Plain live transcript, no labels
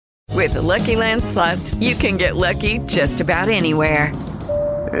With the Lucky Land Slots, you can get lucky just about anywhere.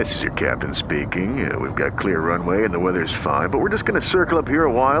 This is your captain speaking. We've got clear runway and the weather's fine, but we're just going to circle up here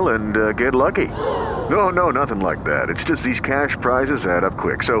a while and get lucky. No, nothing like that. It's just these cash prizes add up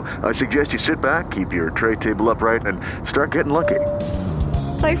quick. So I suggest you sit back, keep your tray table upright, and start getting lucky.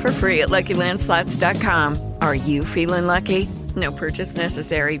 Play for free at LuckyLandSlots.com. Are you feeling lucky? No purchase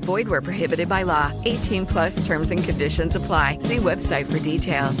necessary. Void where prohibited by law. 18 plus terms and conditions apply. See website for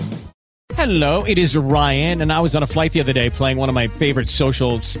details. Hello, it is Ryan, and I was on a flight the other day playing one of my favorite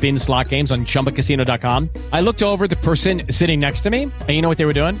social spin slot games on ChumbaCasino.com. I looked over at the person sitting next to me, and you know what they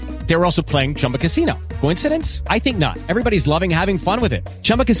were doing? They were also playing Chumba Casino. Coincidence? I think not. Everybody's loving having fun with it.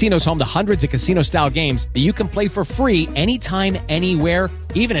 Chumba Casino is home to hundreds of casino-style games that you can play for free anytime, anywhere,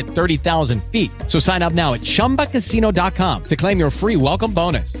 even at 30,000 feet. So sign up now at ChumbaCasino.com to claim your free welcome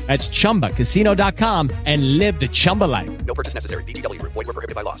bonus. That's ChumbaCasino.com and live the Chumba life. No purchase necessary. VGW. Void where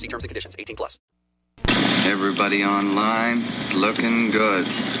prohibited by law. See terms and conditions. 18 plus. Everybody online, looking good.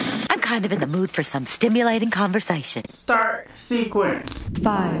 I'm kind of in the mood for some stimulating conversation. Start sequence.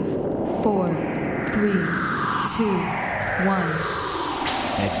 5, 4, 3, 2, 1.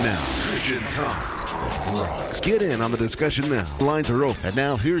 And now, Christian Talk Rocks. Get in on the discussion now. Lines are open. And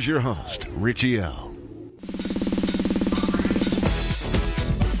now, here's your host, Richie L.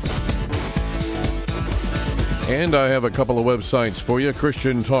 And I have a couple of websites for you,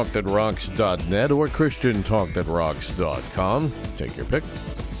 ChristianTalkThatRocks.net or ChristianTalkThatRocks.com. Take your pick.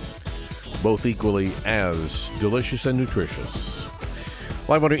 Both equally as delicious and nutritious.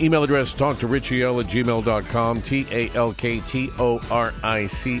 Live on our email address, talktorichiel@gmail.com,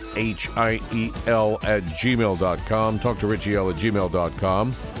 TalkTorichiel@gmail.com,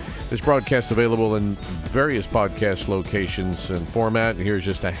 talktorichiel@gmail.com. This broadcast available in various podcast locations and format. Here's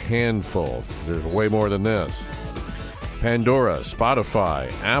just a handful. There's way more than this. Pandora, Spotify,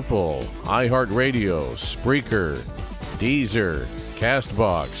 Apple, iHeartRadio, Spreaker, Deezer,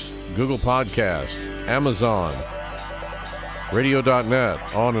 CastBox, Google Podcast, Amazon,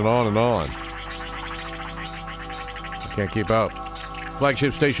 Radio.net, on and on and on. I can't keep up.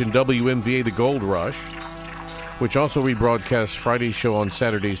 Flagship station WMVA, The Gold Rush, which also rebroadcasts Friday's show on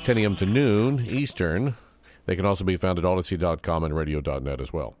Saturdays, 10 a.m. to noon Eastern. They can also be found at Odyssey.com and Radio.net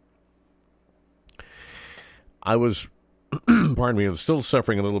as well. I was, pardon me, I was still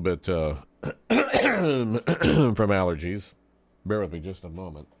suffering a little bit from allergies. Bear with me just a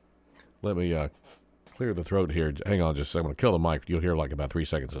moment. Let me clear the throat here. Hang on just a second. I'm going to kill the mic. You'll hear like about 3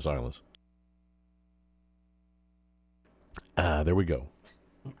 seconds of silence. There we go.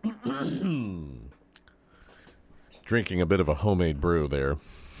 Drinking a bit of a homemade brew there.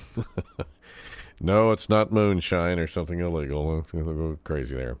 No, it's not moonshine or something illegal. It's going to go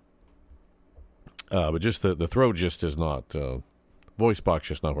crazy there. But just the throat just is not, voice box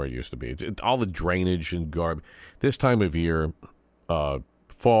just not where it used to be. It's all the drainage and garbage. This time of year,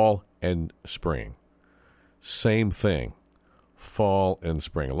 fall and spring. Same thing. Fall and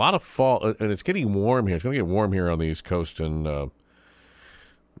spring. A lot of fall, and it's getting warm here. It's going to get warm here on the East Coast in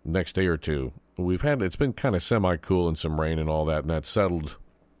next day or two. It's been kind of semi-cool and some rain and all that, and that settled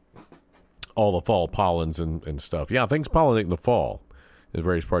all the fall pollens and stuff. Yeah, things pollinate in the fall in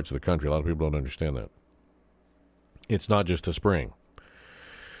various parts of the country. A lot of people don't understand that. It's not just the spring.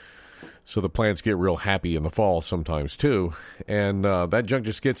 So the plants get real happy in the fall sometimes too, and that junk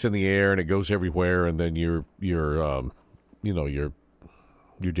just gets in the air and it goes everywhere, and then you're dealing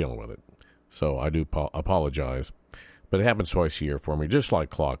with it. So I do apologize, but it happens twice a year for me, just like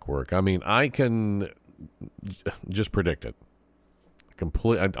clockwork. I mean, I can just predict it.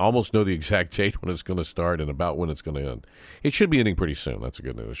 I almost know the exact date when it's going to start and about when it's going to end. It should be ending pretty soon. That's a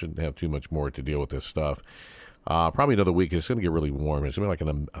good news. I shouldn't have too much more to deal with this stuff. Probably another week. It's going to get really warm. It's going to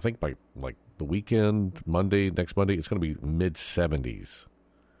be I think by like the weekend, next Monday, it's going to be mid-70s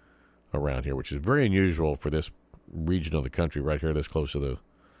around here, which is very unusual for this region of the country right here, this close to the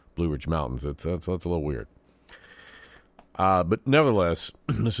Blue Ridge Mountains. That's a little weird. But nevertheless,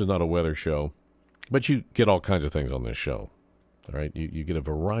 this is not a weather show, but you get all kinds of things on this show. All right, you get a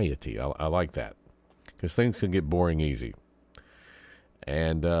variety. I like that because things can get boring easy.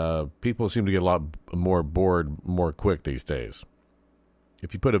 And people seem to get a lot more bored more quick these days.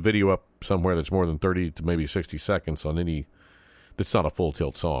 If you put a video up somewhere that's more than 30 to maybe 60 seconds on that's not a full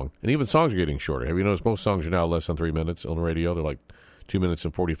tilt song, and even songs are getting shorter. Have you noticed most songs are now less than 3 minutes on the radio? They're like 2 minutes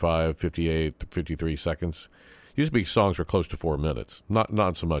and 45, 58, 53 seconds. Used to be songs were close to 4 minutes.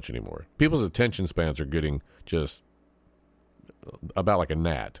 Not so much anymore. People's attention spans are getting just about like a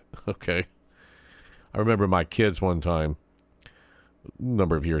gnat, okay? I remember my kids one time, a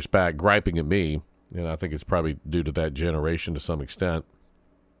number of years back, griping at me, and I think it's probably due to that generation to some extent,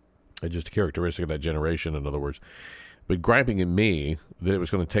 Just a characteristic of that generation, in other words. But griping at me that it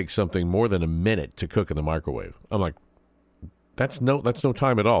was going to take something more than a minute to cook in the microwave. I'm like, that's no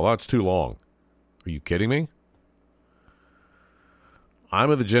time at all. That's too long. Are you kidding me?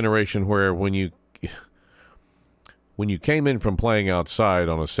 I'm of the generation where when you came in from playing outside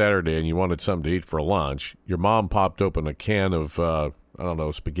on a Saturday and you wanted something to eat for lunch, your mom popped open a can of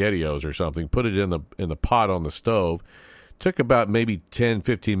SpaghettiOs or something, put it in the pot on the stove. Took about maybe 10,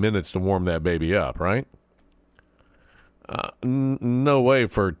 15 minutes to warm that baby up, right? No way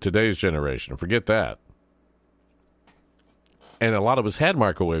for today's generation. Forget that. And a lot of us had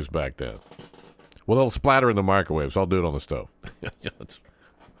microwaves back then. Well, they'll splatter in the microwave, so I'll do it on the stove.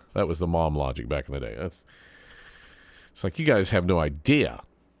 That was the mom logic back in the day. It's like you guys have no idea.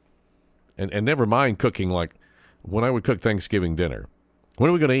 And never mind cooking like when I would cook Thanksgiving dinner. When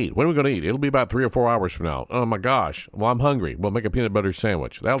are we going to eat? When are we going to eat? It'll be about 3 or 4 hours from now. Oh, my gosh. Well, I'm hungry. We'll make a peanut butter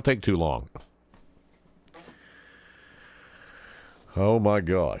sandwich. That'll take too long. Oh, my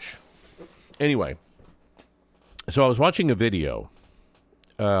gosh. Anyway, so I was watching a video,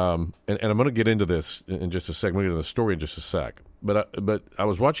 and I'm going to get into this in just a second. We'll get into the story in just a sec. But I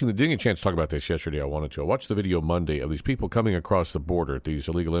was watching didn't get a chance to talk about this yesterday. I wanted to. I watched the video Monday of these people coming across the border, these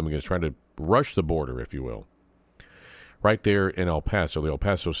illegal immigrants trying to rush the border, if you will. Right there in El Paso, the El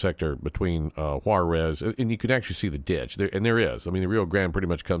Paso sector between Juarez, and you can actually see the ditch. There is. I mean, the Rio Grande pretty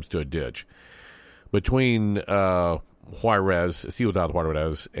much comes to a ditch. Between Juarez, Ciudad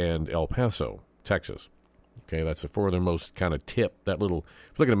Juarez, and El Paso, Texas. Okay, that's the furthermost kind of tip. That little,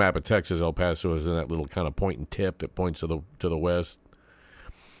 if you look at a map of Texas, El Paso is in that little kind of point and tip that points to the west.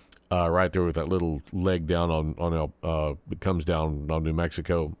 Right there with that little leg down it comes down on New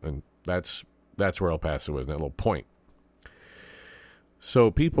Mexico, and that's where El Paso is, that little point.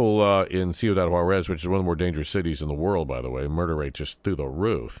 So people in Ciudad Juarez, which is one of the more dangerous cities in the world, by the way, murder rate just through the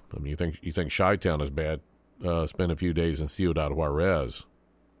roof. I mean, you think Chi-Town is bad? Spend a few days in Ciudad Juarez,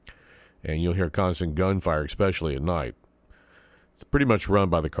 and you'll hear constant gunfire, especially at night. It's pretty much run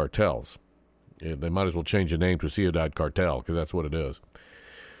by the cartels. They might as well change the name to Ciudad Cartel, because that's what it is.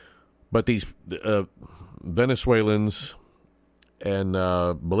 But these Venezuelans and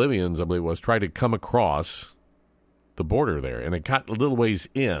Bolivians, I believe it was, tried to come across the border there, and it got a little ways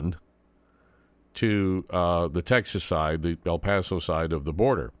in to the Texas side, the El Paso side of the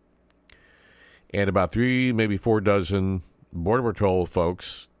border. And about 3, maybe 4 dozen Border Patrol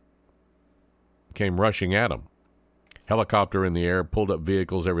folks came rushing at them. Helicopter in the air, pulled up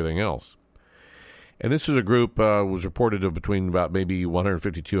vehicles, everything else. And this is a group was reported of between about maybe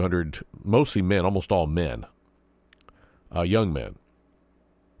 150, 200, mostly men, almost all men, young men,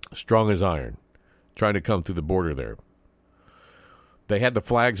 strong as iron, trying to come through the border there. They had the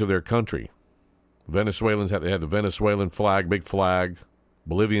flags of their country. Venezuelans had the Venezuelan flag, big flag,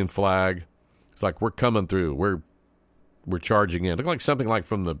 Bolivian flag. It's like, we're coming through. We're charging in. Look like something like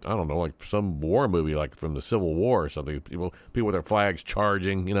from the, I don't know, like some war movie, like from the Civil War or something. People with their flags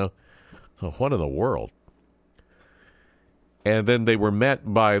charging, you know. So what in the world? And then they were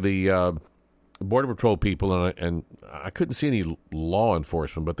met by the Border Patrol people, and I couldn't see any law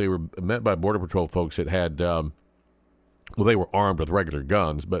enforcement, but they were met by Border Patrol folks that had, well, they were armed with regular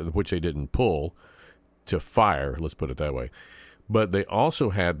guns, but which they didn't pull to fire, let's put it that way. But they also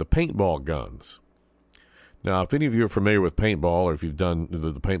had the paintball guns. Now, if any of you are familiar with paintball, or if you've done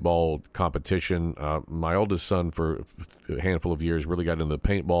the paintball competition, my oldest son for a handful of years really got into the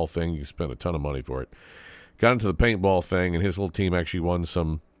paintball thing. You spent a ton of money for it. Got into the paintball thing, and his little team actually won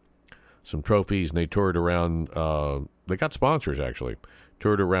some trophies, and they toured around. They got sponsors, actually.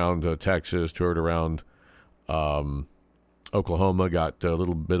 Toured around Texas, toured around Oklahoma, got a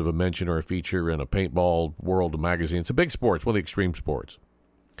little bit of a mention or a feature in a Paintball World magazine. It's a big sport. It's one of the extreme sports.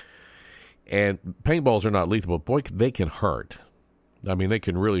 And paintballs are not lethal, but boy, they can hurt. I mean, they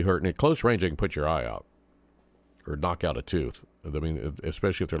can really hurt. And at close range, they can put your eye out or knock out a tooth. I mean,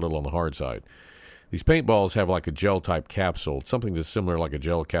 especially if they're a little on the hard side. These paintballs have like a gel-type capsule, something that's similar like a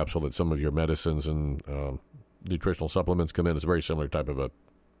gel capsule that some of your medicines and nutritional supplements come in. It's a very similar type of a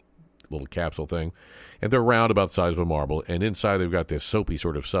little capsule thing. And they're round, about the size of a marble, and inside they've got this soapy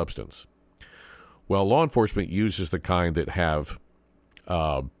sort of substance. Well, law enforcement uses the kind that have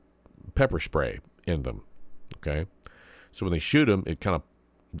pepper spray in them, okay? So when they shoot them, it kind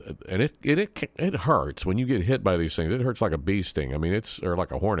of, and it hurts when you get hit by these things. It hurts like a bee sting. I mean, or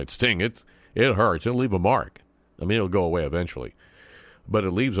like a hornet sting. It hurts. It'll leave a mark. I mean, it'll go away eventually, but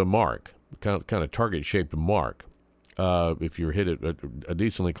it leaves a mark, kind of target-shaped mark, if you're hit at a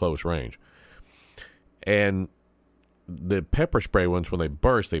decently close range. And the pepper spray ones, when they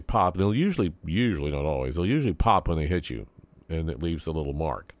burst, they pop. They'll usually not always, they'll usually pop when they hit you, and it leaves a little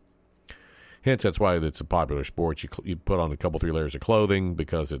mark. Hence, that's why it's a popular sport. You put on a couple, 3 layers of clothing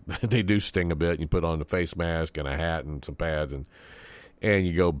because they do sting a bit. You put on a face mask and a hat and some pads, and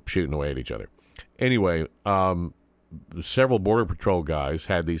you go shooting away at each other. Anyway, several Border Patrol guys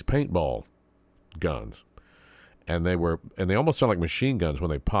had these paintball guns, and they almost sound like machine guns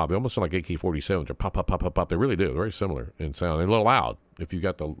when they pop. They almost sound like AK-47s. They're pop, pop, pop, pop, pop. They really do. They're very similar in sound. They're a little loud. If you've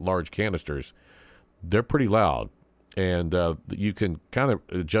got the large canisters, they're pretty loud. And you can kind of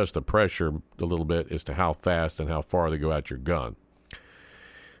adjust the pressure a little bit as to how fast and how far they go at your gun.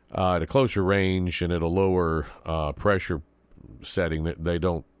 At a closer range and at a lower pressure setting, they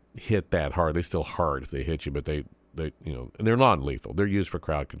don't hit that hard. They still hard if they hit you, but they and they're non-lethal. They're used for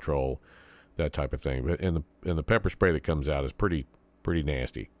crowd control, that type of thing. But and the pepper spray that comes out is pretty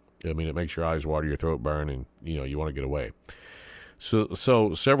nasty. I mean, it makes your eyes water, your throat burn, and you want to get away.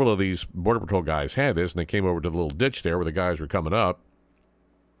 So several of these Border Patrol guys had this, and they came over to the little ditch there where the guys were coming up,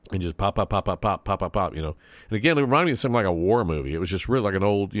 and just pop, pop, pop, pop, pop, pop, pop, pop, And again, it reminded me of something like a war movie. It was just really like an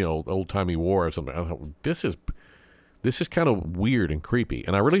old-timey war or something. I thought, this is kind of weird and creepy,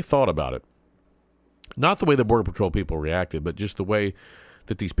 and I really thought about it. Not the way the Border Patrol people reacted, but just the way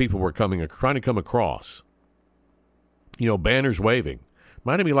that these people were trying to come across. Banners waving.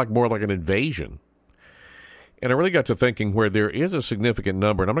 Reminded me more like an invasion. And I really got to thinking where there is a significant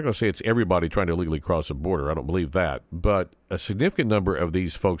number, and I'm not going to say it's everybody trying to illegally cross the border. I don't believe that. But a significant number of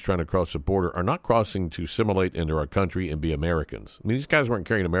these folks trying to cross the border are not crossing to assimilate into our country and be Americans. I mean, these guys weren't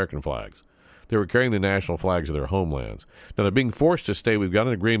carrying American flags. They were carrying the national flags of their homelands. Now, they're being forced to stay. We've got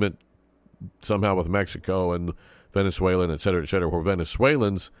an agreement somehow with Mexico and Venezuela, et cetera, where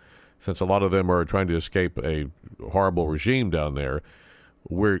Venezuelans, since a lot of them are trying to escape a horrible regime down there,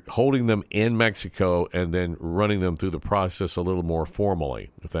 we're holding them in Mexico and then running them through the process a little more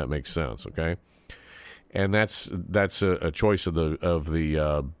formally, if that makes sense, okay? And that's a choice of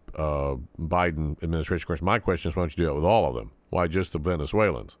the Biden administration. Of course, my question is, why don't you do that with all of them? Why just the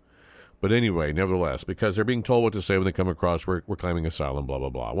Venezuelans? But anyway, nevertheless, because they're being told what to say when they come across, we're claiming asylum, blah, blah,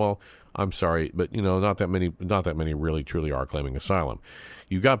 blah. Well, I'm sorry, but, not that many really, truly are claiming asylum.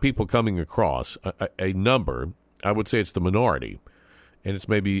 You've got people coming across, a number, I would say it's the minority, and it's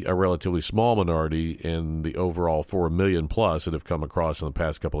maybe a relatively small minority in the overall 4 million plus that have come across in the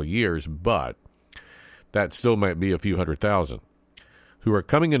past couple of years, but that still might be a few 100,000 who are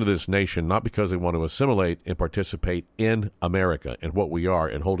coming into this nation not because they want to assimilate and participate in America and what we are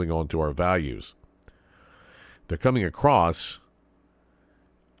and holding on to our values. They're coming across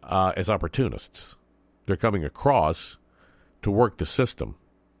as opportunists. They're coming across to work the system.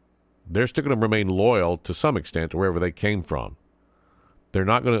 They're still going to remain loyal to some extent to wherever they came from. They're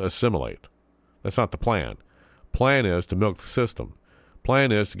not going to assimilate. That's not the plan. Plan is to milk the system.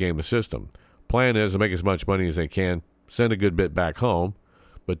 Plan is to game the system. Plan is to make as much money as they can, send a good bit back home,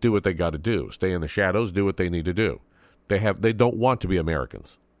 but do what they got to do. Stay in the shadows, do what they need to do. They don't want to be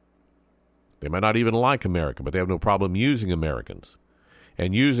Americans. They might not even like America, but they have no problem using Americans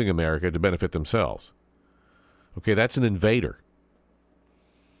and using America to benefit themselves. Okay, that's an invader.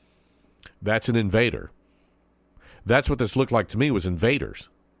 That's an invader. That's what this looked like to me, was invaders.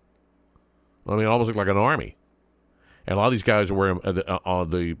 I mean, it almost looked like an army. And a lot of these guys are wearing,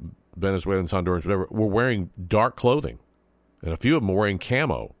 the Venezuelans, Hondurans, whatever, were wearing dark clothing. And a few of them were wearing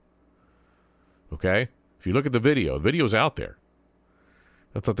camo. Okay? If you look at the video's out there.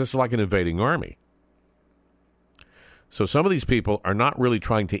 I thought this is like an invading army. So some of these people are not really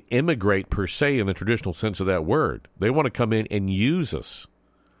trying to immigrate per se in the traditional sense of that word. They want to come in and use us.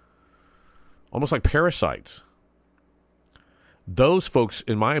 Almost like parasites. Those folks,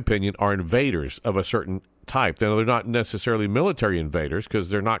 in my opinion, are invaders of a certain type. Now, they're not necessarily military invaders because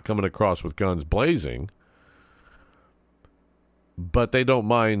they're not coming across with guns blazing, but they don't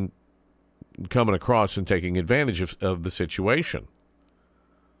mind coming across and taking advantage of the situation.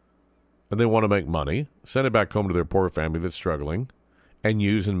 And they want to make money, send it back home to their poor family that's struggling, and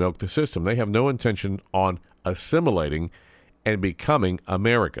use and milk the system. They have no intention on assimilating and becoming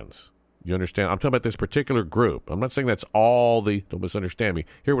Americans. You understand? I'm talking about this particular group. I'm not saying that's all don't misunderstand me.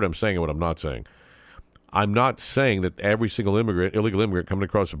 Hear what I'm saying and what I'm not saying. I'm not saying that every single illegal immigrant coming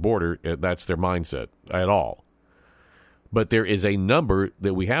across the border, that's their mindset at all. But there is a number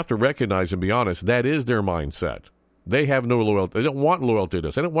that we have to recognize and be honest, that is their mindset. They have no loyalty. They don't want loyalty to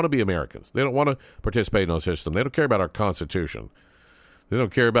us. They don't want to be Americans. They don't want to participate in our system. They don't care about our Constitution. They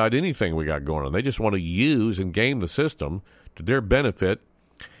don't care about anything we got going on. They just want to use and game the system to their benefit.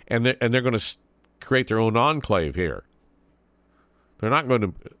 And they're going to create their own enclave here. They're not going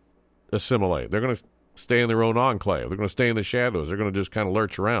to assimilate. They're going to stay in their own enclave. They're going to stay in the shadows. They're going to just kind of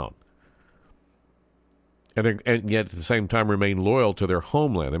lurch around. and yet at the same time remain loyal to their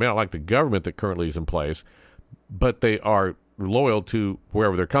homeland. They may not like the government that currently is in place, but they are loyal to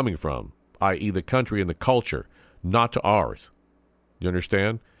wherever they're coming from, i.e. the country and the culture, not to ours. You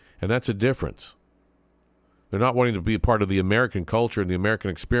understand? And that's a difference. They're not wanting to be a part of the American culture and the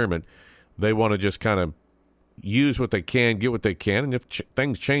American experiment. They want to just kind of use what they can, get what they can, and if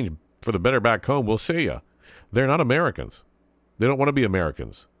things change for the better back home, we'll see you. They're not Americans. They don't want to be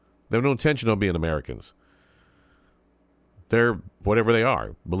Americans. They have no intention of being Americans. They're whatever they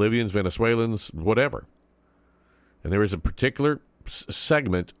are, Bolivians, Venezuelans, whatever. And there is a particular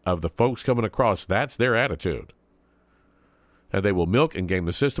segment of the folks coming across, that's their attitude. And they will milk and game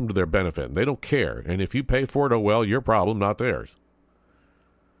the system to their benefit. And they don't care. And if you pay for it, oh well, your problem, not theirs.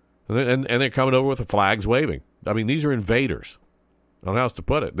 And they're coming over with the flags waving. I mean, these are invaders. I don't know how else to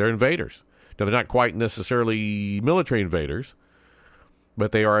put it. They're invaders. Now, they're not quite necessarily military invaders,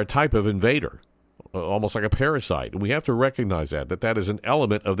 but they are a type of invader, almost like a parasite. And we have to recognize that is an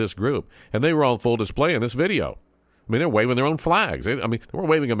element of this group. And they were on full display in this video. I mean, they're waving their own flags. They were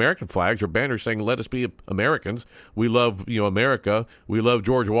waving American flags or banners saying, let us be Americans. We love, America. We love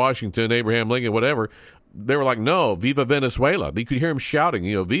George Washington, Abraham Lincoln, whatever. They were like, no, Viva Venezuela. You could hear them shouting,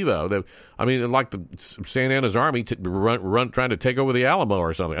 Viva. Like the Santa Anna's army trying to take over the Alamo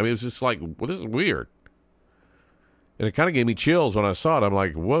or something. I mean, it's just like, well, this is weird. And it kind of gave me chills when I saw it. I'm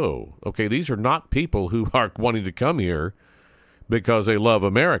like, whoa, okay, these are not people who are wanting to come here because they love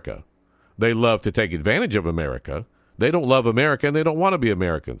America. They love to take advantage of America. They don't love America, and they don't want to be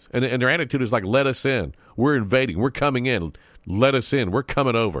Americans. And their attitude is like, let us in. We're invading. We're coming in. Let us in. We're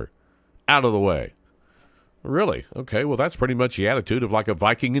coming over. Out of the way. Really? Okay, well, that's pretty much the attitude of like a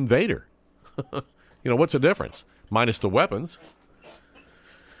Viking invader. What's the difference? Minus the weapons.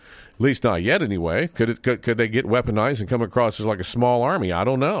 At least not yet, anyway. Could they get weaponized and come across as like a small army? I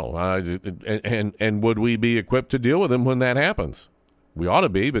don't know. And would we be equipped to deal with them when that happens? We ought to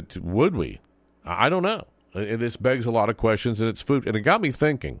be, but would we? I don't know. This begs a lot of questions, and it's food. And it got me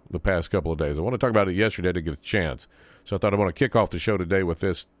thinking the past couple of days. I want to talk about it yesterday to get a chance. So I thought I want to kick off the show today with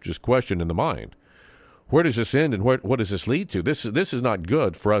this just question in the mind. Where does this end, and what does this lead to? This is not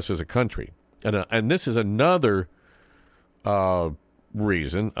good for us as a country. And this is another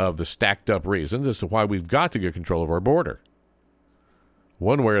reason of the stacked up reasons as to why we've got to get control of our border.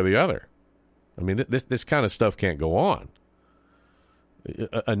 One way or the other. I mean, this kind of stuff can't go on.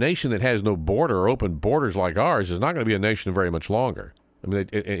 A nation that has no border or open borders like ours is not going to be a nation very much longer. I mean,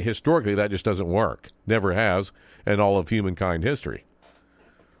 historically, that just doesn't work. Never has in all of humankind history.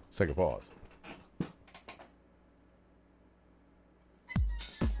 Let's take a pause.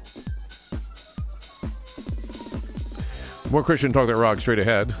 More Christian Talk That Rocks straight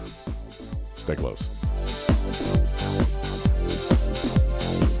ahead. Stay close.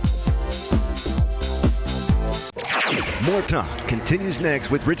 More talk continues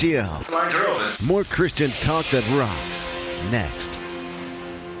next with Richie L. More Christian Talk That Rocks next.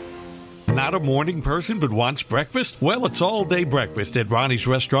 Not a morning person but wants breakfast? Well, it's all-day breakfast at Ronnie's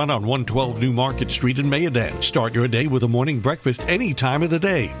Restaurant on 112 New Market Street in Mayodan. Start your day with a morning breakfast any time of the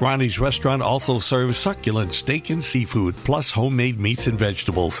day. Ronnie's Restaurant also serves succulent steak and seafood, plus homemade meats and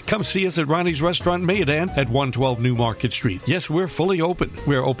vegetables. Come see us at Ronnie's Restaurant Mayodan at 112 New Market Street. Yes, we're fully open.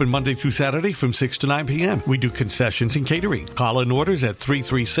 We're open Monday through Saturday from 6 to 9 p.m. We do concessions and catering. Call in orders at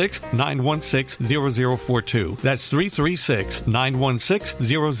 336-916-0042. That's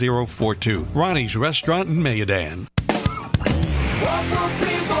 336-916-0042. Ronnie's Restaurant in Mayodan. What will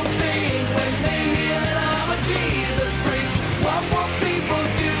people think when they hear that I'm a Jesus freak? What will people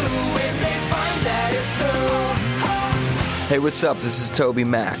do when they find that it's true? Hey, what's up? This is Toby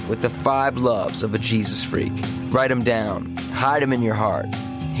Mac with the 5 loves of a Jesus freak. Write them down. Hide them in your heart.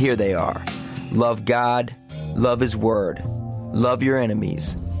 Here they are. Love God. Love His Word. Love your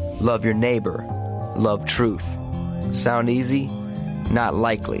enemies. Love your neighbor. Love truth. Sound easy? Not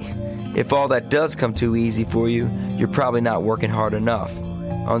likely. If all that does come too easy for you, you're probably not working hard enough.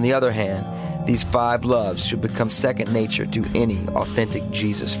 On the other hand, these 5 loves should become second nature to any authentic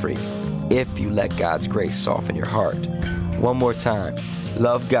Jesus freak, if you let God's grace soften your heart. One more time.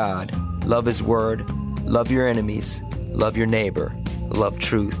 Love God, love His Word, love your enemies, love your neighbor, love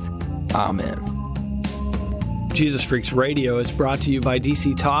truth. Amen. Jesus Freaks Radio is brought to you by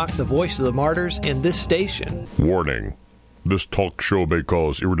DC Talk, the voice of the martyrs, and this station. Warning. This talk show may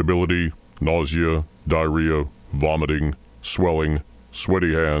cause irritability, nausea, diarrhea, vomiting, swelling,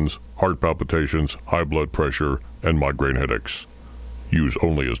 sweaty hands, heart palpitations, high blood pressure, and migraine headaches. Use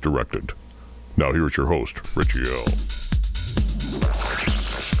only as directed. Now here's your host, Richie L.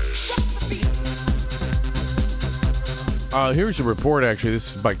 Here's a report, actually.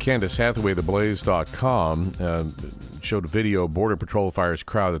 This is by Candace Hathaway, theblaze.com. Showed a video of Border Patrol fires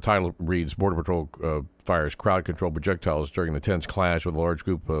crowd. The title reads, Border Patrol fires crowd control projectiles during the tense clash with a large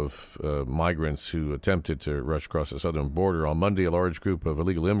group of migrants who attempted to rush across the southern border. On Monday, a large group of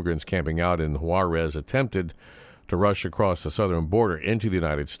illegal immigrants camping out in Juarez attempted to rush across the southern border into the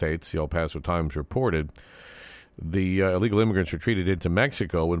United States, the El Paso Times reported. The illegal immigrants retreated into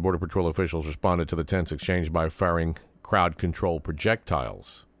Mexico when Border Patrol officials responded to the tense exchange by firing crowd control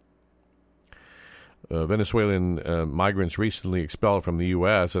projectiles. Venezuelan migrants recently expelled from the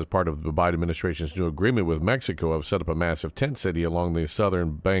U.S. as part of the Biden administration's new agreement with Mexico have set up a massive tent city along the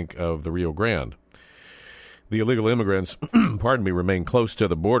southern bank of the Rio Grande. The illegal immigrants, remain close to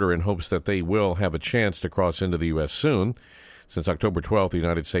the border in hopes that they will have a chance to cross into the U.S. soon. Since October 12th, the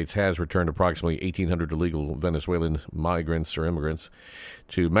United States has returned approximately 1,800 illegal Venezuelan migrants or immigrants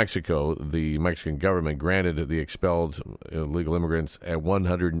to Mexico. The Mexican government granted the expelled illegal immigrants a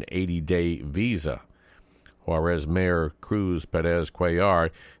 180-day visa. Juarez Mayor Cruz Perez Cuellar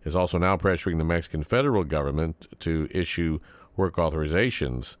is also now pressuring the Mexican federal government to issue work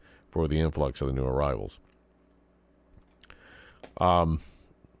authorizations for the influx of the new arrivals. Again,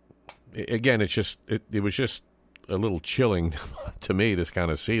 it was just a little chilling to me to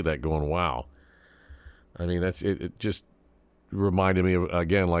kind of see that going, wow. I mean, it just reminded me of,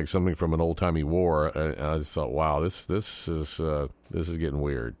 again, like something from an old-timey war. I just thought, wow, this is getting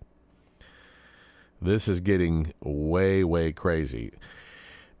weird. This is getting way, way crazy.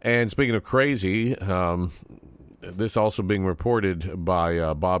 And speaking of crazy, this also being reported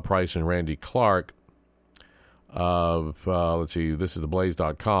by Bob Price and Randy Clark of, let's see, this is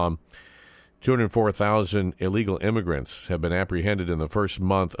theblaze.com. 204,000 illegal immigrants have been apprehended in the first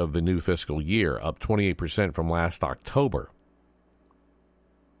month of the new fiscal year, up 28% from last October.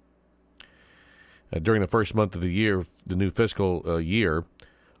 During the first month of the year, the new fiscal year,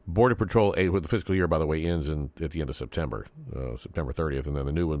 Border Patrol, the fiscal year, by the way, ends at the end of September, September 30th, and then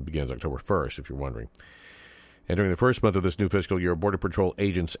the new one begins October 1st, if you're wondering. And during the first month of this new fiscal year, Border Patrol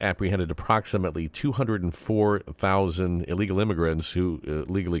agents apprehended approximately 204,000 illegal immigrants who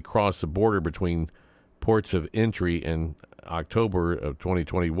illegally crossed the border between ports of entry in October of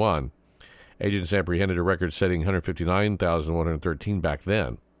 2021. Agents apprehended a record-setting 159,113 back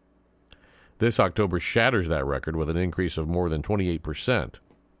then. This October shatters that record with an increase of more than 28%.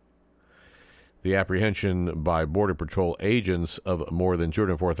 The apprehension by Border Patrol agents of more than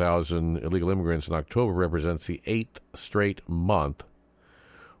 204,000 illegal immigrants in October represents the 8th straight month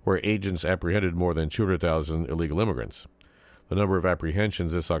where agents apprehended more than 200,000 illegal immigrants. The number of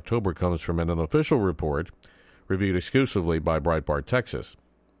apprehensions this October comes from an unofficial report reviewed exclusively by Breitbart, Texas.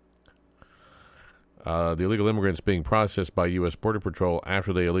 The illegal immigrants being processed by U.S. Border Patrol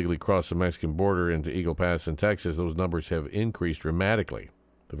after they illegally crossed the Mexican border into Eagle Pass in Texas, those numbers have increased dramatically.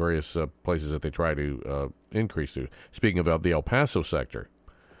 The various places that they try to increase to. Speaking of the El Paso sector,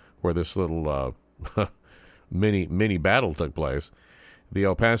 where this little mini battle took place, the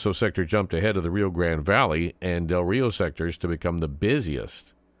El Paso sector jumped ahead of the Rio Grande Valley and Del Rio sectors to become the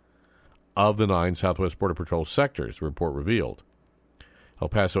busiest of the 9 Southwest Border Patrol sectors, the report revealed. El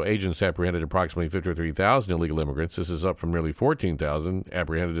Paso agents apprehended approximately 53,000 illegal immigrants. This is up from nearly 14,000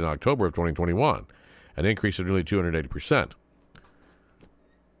 apprehended in October of 2021, an increase of nearly 280%.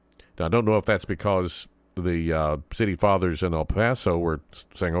 Now, I don't know if that's because the city fathers in El Paso were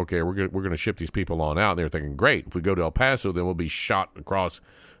saying, okay, we're going to ship these people on out. And they're thinking, great, if we go to El Paso, then we'll be shot across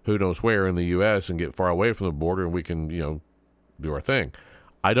who knows where in the U.S. and get far away from the border and we can, do our thing.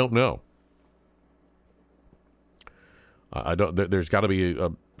 I don't know. There's got to be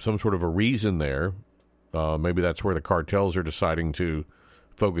some sort of a reason there. Maybe that's where the cartels are deciding to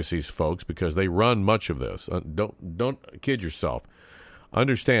focus these folks because they run much of this. Don't kid yourself.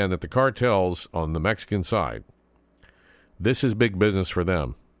 Understand that the cartels on the Mexican side, this is big business for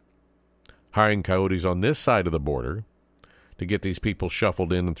them. Hiring coyotes on this side of the border to get these people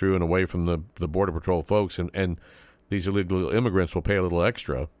shuffled in and through and away from the Border Patrol folks, and these illegal immigrants will pay a little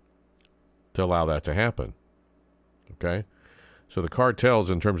extra to allow that to happen. Okay? So the cartels,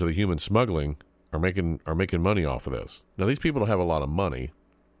 in terms of the human smuggling, are making money off of this. Now, these people don't have a lot of money,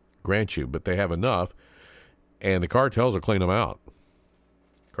 grant you, but they have enough, and the cartels will clean them out.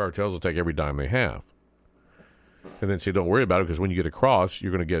 Cartels will take every dime they have. And then say, don't worry about it, because when you get across,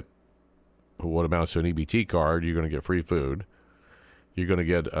 you're going to get what amounts to an EBT card. You're going to get free food. You're going to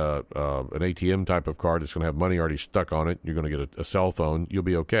get an ATM type of card that's going to have money already stuck on it. You're going to get a cell phone. You'll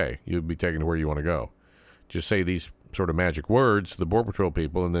be okay. You'll be taken to where you want to go. Just say these sort of magic words to the Border Patrol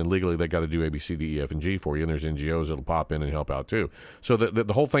people, and then legally they got to do A, B, C, D, E, F, and G for you, and there's NGOs that'll pop in and help out too. So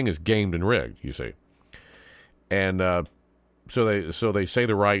the whole thing is gamed and rigged, you see. And So they say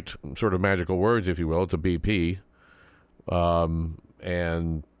the right sort of magical words, if you will, to BP,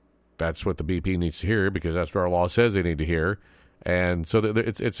 and that's what the BP needs to hear because that's what our law says they need to hear, and so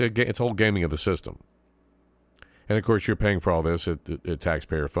it's a whole gaming of the system. And of course, you're paying for all this at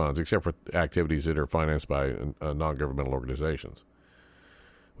taxpayer funds, except for activities that are financed by non-governmental organizations,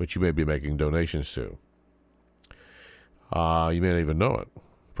 which you may be making donations to. You may not even know it,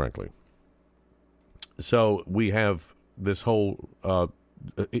 frankly. So we have this whole,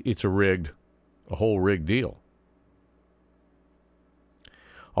 it's a whole rigged deal.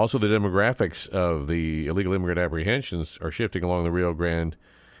 Also, the demographics of the illegal immigrant apprehensions are shifting along the Rio Grande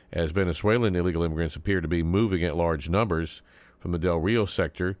as Venezuelan illegal immigrants appear to be moving at large numbers from the Del Rio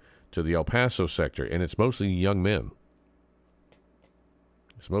sector to the El Paso sector, and it's mostly young men.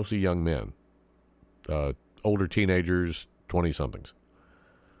 It's mostly young men, older teenagers, 20-somethings.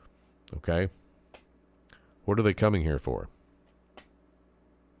 Okay? What are they coming here for?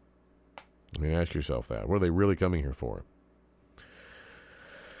 I mean, ask yourself that. What are they really coming here for?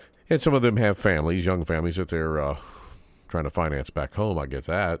 And some of them have families, young families, that they're trying to finance back home. I get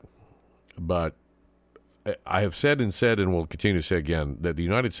that. But I have said and will continue to say again that the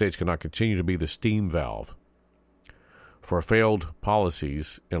United States cannot continue to be the steam valve for failed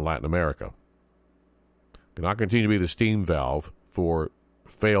policies in Latin America. Cannot continue to be the steam valve for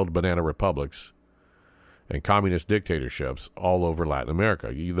failed banana republics and communist dictatorships all over Latin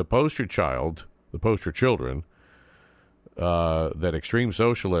America. The poster children, that extreme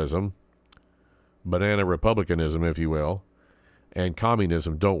socialism, banana republicanism, if you will, and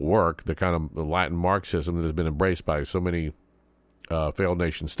communism don't work, the kind of Latin Marxism that has been embraced by so many failed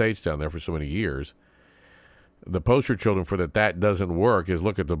nation states down there for so many years. The poster children for that doesn't work is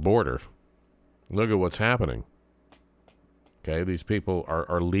look at the border. Look at what's happening. Okay, these people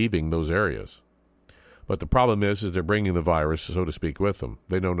are leaving those areas. But the problem is they're bringing the virus, so to speak, with them.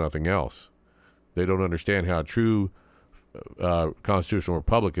 They know nothing else. They don't understand how a true constitutional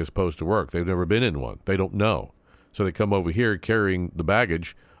republic is supposed to work. They've never been in one. They don't know. So they come over here carrying the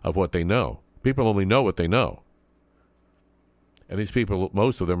baggage of what they know. People only know what they know. And these people,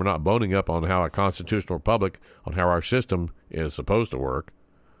 most of them, are not boning up on how a constitutional republic, on how our system is supposed to work.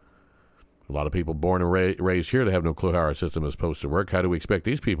 A lot of people born and raised here, they have no clue how our system is supposed to work. How do we expect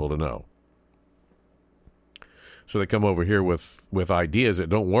these people to know? So they come over here with ideas that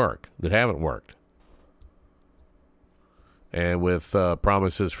don't work, that haven't worked. And with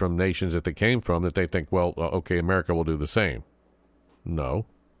promises from nations that they came from that they think, well, okay, America will do the same. No,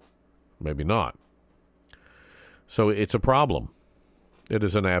 maybe not. So it's a problem. It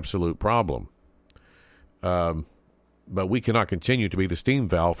is an absolute problem. But we cannot continue to be the steam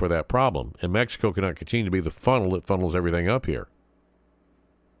valve for that problem. And Mexico cannot continue to be the funnel that funnels everything up here.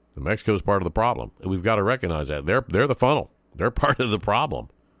 And Mexico is part of the problem. And we've got to recognize that. They're the funnel. They're part of the problem.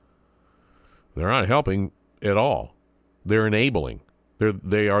 They're not helping at all. They're enabling.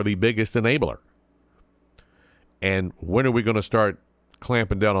 They are the biggest enabler. And when are we going to start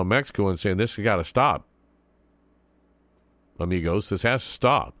clamping down on Mexico and saying, this has got to stop? Amigos, this has to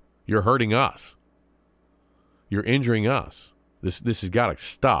stop. You're hurting us. You're injuring us. This has got to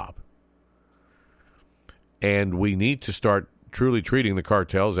stop. And we need to start truly treating the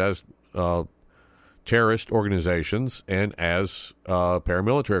cartels as terrorist organizations and as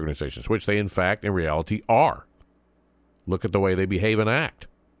paramilitary organizations, which they in fact, in reality, are. Look at the way they behave and act.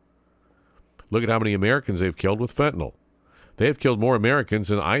 Look at how many Americans they've killed with fentanyl. They have killed more Americans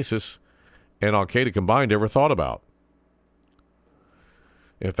than ISIS and Al-Qaeda combined ever thought about.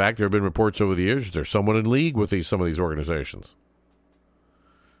 In fact, there have been reports over the years that there's someone in league with some of these organizations.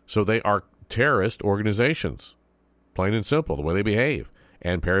 So they are terrorist organizations, plain and simple, the way they behave,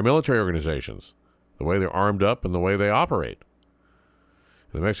 and paramilitary organizations, the way they're armed up and the way they operate.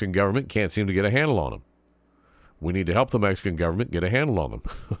 And the Mexican government can't seem to get a handle on them. We need to help the Mexican government get a handle on them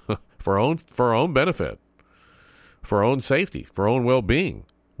for our own benefit, for our own safety, for our own well-being.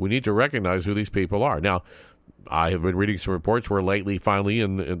 We need to recognize who these people are. Now, I have been reading some reports where lately, finally,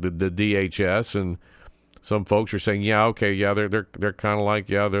 in the DHS, and some folks are saying, yeah, okay, yeah, they're kind of like,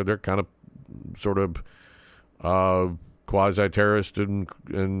 yeah, they're kind of sort of quasi-terrorist, and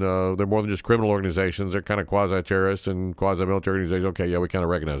they're more than just criminal organizations. They're kind of quasi-terrorist and quasi-military organizations. Okay, yeah, we kind of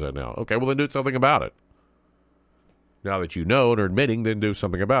recognize that now. Okay, well, then do something about it. Now that you know and are admitting, then do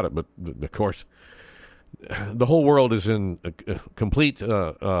something about it. But, of course, the whole world is in complete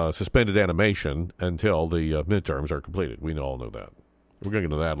suspended animation until the midterms are completed. We all know that. We're going to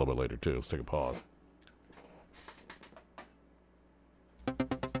get into that a little bit later, too. Let's take a pause.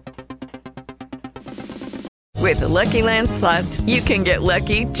 With the Lucky Land Slots, you can get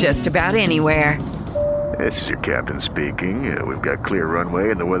lucky just about anywhere. This is your captain speaking. We've got clear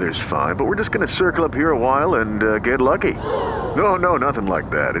runway and the weather's fine, but we're just going to circle up here a while and get lucky. No, nothing like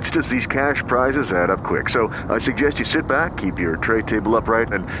that. It's just these cash prizes add up quick. So I suggest you sit back, keep your tray table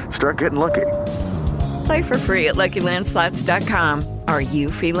upright, and start getting lucky. Play for free at LuckyLandSlots.com. Are you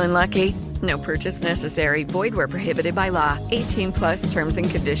feeling lucky? No purchase necessary. Void where prohibited by law. 18 plus terms and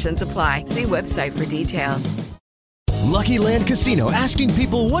conditions apply. See website for details. Lucky Land Casino, asking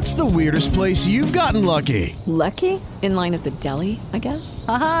people, what's the weirdest place you've gotten lucky? Lucky? In line at the deli, I guess?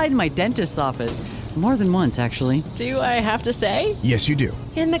 Aha, in my dentist's office. More than once, actually. Do I have to say? Yes, you do.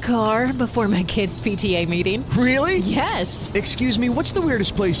 In the car before my kids' PTA meeting. Really? Yes. Excuse me, what's the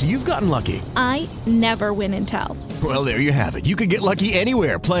weirdest place you've gotten lucky? I never win and tell. Well, there you have it. You can get lucky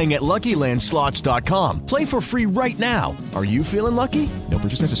anywhere, playing at LuckyLandSlots.com. Play for free right now. Are you feeling lucky? No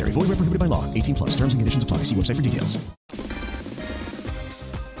purchase necessary. Void where prohibited by law. 18 plus. Terms and conditions apply. See website for details.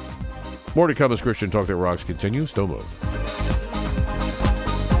 More to come as Christian Talk That Rocks continues. Don't move.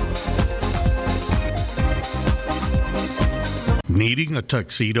 Needing a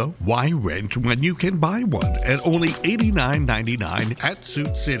tuxedo? Why rent when you can buy one at only $89.99 at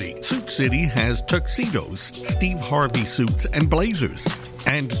Suit City? Suit City has tuxedos, Steve Harvey suits, and blazers.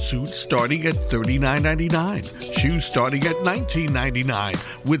 And suits starting at $39.99. Shoes starting at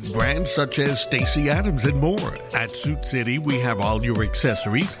 $19.99 with brands such as Stacey Adams and more. At Suit City, we have all your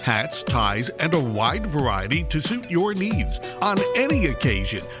accessories, hats, ties, and a wide variety to suit your needs. On any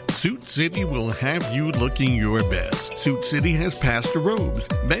occasion, Suit City will have you looking your best. Suit City has pastor robes,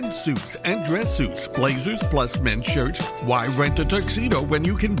 men's suits, and dress suits, blazers, plus men's shirts. Why rent a tuxedo when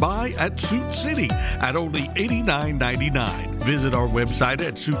you can buy at Suit City at only $89.99? Visit our website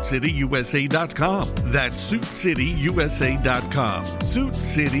at SuitCityUSA.com. That's SuitCityUSA.com.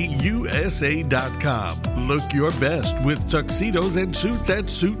 SuitCityUSA.com. Look your best with tuxedos and suits at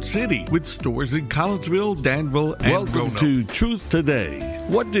Suit City, with stores in Collinsville, Danville, and Welcome Roanoke. to Truth Today.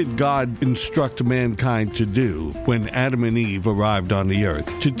 What did God instruct mankind to do when Adam and Eve arrived on the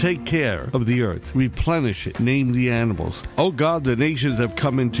earth? To take care of the earth, replenish it, name the animals. O God, the nations have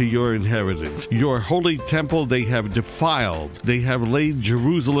come into your inheritance. Your holy temple they have defiled. They have laid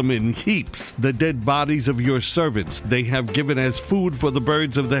Jerusalem in heaps. The dead bodies of your servants they have given as food for the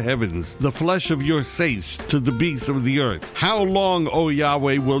birds of the heavens, the flesh of your saints to the beasts of the earth. How long, O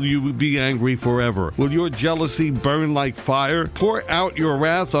Yahweh, will you be angry forever? Will your jealousy burn like fire? Pour out your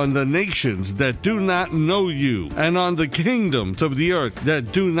wrath on the nations that do not know you, and on the kingdoms of the earth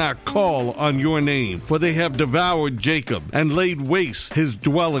that do not call on your name. For they have devoured Jacob and laid waste his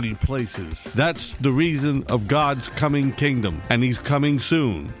dwelling places. That's the reason of God's coming kingdom, and he's coming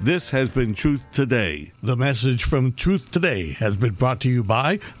soon. This has been Truth Today. The message from Truth Today has been brought to you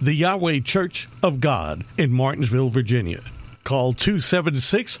by the Yahweh Church of God in Martinsville, Virginia. Call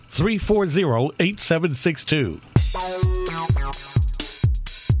 276-340-8762.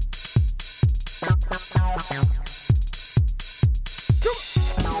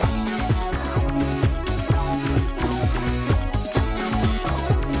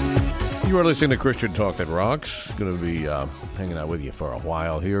 You are listening to Christian Talk That Rocks. Going to be hanging out with you for a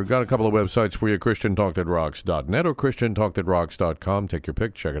while here. Got a couple of websites for you, ChristianTalkThatRocks.net or ChristianTalkThatRocks.com. Take your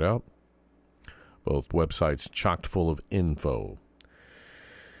pick, check it out. Both websites chocked full of info.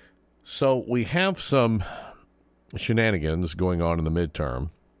 So we have some shenanigans going on in the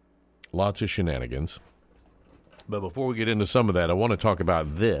midterm. Lots of shenanigans. But before we get into some of that, I want to talk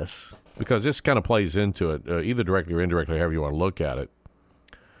about this, because this kind of plays into it, either directly or indirectly, however you want to look at it.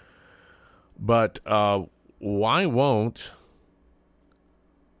 But why won't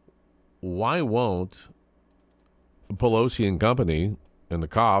Pelosi and company and the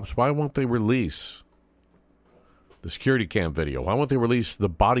cops, why won't they release the security cam video? Why won't they release the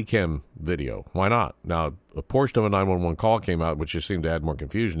body cam video? Why not? Now, a portion of a 911 call came out, which just seemed to add more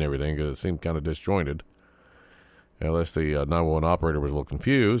confusion and everything, because it seemed kind of disjointed. Unless the 911 operator was a little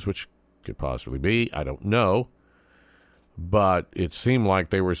confused, which could possibly be. I don't know. But it seemed like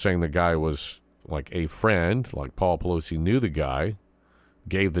they were saying the guy was like a friend, like Paul Pelosi knew the guy,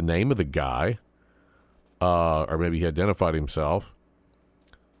 gave the name of the guy, or maybe he identified himself.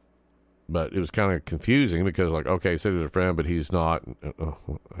 But it was kind of confusing because, like, okay, he said he's a friend, but he's not.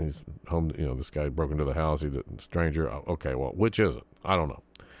 He's home. You know, this guy broke into the house. He's a stranger. Okay, well, which is it? I don't know.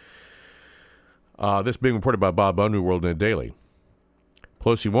 This being reported by Bob Underworld in Daily.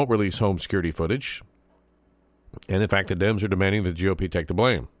 Pelosi won't release home security footage. And in fact, the Dems are demanding the GOP take the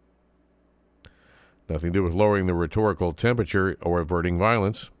blame. Nothing to do with lowering the rhetorical temperature or averting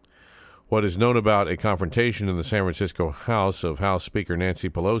violence. What is known about a confrontation in the San Francisco House of House Speaker Nancy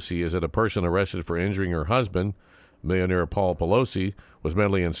Pelosi is that a person arrested for injuring her husband, millionaire Paul Pelosi, was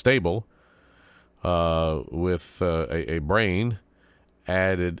mentally unstable. with a brain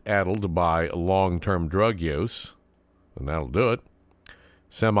addled by long-term drug use, and that'll do it.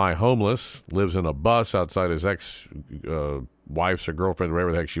 Semi-homeless, lives in a bus outside his ex-wife's or girlfriend,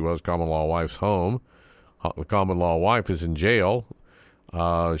 whatever the heck she was, common-law wife's home. The common-law wife is in jail.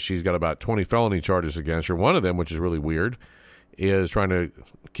 She's got about 20 felony charges against her. One of them, which is really weird, is trying to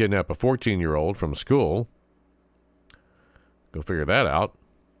kidnap a 14-year-old from school. Go figure that out.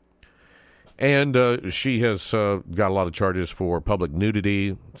 And she has got a lot of charges for public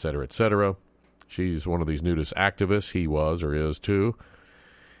nudity, et cetera, et cetera. She's one of these nudist activists. He was or is too.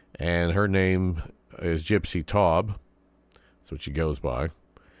 And her name is Gypsy Taub. That's what she goes by.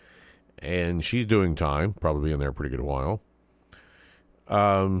 And she's doing time, probably in there a pretty good while.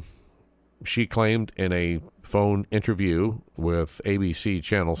 She claimed in a phone interview with ABC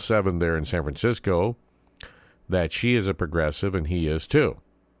Channel 7 there in San Francisco that she is a progressive and he is too.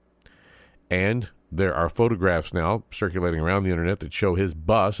 And there are photographs now circulating around the internet that show his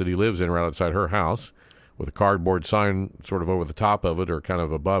bus that he lives in right outside her house with a cardboard sign sort of over the top of it or kind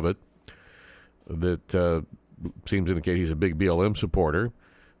of above it that seems to indicate he's a big BLM supporter.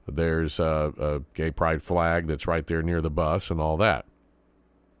 There's a gay pride flag that's right there near the bus and all that.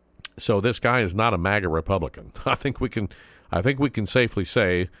 So this guy is not a MAGA Republican. I think we can safely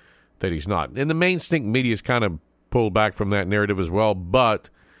say that he's not. And the mainstream media's kind of pulled back from that narrative as well, but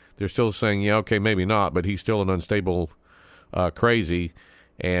they're still saying, yeah, okay, maybe not, but he's still an unstable crazy,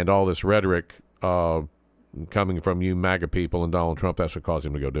 and all this rhetoric coming from you MAGA people and Donald Trump, that's what caused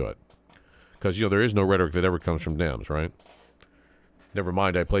him to go do it. Because, there is no rhetoric that ever comes from Dems, right? Never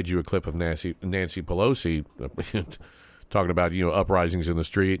mind, I played you a clip of Nancy Pelosi talking about, uprisings in the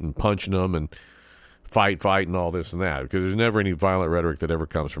street and punching them and fight and all this and that, because there's never any violent rhetoric that ever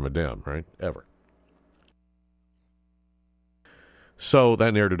comes from a Dem, right? Ever. So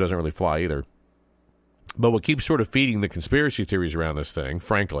that narrative doesn't really fly either. But what keeps sort of feeding the conspiracy theories around this thing,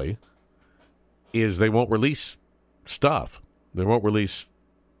 frankly, is they won't release stuff. They won't release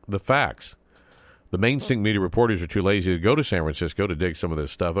the facts. The mainstream media reporters are too lazy to go to San Francisco to dig some of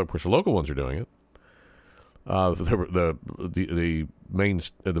this stuff up. Of course, the local ones are doing it. The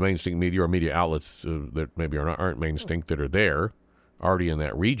mainstream media or media outlets that maybe aren't mainstream that are there, already in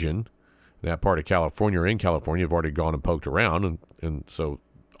that region, that part of California or in California, have already gone and poked around, and so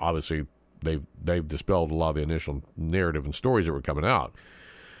obviously they've dispelled a lot of the initial narrative and stories that were coming out.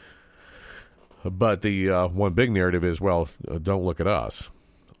 But the one big narrative is, well, don't look at us.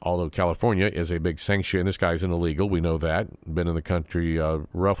 Although California is a big sanctuary, and this guy's an illegal, we know that, been in the country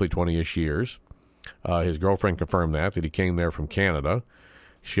roughly 20-ish years. His girlfriend confirmed that he came there from Canada.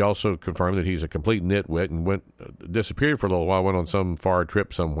 She also confirmed that he's a complete nitwit and disappeared for a little while, went on some far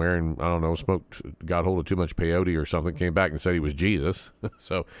trip somewhere, and, I don't know, got hold of too much peyote or something, came back and said he was Jesus.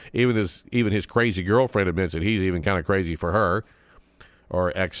 So even his crazy girlfriend admits that he's even kind of crazy for her,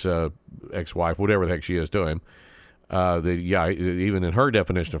 or ex-wife, whatever the heck she is to him. Even in her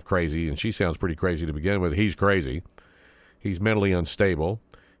definition of crazy, and she sounds pretty crazy to begin with, he's crazy. He's mentally unstable.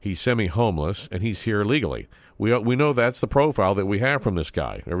 He's semi-homeless, and he's here illegally. We know that's the profile that we have from this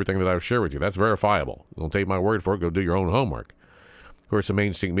guy. Everything that I've shared with you, that's verifiable. Don't take my word for it. Go do your own homework. Of course, the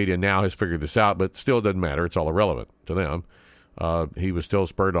mainstream media now has figured this out, but still it doesn't matter. It's all irrelevant to them. He was still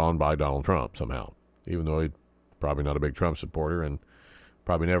spurred on by Donald Trump somehow, even though he's probably not a big Trump supporter and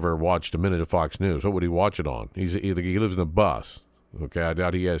probably never watched a minute of Fox News. What would he watch it on? He lives in a bus. Okay, I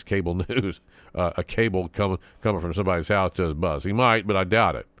doubt he has cable news, a cable coming from somebody's house to his bus. He might, but I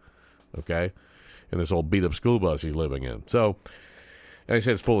doubt it. Okay, and this old beat-up school bus he's living in. So, and he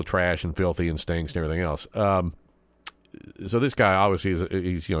said it's full of trash and filthy and stinks and everything else. So this guy obviously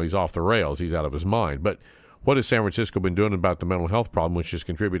he's off the rails. He's out of his mind. But what has San Francisco been doing about the mental health problem, which has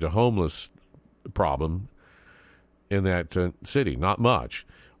contributed to homeless problem in that city? Not much.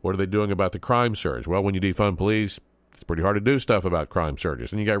 What are they doing about the crime surge? Well, when you defund police, it's pretty hard to do stuff about crime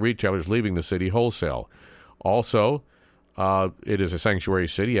surges. And you got retailers leaving the city wholesale. Also, it is a sanctuary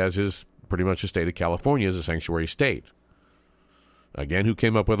city, as is pretty much the state of California is a sanctuary state. Again, who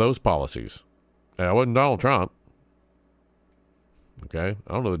came up with those policies? It wasn't Donald Trump. Okay?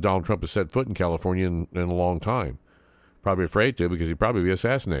 I don't know that Donald Trump has set foot in California in a long time. Probably afraid to, because he'd probably be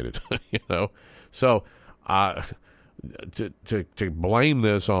assassinated. So, to blame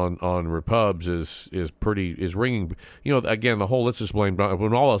this on Repubs is ringing. Again, the whole let's just blame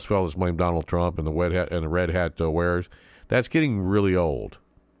when all us fellas blame Donald Trump and the red hat wearers. That's getting really old.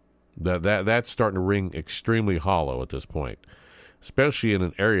 That's starting to ring extremely hollow at this point, especially in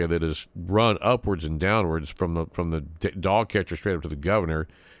an area that is run upwards and downwards from the dog catcher straight up to the governor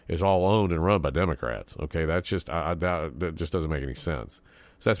is all owned and run by Democrats. Okay, that's just that just doesn't make any sense.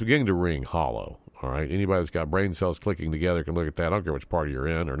 So that's beginning to ring hollow. All right. Anybody that's got brain cells clicking together can look at that. I don't care which party you're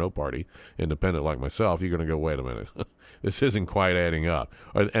in or no party, independent like myself. You're going to go, wait a minute. This isn't quite adding up.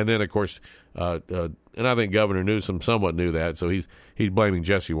 And then, of course, and I think Governor Newsom somewhat knew that, so he's blaming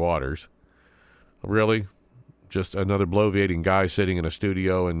Jesse Waters. Really? Just another bloviating guy sitting in a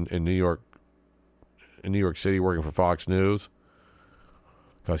studio in New York City working for Fox News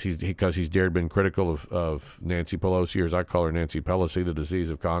because he's dared been critical of Nancy Pelosi, or as I call her, Nancy Pelosi, the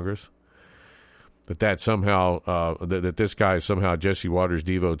disease of Congress. That somehow that this guy is somehow Jesse Waters'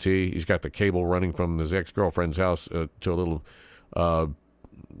 devotee. He's got the cable running from his ex-girlfriend's house to a little half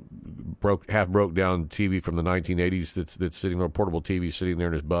broke down TV from the 1980s that's sitting on a portable TV sitting there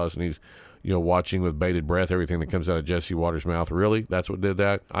in his bus, and he's watching with bated breath everything that comes out of Jesse Waters' mouth. Really? That's what did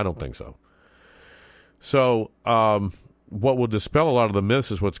that? I don't think so. So what will dispel a lot of the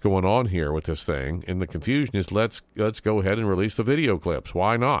myths is what's going on here with this thing, and the confusion is let's go ahead and release the video clips.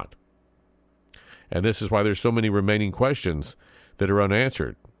 Why not? And this is why there's so many remaining questions that are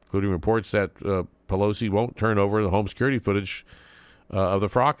unanswered, including reports that Pelosi won't turn over the home security footage of the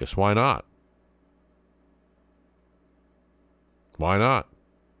fracas. Why not? Why not?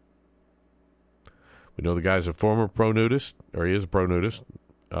 We know the guy's a former pro-nudist, or he is a pro-nudist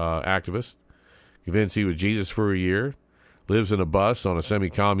activist, convinced he was Jesus for a year, lives in a bus on a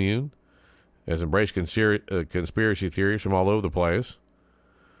semi-commune, has embraced conspiracy theories from all over the place.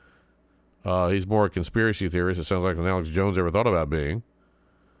 He's more a conspiracy theorist, it sounds like, than Alex Jones ever thought about being.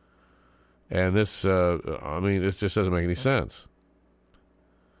 And this, this just doesn't make any sense.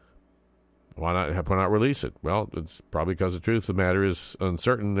 Why not release it? Well, it's probably because the truth of the matter is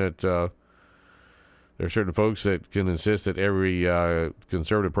uncertain that there are certain folks that can insist that every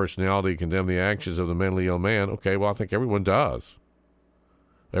conservative personality condemn the actions of the mentally ill man. Okay, well, I think everyone does.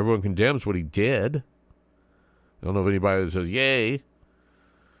 Everyone condemns what he did. I don't know if anybody that says, yay.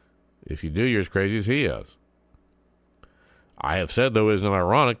 If you do, you're as crazy as he is. I have said, though, isn't it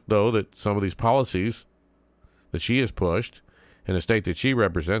ironic, though, that some of these policies that she has pushed in the state that she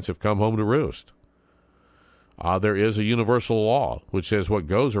represents have come home to roost. There is a universal law which says what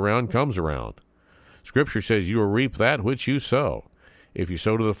goes around comes around. Scripture says you will reap that which you sow. If you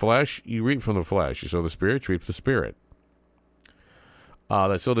sow to the flesh, you reap from the flesh. You sow the spirit, you reap the spirit.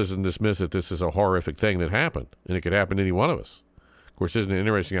 That still doesn't dismiss that this is a horrific thing that happened, and it could happen to any one of us. Of course, isn't it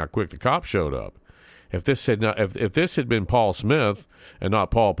interesting how quick the cops showed up? If this had been Paul Smith and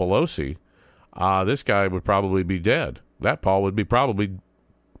not Paul Pelosi, this guy would probably be dead. That Paul would probably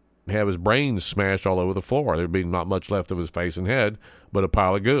have his brains smashed all over the floor. There'd be not much left of his face and head, but a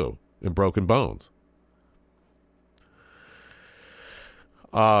pile of goo and broken bones.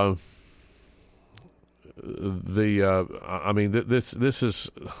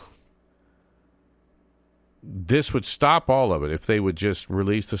 This would stop all of it if they would just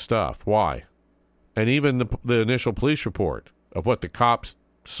release the stuff. Why? And even the initial police report of what the cops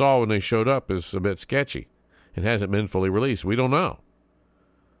saw when they showed up is a bit sketchy. It hasn't been fully released. We don't know.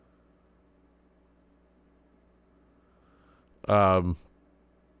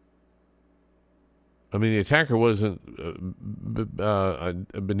 The attacker wasn't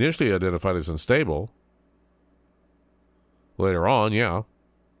initially identified as unstable. Later on, yeah.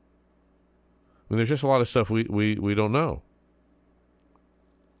 There's just a lot of stuff we don't know.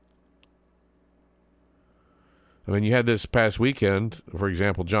 You had this past weekend, for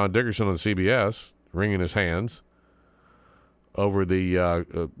example, John Dickerson on CBS wringing his hands over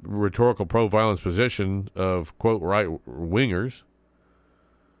the rhetorical pro-violence position of, quote, right-wingers.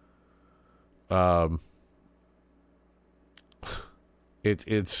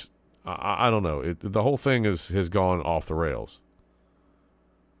 It's I don't know. The whole thing has gone off the rails.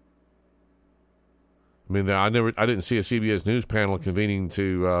 I didn't see a CBS News panel convening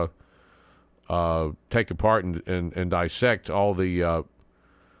to take apart and dissect all the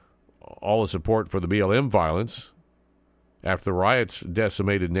support for the BLM violence after the riots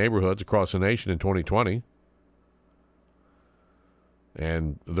decimated neighborhoods across the nation in 2020.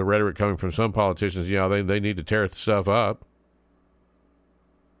 And the rhetoric coming from some politicians, they need to tear stuff up.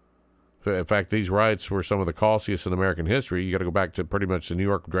 In fact, these riots were some of the costliest in American history. You got to go back to pretty much the New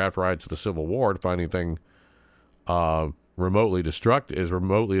York draft riots of the Civil War to find anything remotely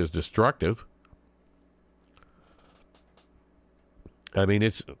as destructive.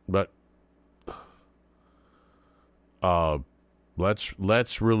 Let's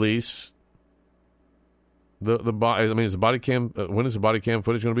release the body. Is the body cam? When is the body cam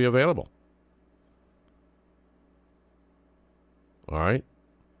footage going to be available? All right.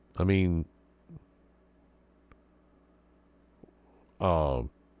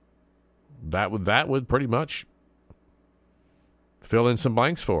 That would pretty much Fill in some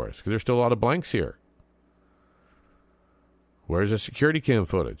blanks for us, because there's still a lot of blanks here. Where's the security cam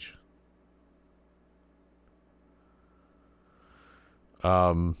footage?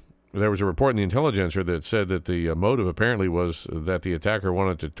 There was a report in the Intelligencer that said that the motive apparently was that the attacker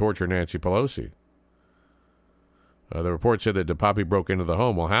wanted to torture Nancy Pelosi. The report said that DePapi broke into the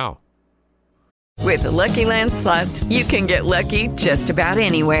home. Well, how? With the Lucky Land Slots, you can get lucky just about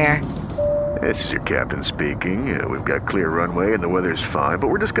anywhere. This is your captain speaking. We've got clear runway and the weather's fine, but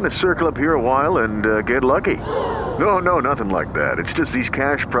we're just going to circle up here a while and get lucky. No, nothing like that. It's just these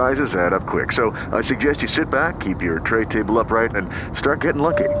cash prizes add up quick. So I suggest you sit back, keep your tray table upright, and start getting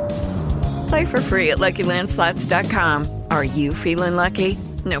lucky. Play for free at LuckyLandSlots.com. Are you feeling lucky?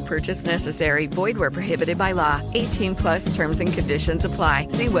 No purchase necessary. Void where prohibited by law. 18+ terms and conditions apply.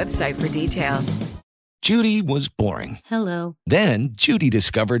 See website for details. Judy was boring. Hello. Then Judy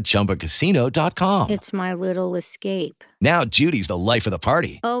discovered ChumbaCasino.com. It's my little escape. Now Judy's the life of the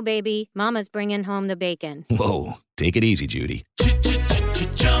party. Oh, baby, mama's bringing home the bacon. Whoa, take it easy, Judy.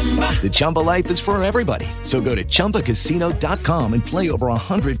 The Chumba life is for everybody. So go to ChumbaCasino.com and play over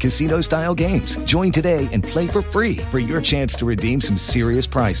 100 casino-style games. Join today and play for free for your chance to redeem some serious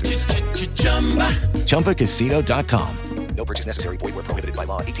prizes. ChumbaCasino.com. No purchase necessary. Void where prohibited by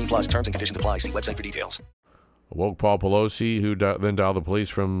law. 18+ terms and conditions apply. See website for details. Woke Paul Pelosi, who then dialed the police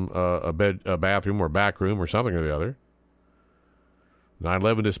from a bathroom or back room or something or the other.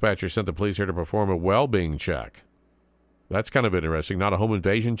 9/11 dispatcher sent the police here to perform a well-being check. That's kind of interesting. Not a home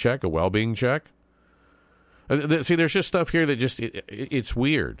invasion check, a well-being check. See, there's just stuff here that just, it's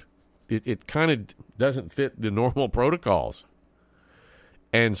weird. It kind of doesn't fit the normal protocols.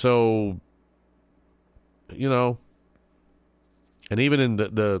 And so, you know, and even in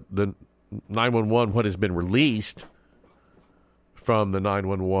the 911, what has been released from the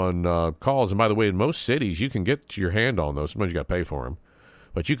 911 calls, and by the way, in most cities, you can get your hand on those. Sometimes you got to pay for them.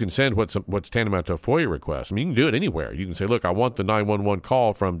 But you can send what's tantamount to a FOIA request. I mean, you can do it anywhere. You can say, look, I want the 911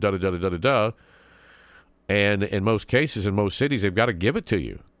 call from da-da-da-da-da-da. And in most cases, in most cities, they've got to give it to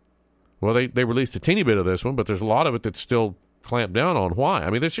you. Well, they released a teeny bit of this one, but there's a lot of it that's still clamped down on. Why? I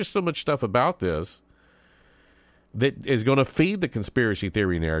mean, there's just so much stuff about this that is going to feed the conspiracy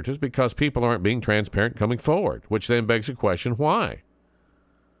theory narratives because people aren't being transparent coming forward, which then begs the question, why?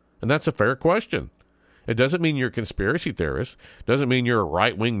 And that's a fair question. It doesn't mean you're a conspiracy theorist. It doesn't mean you're a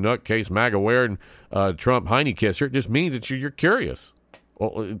right-wing nutcase, MAGA-wearing, Trump Heine kisser. It just means that you're curious.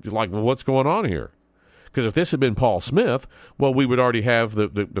 Well, like, what's going on here? Because if this had been Paul Smith, well, we would already have the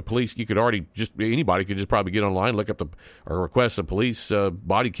police. You could already anybody could just probably get online, look up or request the police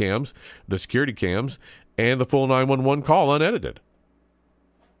body cams, the security cams, and the full 911 call unedited,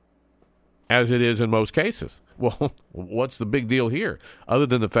 as it is in most cases. Well, what's the big deal here? Other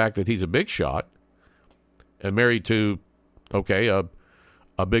than the fact that he's a big shot and married to,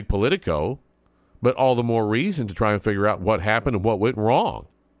 a big politico, but all the more reason to try and figure out what happened and what went wrong.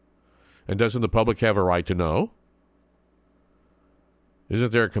 And doesn't the public have a right to know?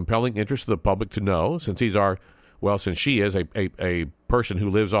 Isn't there a compelling interest of the public to know, since since she is a person who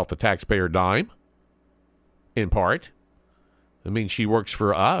lives off the taxpayer dime, in part? I mean, she works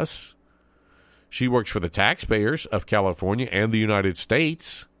for us. She works for the taxpayers of California and the United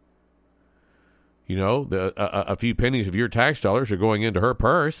States. You know, a few pennies of your tax dollars are going into her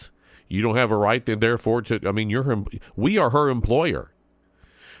purse. You don't have a right, then, therefore, we are her employer.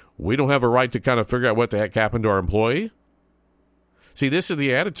 We don't have a right to kind of figure out what the heck happened to our employee. See, this is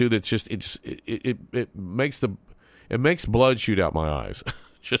the attitude that's just it makes blood shoot out my eyes,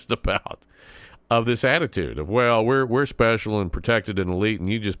 just about, of this attitude of, well, we're special and protected and elite,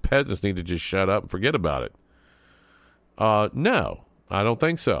 and you just peasants need to just shut up and forget about it. No, I don't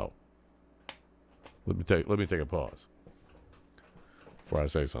think so. Let me take a pause before I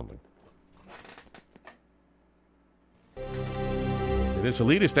say something. And this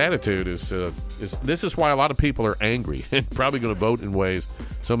elitist attitude is this is why a lot of people are angry and probably going to vote in ways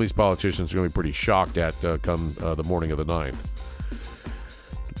some of these politicians are going to be pretty shocked at come the morning of the 9th.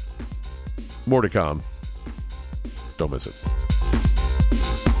 More to come. Don't miss it.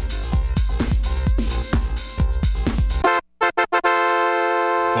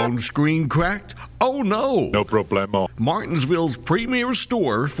 Phone screen cracked? Oh no! No problemo. Martinsville's premier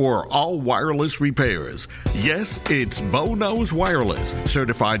store for all wireless repairs. Yes, it's Bono's Wireless.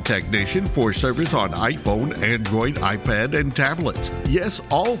 Certified technician for service on iPhone, Android, iPad, and tablets. Yes,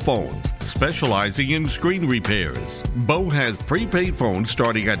 all phones. specializing in screen repairs. Bo has prepaid phones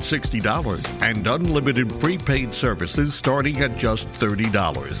starting at $60 and unlimited prepaid services starting at just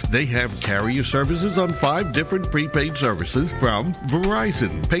 $30. They have carrier services on 5 different prepaid services from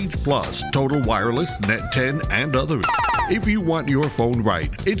Verizon, Page Plus, Total Wireless, Net 10, and others. If you want your phone right,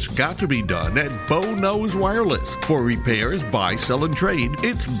 it's got to be done at Bo Knows Wireless. For repairs, buy, sell, and trade,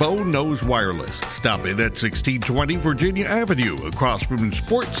 it's Bo Knows Wireless. Stop in at 1620 Virginia Avenue, across from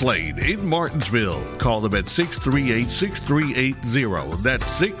Sports Lane in Martinsville. Call them at 638-6380.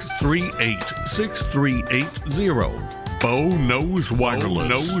 That's 638-6380. Bo Knows Wireless.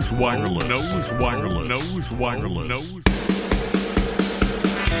 Knows Wireless. Knows Wireless. Knows Wireless.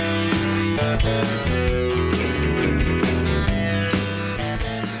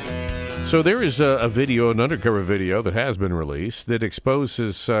 So there is a video, an undercover video that has been released that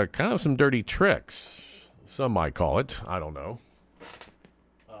exposes kind of some dirty tricks. Some might call it. I don't know.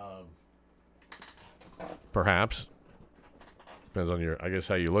 Perhaps. Depends on I guess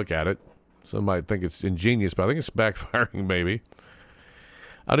how you look at it. Some might think it's ingenious, but I think it's backfiring maybe.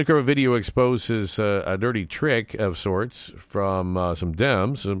 Undercover video exposes a dirty trick of sorts from some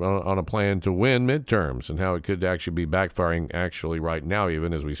Dems on a plan to win midterms, and how it could actually be backfiring actually right now,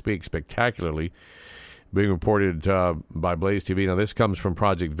 even as we speak, spectacularly, being reported by Blaze TV. Now, this comes from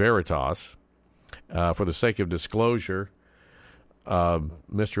Project Veritas. For the sake of disclosure,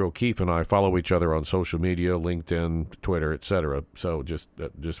 Mr. O'Keefe and I follow each other on social media, LinkedIn, Twitter, etc. So just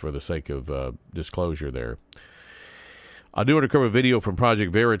for the sake of disclosure there. A new undercover video from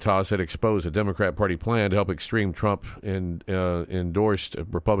Project Veritas that exposed a Democrat Party plan to help extreme Trump endorsed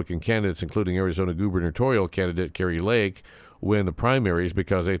Republican candidates, including Arizona gubernatorial candidate Kari Lake, win the primaries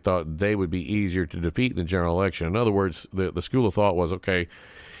because they thought they would be easier to defeat in the general election. In other words, the school of thought was, okay,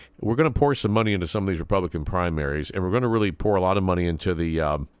 we're going to pour some money into some of these Republican primaries, and we're going to really pour a lot of money into the,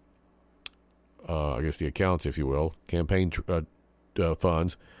 I guess the accounts, if you will, campaign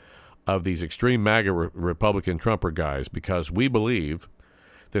funds of these extreme MAGA Republican Trumper guys, because we believe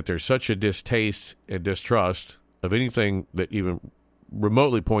that there's such a distaste and distrust of anything that even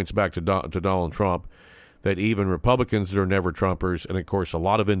remotely points back to Donald Trump that even Republicans that are never Trumpers, and of course a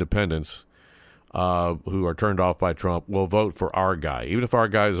lot of independents who are turned off by Trump, will vote for our guy. Even if our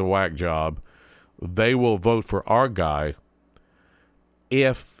guy is a whack job, they will vote for our guy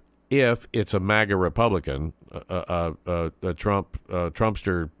if it's a MAGA Republican, a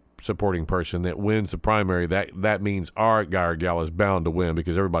Trumpster supporting person that wins the primary. That means our guy or gal is bound to win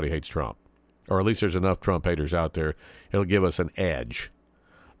because everybody hates Trump. Or at least there's enough Trump haters out there. It'll give us an edge.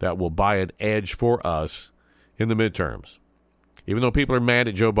 That will buy an edge for us in the midterms. Even though people are mad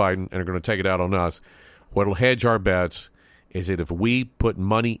at Joe Biden and are going to take it out on us, what will hedge our bets is that if we put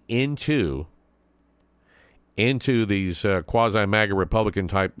money into these quasi-MAGA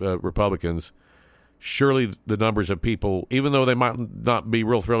Republican-type Republicans, surely the numbers of people, even though they might not be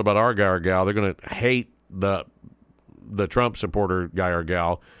real thrilled about our guy or gal, they're going to hate the Trump supporter guy or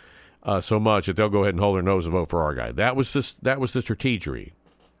gal so much that they'll go ahead and hold their nose and vote for our guy. That was the strategery.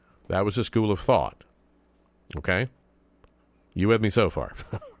 That was the school of thought. Okay? You with me so far?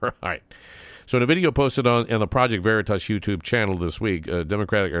 Right. So in a video posted on the Project Veritas YouTube channel this week,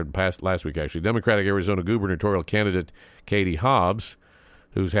 last week actually, Democratic Arizona gubernatorial candidate Katie Hobbs,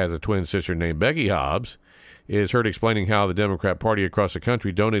 who has a twin sister named Becky Hobbs, is heard explaining how the Democrat Party across the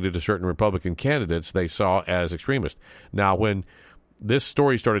country donated to certain Republican candidates they saw as extremists. Now, when this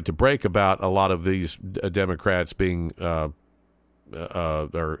story started to break about a lot of these Democrats being, or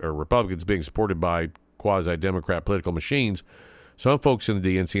Republicans being supported by quasi-Democrat political machines, some folks in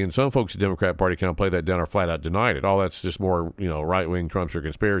the DNC and some folks in the Democrat Party kind of play that down or flat out denied it. Oh, that's just more, right-wing Trumpster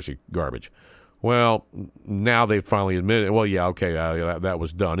conspiracy garbage. Well, now they've finally admitted, well, yeah, okay, that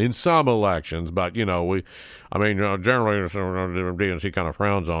was done in some elections, but, generally, DNC kind of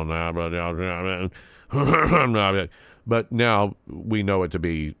frowns on that, but now we know it to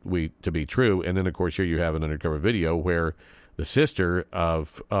be true. And then, of course, here you have an undercover video where the sister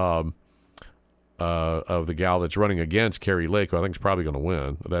of the gal that's running against Kari Lake, who I think is probably going to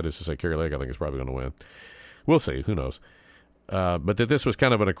win, that is to say, Kari Lake, I think is probably going to win. We'll see. Who knows? But that this was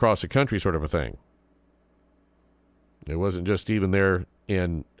kind of an across-the-country sort of a thing. It wasn't just even there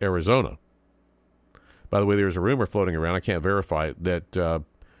in Arizona. By the way, there's a rumor floating around, I can't verify it, that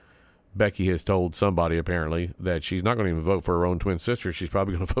Becky has told somebody, apparently, that she's not going to even vote for her own twin sister. She's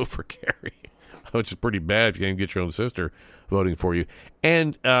probably going to vote for Kari, which is pretty bad if you can't get your own sister voting for you.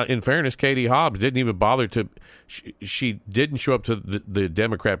 And in fairness, Katie Hobbs didn't even bother to... She didn't show up to the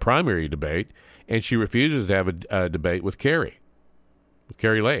Democrat primary debate, and she refuses to have a debate with Kari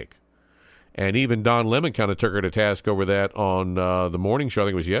Lake. And even Don Lemon kind of took her to task over that on the morning show. I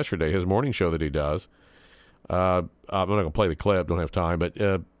think it was yesterday, his morning show that he does. I'm not going to play the clip, don't have time, but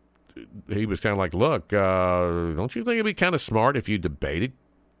he was kind of like, look, don't you think it'd be kind of smart if you debated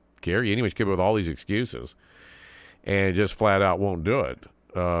Carrie? Anyways, came up with all these excuses and just flat out won't do it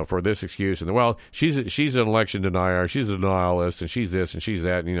for this excuse. And, well, she's an election denier, she's a denialist, and she's this and she's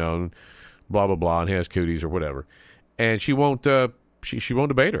that, and blah, blah, blah, and has cooties or whatever. And she won't she won't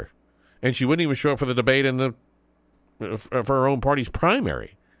debate her. And she wouldn't even show up for the debate for her own party's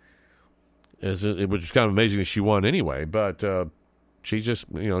primary. It was kind of amazing that she won anyway, but she's just,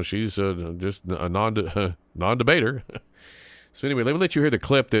 she's just a non-debater. So anyway, let me let you hear the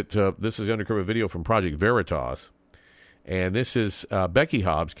clip that this is the undercover video from Project Veritas. And this is Becky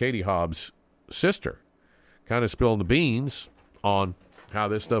Hobbs, Katie Hobbs' sister, kind of spilling the beans on how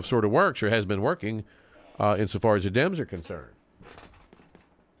this stuff sort of works or has been working insofar as the Dems are concerned.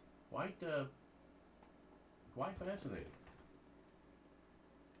 Quite fascinating.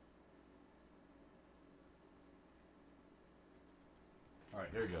 All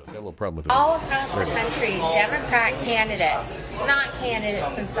right, there you go. Got a little problem with it. All across the country, Democrat candidates, not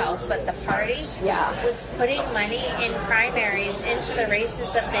candidates themselves, but the party, was putting money in primaries into the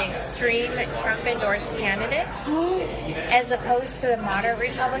races of the extreme Trump-endorsed candidates, as opposed to the moderate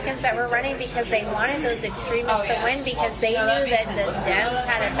Republicans that were running, because they wanted those extremists to win, because they knew that the Dems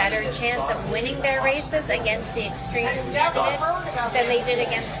had a better chance of winning their races against the extremist candidates than they did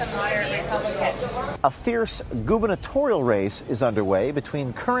against the moderate Republicans. A fierce gubernatorial race is underway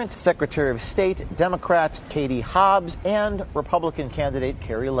between current Secretary of State Democrat Katie Hobbs and Republican candidate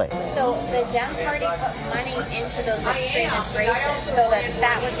Carrie Lake. So the Dem Party put money into those extremist races so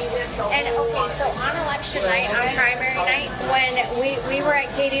that would be... And okay, so on election night, on primary night, when we were at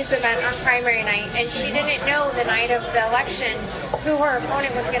Katie's event on primary night, and she didn't know the night of the election who her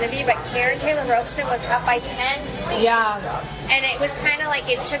opponent was going to be, but Karen Taylor Robeson was up by 10. Yeah. And it was kind of like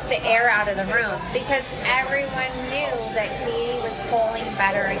it took the air out of the room, because everyone knew that Katie was polling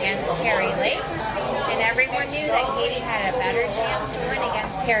better against Carrie Lake, and everyone knew that Katie had a better chance to win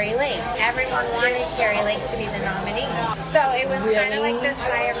against Carrie Lake. Everyone wanted Carrie Lake to be the nominee. So it was kind of like this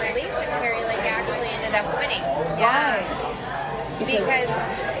sigh of relief when Carrie Lake actually ended up winning. Yeah. Because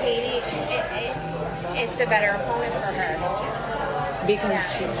Katie, it's a better opponent for her.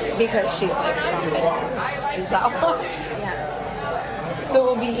 Because she's Trump. Is that what? Yeah. So it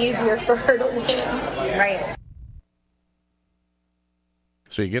will be easier for her to win. Right.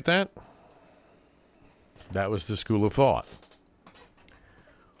 So you get that? That was the school of thought.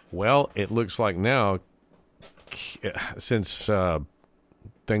 Well, it looks like now, since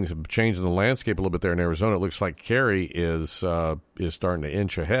things have changed in the landscape a little bit there in Arizona, it looks like Carrie is starting to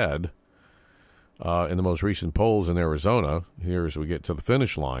inch ahead in the most recent polls in Arizona. Here, as we get to the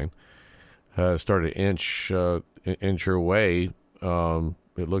finish line, started to inch her way.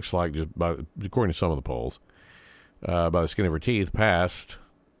 It looks like, just according to some of the polls, by the skin of her teeth, past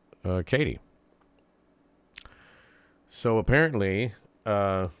Katie. So apparently,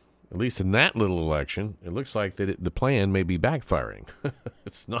 at least in that little election, it looks like that the plan may be backfiring.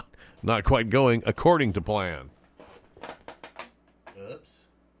 It's not quite going according to plan.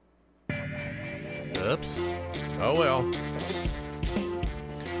 Oops. Oh well.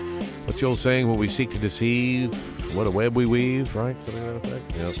 What's the old saying? When we seek to deceive, what a web we weave, right? Something to that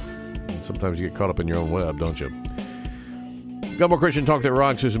effect. Yep. And sometimes you get caught up in your own web, don't you? Got more Christian talk that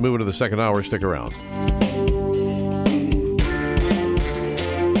rocks as we move into the second hour. Stick around.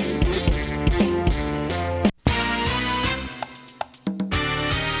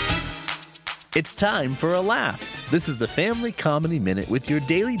 It's time for a laugh. This is the Family Comedy Minute with your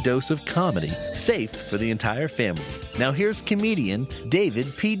daily dose of comedy, safe for the entire family. Now here's comedian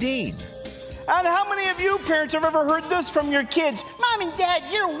David P. Dean. And how many of you parents have ever heard this from your kids? Mom and Dad,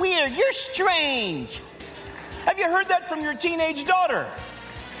 you're weird, you're strange. Have you heard that from your teenage daughter?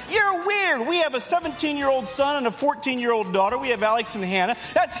 You're weird. We have a 17-year-old son and a 14-year-old daughter. We have Alex and Hannah.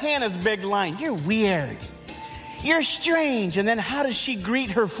 That's Hannah's big line. You're weird. You're strange. And then how does she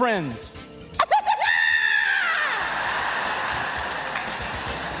greet her friends?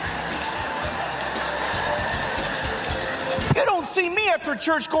 You don't see me after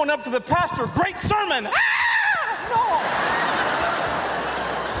church going up to the pastor. Great sermon.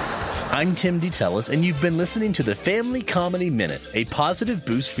 I'm Tim DeTellis, and you've been listening to the Family Comedy Minute, a positive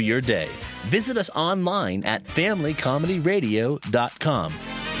boost for your day. Visit us online at FamilyComedyRadio.com.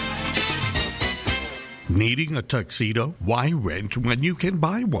 Needing a tuxedo? Why rent when you can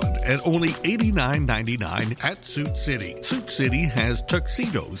buy one at only $89.99 at Suit City? Suit City has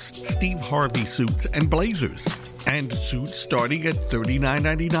tuxedos, Steve Harvey suits, and blazers. And suits starting at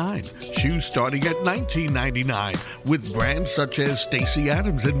 $39.99. Shoes starting at $19.99 with brands such as Stacey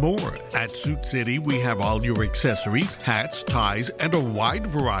Adams and more. At Suit City, we have all your accessories, hats, ties, and a wide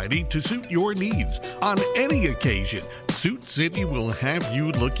variety to suit your needs. On any occasion, Suit City will have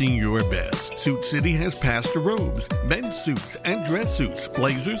you looking your best. Suit City has pastor robes, men's suits, and dress suits,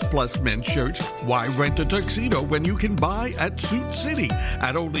 blazers plus men's shirts. Why rent a tuxedo when you can buy at Suit City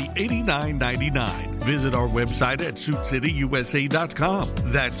at only $89.99? Visit our website at SuitCityUSA.com.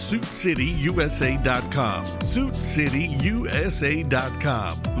 That's SuitCityUSA.com.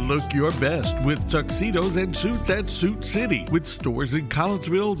 SuitCityUSA.com. Look your best with tuxedos and suits at Suit City with stores in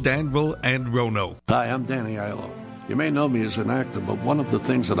Collinsville, Danville, and Roanoke. Hi, I'm Danny Aiello. You may know me as an actor, but one of the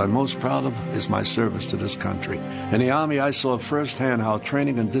things that I'm most proud of is my service to this country. In the Army, I saw firsthand how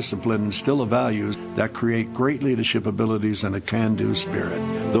training and discipline instill the values that create great leadership abilities and a can-do spirit.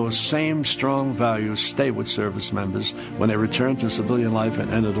 Those same strong values stay with service members when they return to civilian life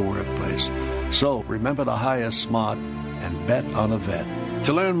and enter the workplace. So, remember to hire smart and bet on a vet.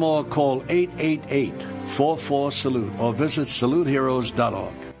 To learn more, call 888-44-SALUTE or visit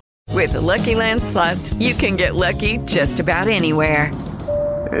saluteheroes.org. With the Lucky Land Slots, you can get lucky just about anywhere.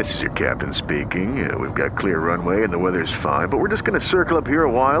 This is your captain speaking. We've got clear runway and the weather's fine, but we're just going to circle up here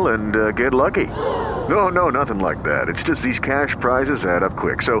a while and get lucky. No, nothing like that. It's just these cash prizes add up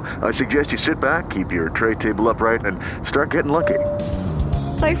quick. So I suggest you sit back, keep your tray table upright, and start getting lucky.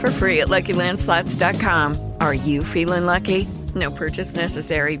 Play for free at LuckyLandSlots.com. Are you feeling lucky? No purchase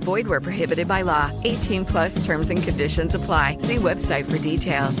necessary. Void where prohibited by law. 18 plus terms and conditions apply. See website for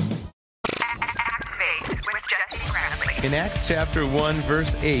details. In Acts chapter 1,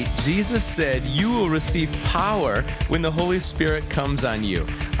 verse 8, Jesus said, "You will receive power when the Holy Spirit comes on you."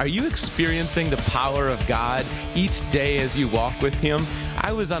 Are you experiencing the power of God each day as you walk with Him?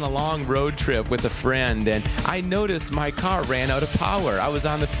 I was on a long road trip with a friend, and I noticed my car ran out of power. I was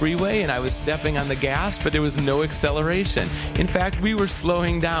on the freeway, and I was stepping on the gas, but there was no acceleration. In fact, we were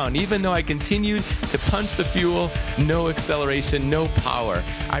slowing down. Even though I continued to punch the fuel, no acceleration, no power.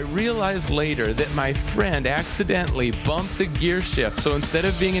 I realized later that my friend accidentally bumped the gear shift, so instead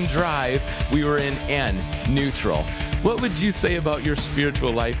of being in drive, we were in N, neutral. What would you say about your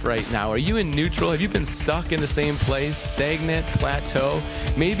spiritual life right now? Are you in neutral? Have you been stuck in the same place, stagnant, plateau?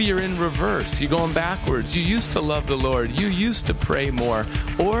 Maybe you're in reverse. You're going backwards. You used to love the Lord. You used to pray more.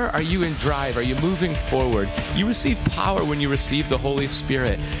 Or are you in drive? Are you moving forward? You receive power when you receive the Holy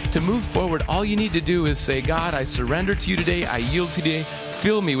Spirit. To move forward, all you need to do is say, "God, I surrender to you today. I yield today.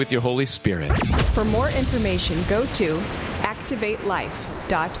 Fill me with your Holy Spirit." For more information, go to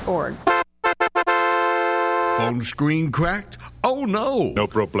activatelife.org. Phone screen cracked? Oh no! No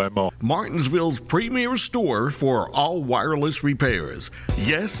problemo. Martinsville's premier store for all wireless repairs.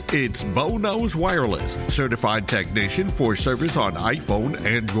 Yes, it's Bo Knows Wireless. Certified technician for service on iPhone,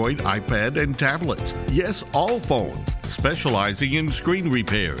 Android, iPad, and tablets. Yes, all phones. Specializing in screen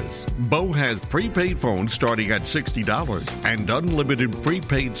repairs. Bo has prepaid phones starting at $60 and unlimited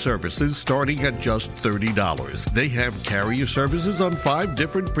prepaid services starting at just $30. They have carrier services on 5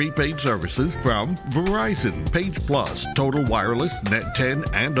 different prepaid services from Verizon, Page Plus, Total Wireless, Net 10,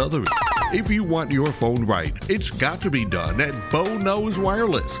 and others. If you want your phone right, it's got to be done at Bo Knows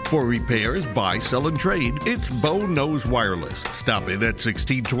Wireless. For repairs, buy, sell, and trade, it's Bo Knows Wireless. Stop in at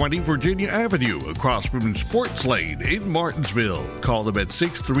 1620 Virginia Avenue, across from Sports Lane in Martinsville. Call them at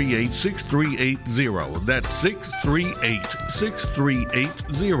 638-6380. That's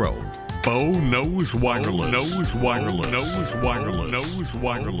 638-6380. Bo Knows Wireless. Knows Wireless. Knows Wireless. Knows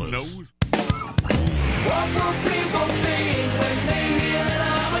Wireless. What will people think when they hear that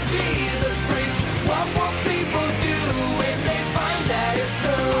I'm a Jesus freak? What will people do when they find that it's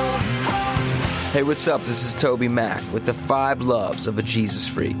true? Hey, what's up? This is Toby Mac with the 5 loves of a Jesus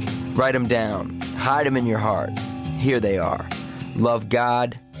freak. Write them down. Hide them in your heart. Here they are. Love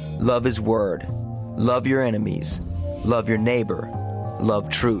God. Love His Word. Love your enemies. Love your neighbor. Love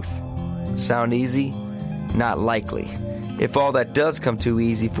truth. Sound easy? Not likely. If all that does come too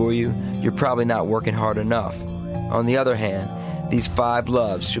easy for you, you're probably not working hard enough. On the other hand, these 5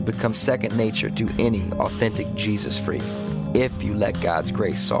 loves should become second nature to any authentic Jesus freak, if you let God's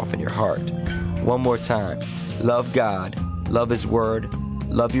grace soften your heart. One more time. Love God, love His Word,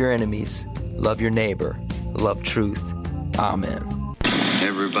 love your enemies, love your neighbor, love truth. Amen.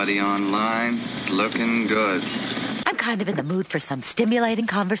 Everybody online, looking good. I'm kind of in the mood for some stimulating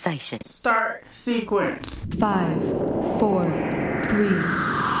conversation. Start sequence. 5, 4, 3, 2,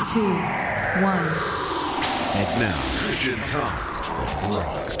 1. And now, Christian talk that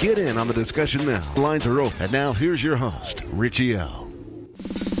rocks. Get in on the discussion now. Lines are open. And now, here's your host, Richie L.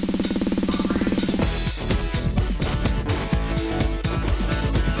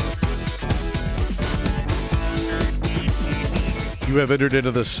 You have entered into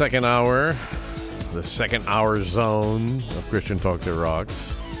the second hour zone of Christian Talk That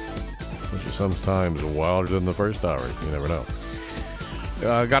Rocks, which is sometimes wilder than the first hour. You never know.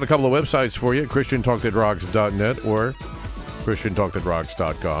 Got a couple of websites for you, ChristianTalkThatRocks.net or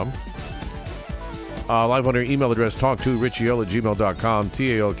ChristianTalkThatRocks.com. Live on our email address, talktorichiel@gmail.com,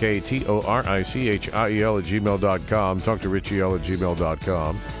 TalkTorichiel@gmail.com,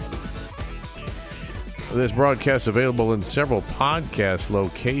 talktorichiel@gmail.com. This broadcast available in several podcast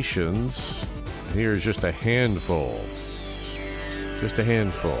locations. Here's just a handful.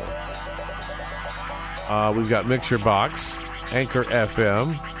 We've got Mixer Box, Anchor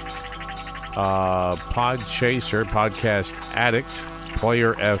FM, Podchaser, Podcast Addict,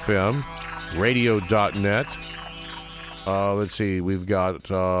 Player FM, Radio.net. Let's see, we've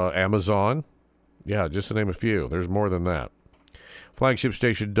got Amazon. Yeah, just to name a few. There's more than that. Flagship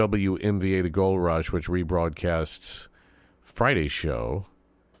station WMVA The Gold Rush, which rebroadcasts Friday's show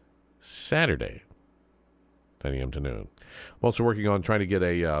Saturday, 10 a.m. to noon. I'm also working on trying to get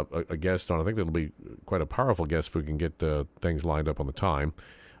a guest on. I think that'll be quite a powerful guest if we can get things lined up on the time.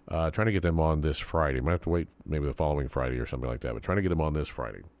 Trying to get them on this Friday. Might have to wait maybe the following Friday or something like that, but trying to get them on this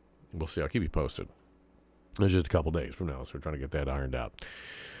Friday. We'll see. I'll keep you posted. It's just a couple days from now, so we're trying to get that ironed out.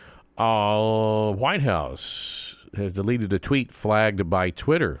 White House has deleted a tweet flagged by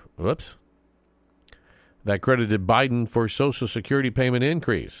Twitter. Whoops. That credited Biden for Social Security payment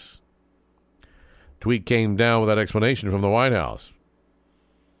increase. Tweet came down without explanation from the White House.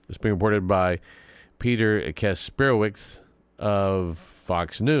 It's being reported by Peter Kasperowicz of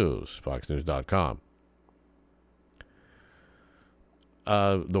Fox News, foxnews.com.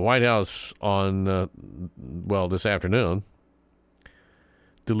 The White House on, this afternoon,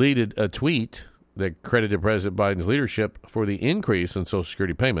 deleted a tweet that credited President Biden's leadership for the increase in Social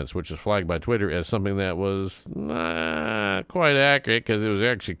Security payments, which was flagged by Twitter as something that was not quite accurate because it was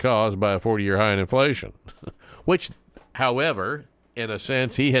actually caused by a 40-year high in inflation, which, however, in a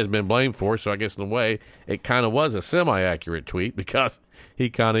sense, he has been blamed for. So I guess in a way, it kind of was a semi-accurate tweet because he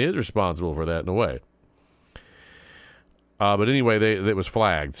kind of is responsible for that in a way. But anyway, it was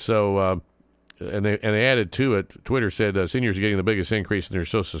flagged. So, and they added to it. Twitter said seniors are getting the biggest increase in their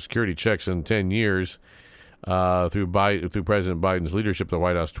Social Security checks in 10 years through President Biden's leadership. The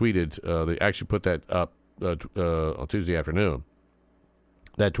White House tweeted. They actually put that up on Tuesday afternoon.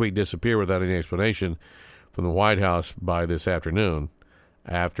 That tweet disappeared without any explanation from the White House by this afternoon,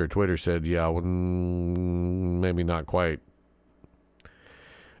 after Twitter said, maybe not quite.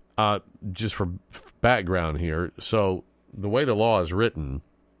 Just for background here, so the way the law is written,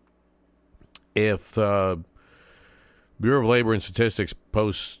 if the Bureau of Labor and Statistics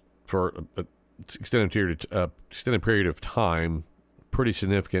posts for an extended period of time pretty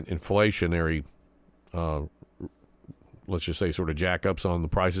significant inflationary, let's just say sort of jackups on the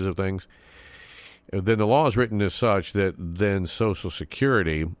prices of things, then the law is written as such that then Social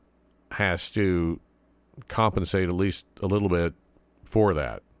Security has to compensate at least a little bit for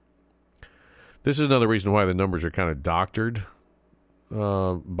that. This is another reason why the numbers are kind of doctored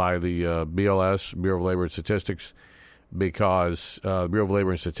by the BLS, Bureau of Labor and Statistics, because the Bureau of Labor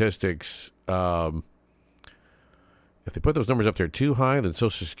and Statistics, if they put those numbers up there too high, then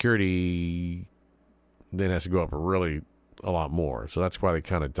Social Security then has to go up really a lot more. So that's why they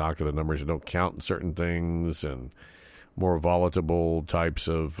kind of doctor the numbers and don't count in certain things and more volatile types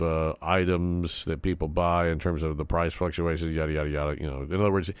of items that people buy in terms of the price fluctuations, yada, yada, yada. You know, in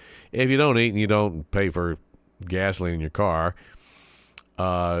other words, if you don't eat and you don't pay for gasoline in your car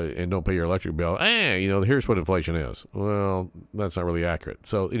and don't pay your electric bill, here's what inflation is. Well, that's not really accurate.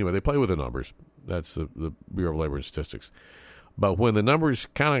 So anyway, they play with the numbers. That's the Bureau of Labor and Statistics. But when the numbers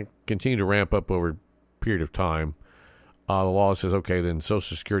kind of continue to ramp up over a period of time, the law says, okay, then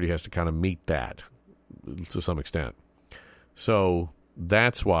Social Security has to kind of meet that to some extent. So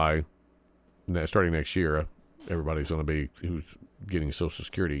that's why, starting next year, everybody's going to be, who's getting Social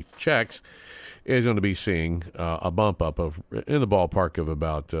Security checks, is going to be seeing a bump up of in the ballpark of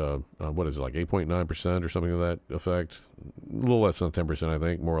about, what is it, like 8.9% or something of that effect? A little less than 10%, I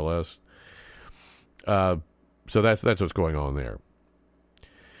think, more or less. So that's what's going on there.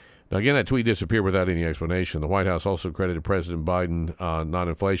 Now, again, that tweet disappeared without any explanation. The White House also credited President Biden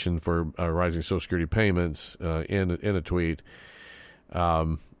non-inflation for rising Social Security payments in a tweet.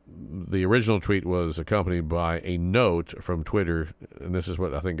 The original tweet was accompanied by a note from Twitter, and this is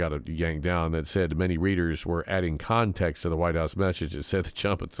what I think got it yanked down, that said many readers were adding context to the White House message. It said the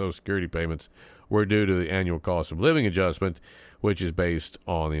jump in Social Security payments were due to the annual cost of living adjustment, which is based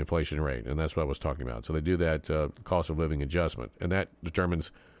on the inflation rate, and that's what I was talking about. So they do that cost of living adjustment, and that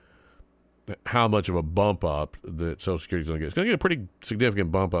determines how much of a bump up that Social Security is going to get. It's going to get a pretty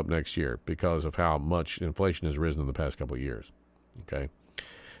significant bump up next year because of how much inflation has risen in the past couple of years. Okay.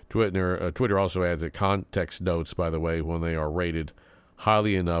 Twitter also adds that context notes, by the way, when they are rated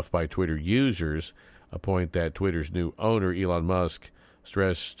highly enough by Twitter users, a point that Twitter's new owner, Elon Musk,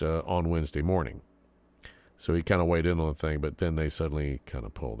 stressed on Wednesday morning. So he kind of weighed in on the thing, but then they suddenly kind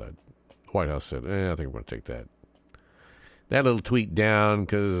of pulled that. White House said, I think we're going to take that little tweet down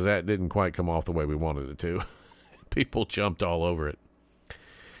because that didn't quite come off the way we wanted it to. People jumped all over it.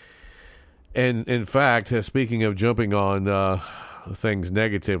 And in fact, speaking of jumping on things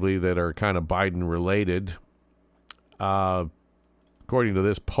negatively that are kind of Biden-related, according to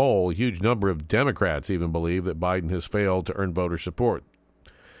this poll, a huge number of Democrats even believe that Biden has failed to earn voter support.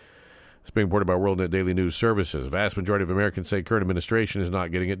 It's being reported by WorldNet Daily News Services. The vast majority of Americans say current administration is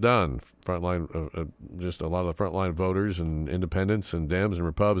not getting it done. Just a lot of the frontline voters and independents and Dems and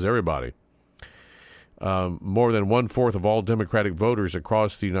Repubs, everybody. More than 1/4 of all Democratic voters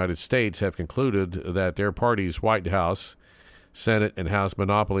across the United States have concluded that their party's White House, Senate, and House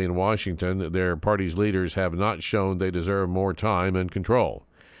monopoly in Washington, their party's leaders have not shown they deserve more time and control.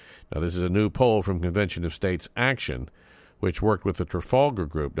 Now, this is a new poll from Convention of States Action, which worked with the Trafalgar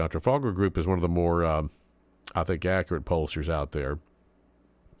Group. Now, Trafalgar Group is one of the more, I think, accurate pollsters out there.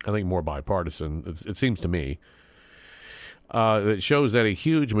 I think more bipartisan, it seems to me. It shows that a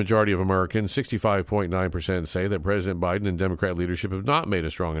huge majority of Americans, 65.9%, say that President Biden and Democrat leadership have not made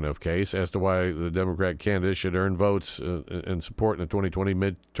a strong enough case as to why the Democrat candidate should earn votes and support in the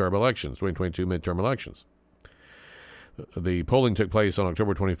 2022 midterm elections. The polling took place on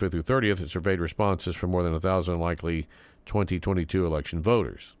October 25th through 30th. It surveyed responses from more than 1,000 likely 2022 election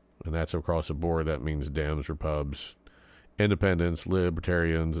voters. And that's across the board. That means Dems, Repubs, Independents,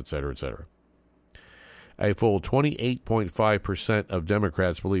 Libertarians, et cetera, et cetera. A full 28.5% of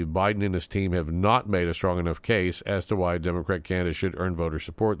Democrats believe Biden and his team have not made a strong enough case as to why Democrat candidates should earn voter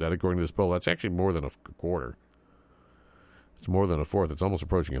support. That, according to this poll, that's actually more than a quarter. It's more than a fourth. It's almost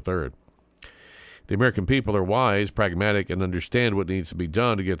approaching a third. The American people are wise, pragmatic, and understand what needs to be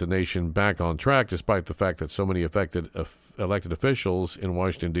done to get the nation back on track, despite the fact that so many elected officials in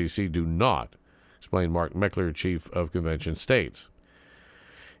Washington, D.C. do not, explained Mark Meckler, chief of convention states.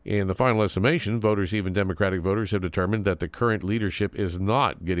 In the final estimation, voters, even Democratic voters, have determined that the current leadership is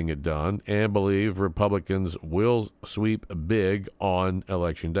not getting it done and believe Republicans will sweep big on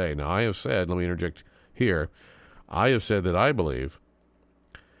Election Day. Now, I have said, let me interject here, I have said that I believe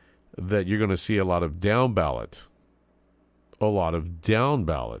that you're going to see a lot of down ballot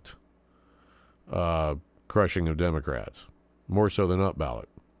crushing of Democrats, more so than up ballot.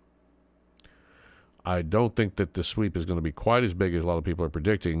 I don't think that the sweep is going to be quite as big as a lot of people are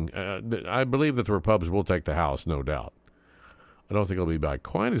predicting. I believe that the Republicans will take the House, no doubt. I don't think it'll be by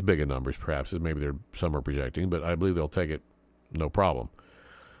quite as big a numbers, perhaps, as maybe some are projecting, but I believe they'll take it, no problem.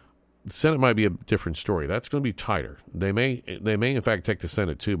 The Senate might be a different story. That's going to be tighter. They may in fact take the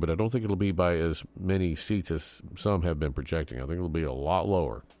Senate too, but I don't think it'll be by as many seats as some have been projecting. I think it'll be a lot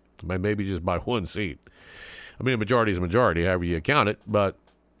lower, maybe just by one seat. I mean, a majority is a majority, however you count it, but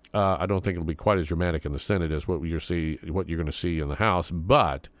I don't think it'll be quite as dramatic in the Senate as what you're going to see in the House.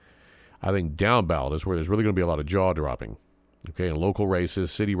 But I think down ballot is where there's really going to be a lot of jaw dropping. Okay, in local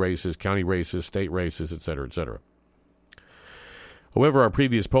races, city races, county races, state races, et cetera, et cetera. However, our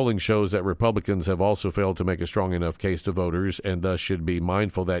previous polling shows that Republicans have also failed to make a strong enough case to voters and thus should be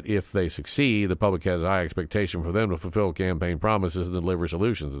mindful that if they succeed, the public has a high expectation for them to fulfill campaign promises and deliver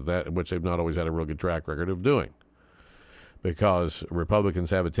solutions, which they've not always had a real good track record of doing. Because Republicans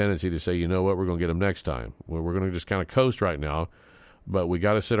have a tendency to say, you know what, we're going to get them next time. Well, we're going to just kind of coast right now, but we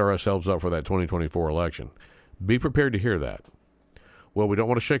got to set ourselves up for that 2024 election. Be prepared to hear that. Well, we don't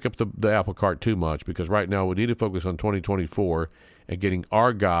want to shake up the apple cart too much because right now we need to focus on 2024 and getting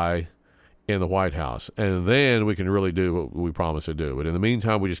our guy in the White House. And then we can really do what we promised to do. But in the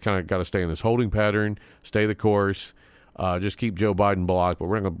meantime, we just kind of got to stay in this holding pattern, stay the course, just keep Joe Biden blocked. But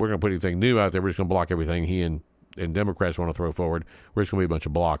we're going to put anything new out there. We're just going to block everything he and Democrats want to throw forward. We're just going to be a bunch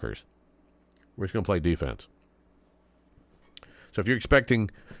of blockers. We're just going to play defense. So if you're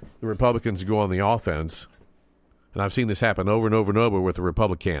expecting the Republicans to go on the offense, and I've seen this happen over and over and over with the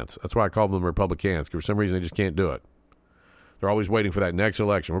Republicans. That's why I call them Republicans, because for some reason they just can't do it. They're always waiting for that next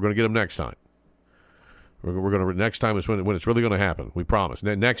election. We're going to get them next time. We're going to next time is when it's really going to happen. We promise.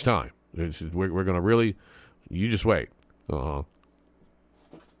 Next time, we're going to really. You just wait. Yeah.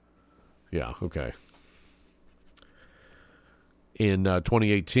 Okay. In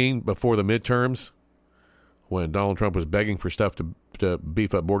 2018, before the midterms, when Donald Trump was begging for stuff to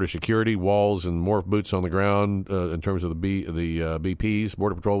beef up border security, walls, and more boots on the ground in terms of the BPs,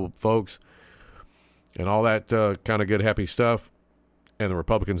 Border Patrol folks, and all that kind of good, happy stuff. And the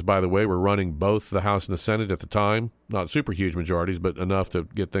Republicans, by the way, were running both the House and the Senate at the time. Not super huge majorities, but enough to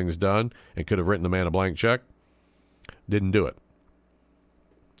get things done, and could have written the man a blank check. Didn't do it.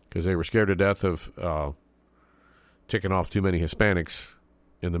 Because they were scared to death of ticking off too many Hispanics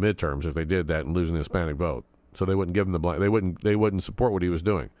in the midterms if they did that and losing the Hispanic vote. So they wouldn't give him the blank. They wouldn't support what he was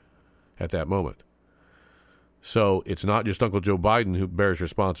doing at that moment. So it's not just Uncle Joe Biden who bears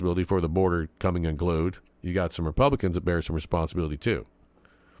responsibility for the border coming unglued. You got some Republicans that bear some responsibility too,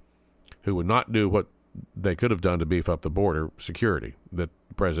 who would not do what they could have done to beef up the border security that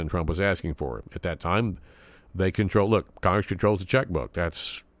President Trump was asking for. At that time, they control. Look, Congress controls the checkbook.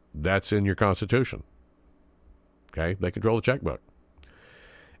 That's in your Constitution. Okay, they control the checkbook,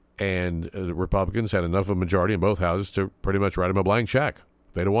 and the Republicans had enough of a majority in both houses to pretty much write them a blank check.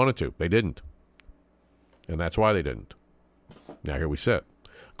 If they'd have wanted to, they didn't, and that's why they didn't. Now here we sit.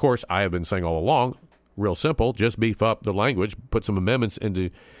 Of course, I have been saying all along. Real simple, just beef up the language, put some amendments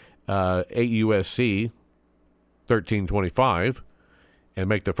into 8 U.S.C. 1325, and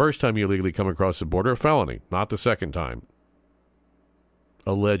make the first time you illegally come across the border a felony, not the second time.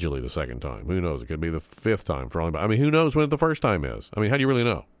 Allegedly the second time. Who knows? It could be the fifth time. Who knows when the first time is? I mean, how do you really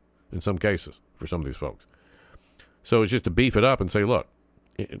know? In some cases, for some of these folks. So it's just to beef it up and say, look,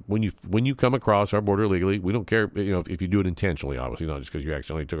 when you come across our border illegally, we don't care if you do it intentionally, obviously, not just because you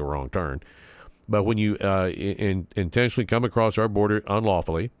accidentally took a wrong turn. But when you intentionally come across our border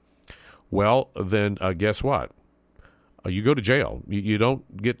unlawfully, well, then guess what? You go to jail. You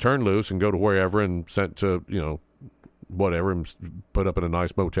don't get turned loose and go to wherever and sent to, whatever, and put up in a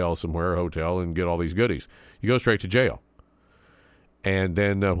nice motel somewhere, a hotel, and get all these goodies. You go straight to jail. And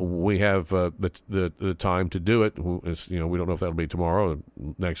then we have the time to do it. We don't know if that'll be tomorrow, or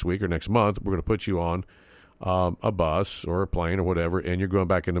next week, or next month. We're going to put you on a bus or a plane or whatever, and you're going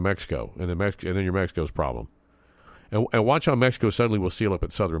back into Mexico, and then your Mexico's problem. And watch how Mexico suddenly will seal up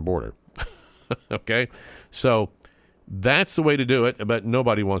its southern border. Okay? So that's the way to do it, but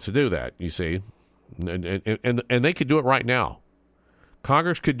nobody wants to do that, you see. And they could do it right now.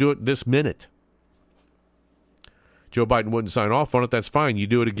 Congress could do it this minute. Joe Biden wouldn't sign off on it. That's fine. You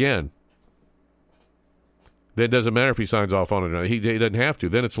do it again. Then it doesn't matter if he signs off on it or not. He doesn't have to.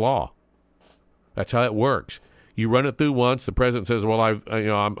 Then it's law. That's how it works. You run it through once. The president says, "Well,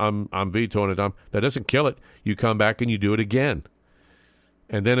 I'm vetoing it." That doesn't kill it. You come back and you do it again,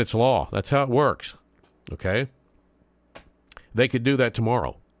 and then it's law. That's how it works. Okay. They could do that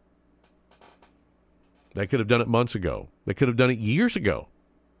tomorrow. They could have done it months ago. They could have done it years ago.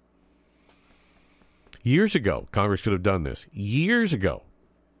 Years ago, Congress could have done this. Years ago,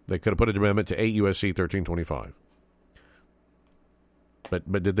 they could have put an amendment to 8 U.S.C. 1325.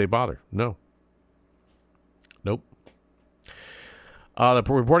 But did they bother? No. Nope. The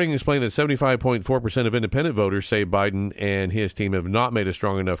reporting explained that 75.4% of independent voters say Biden and his team have not made a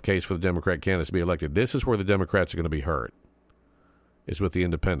strong enough case for the Democrat candidates to be elected. This is where the Democrats are going to be hurt, is with the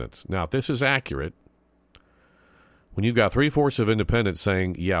independents. Now, if this is accurate, when you've got 3/4 of independents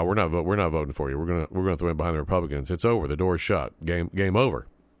saying, "Yeah, we're not voting for you. We're gonna throw in behind the Republicans," it's over. The door's shut. Game over.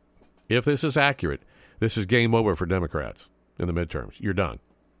 If this is accurate, this is game over for Democrats in the midterms. You're done.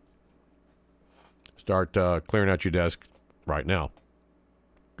 Start clearing out your desk right now.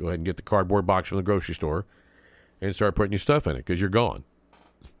 Go ahead and get the cardboard box from the grocery store and start putting your stuff in it, because you're gone.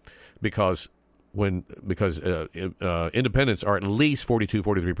 Because independents are at least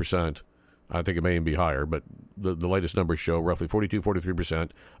 42-43%. I think it may even be higher, but the latest numbers show roughly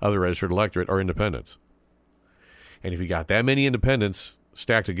 42-43% of the registered electorate are independents. And if you got that many independents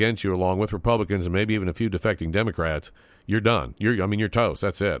stacked against you, along with Republicans and maybe even a few defecting Democrats, you're done. You're toast.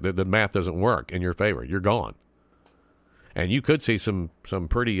 That's it. The math doesn't work in your favor. You're gone. And you could see some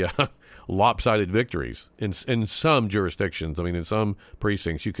pretty lopsided victories in some jurisdictions. I mean, in some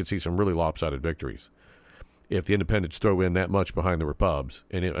precincts, you could see some really lopsided victories. If the independents throw in that much behind the Repubs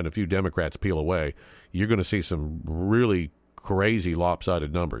and a few Democrats peel away, you're going to see some really crazy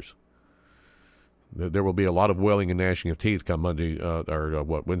lopsided numbers. There will be a lot of wailing and gnashing of teeth come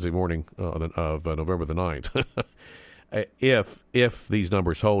Wednesday morning of November the 9th. If these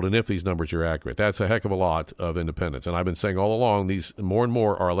numbers hold and if these numbers are accurate. That's a heck of a lot of independents. And I've been saying all along, these more and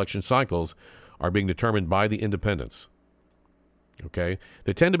more our election cycles are being determined by the independents. Okay?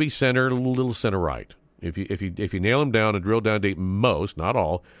 They tend to be a little center right. If you nail them down and drill down deep, most, not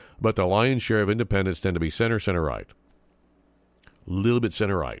all, but the lion's share of independents tend to be center right. A little bit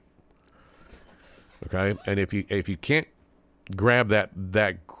center right. Okay? And if you can't grab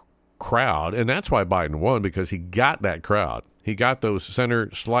that crowd, and that's why Biden won, because he got that crowd. He got those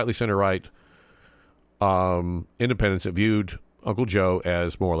slightly center right independents that viewed Uncle Joe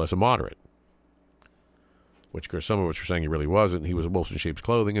as more or less a moderate. which, of course, some of us are saying he really wasn't. He was a wolf in sheep's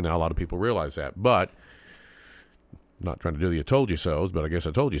clothing, and now a lot of people realize that. But, not trying to do the I told you so's, but I guess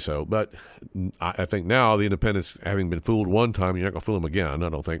I told you so. But I think now the independents, having been fooled one time, you're not going to fool them again, I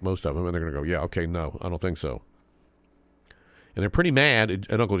don't think, most of them. And they're going to go, yeah, okay, no, I don't think so. And they're pretty mad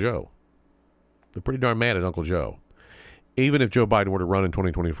at Uncle Joe. They're pretty darn mad at Uncle Joe. Even if Joe Biden were to run in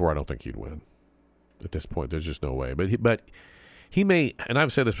 2024, I don't think he'd win. At this point, there's just no way. But he may, and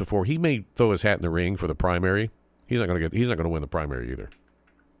I've said this before, he may throw his hat in the ring for the primary. He's not going to win the primary either.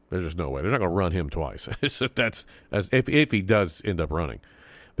 There's just no way. They're not going to run him twice. It's just, if he does end up running,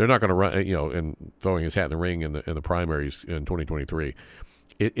 they're not going to run, and throwing his hat in the ring in the primaries in 2023.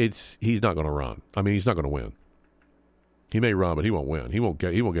 He's not going to run. I mean, he's not going to win. He may run, but he won't win. He won't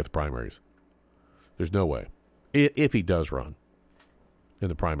get the primaries. There's no way. If he does run in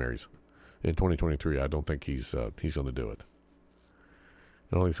the primaries in 2023, I don't think he's going to do it.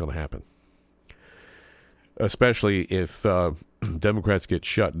 I don't think it's going to happen. Especially if Democrats get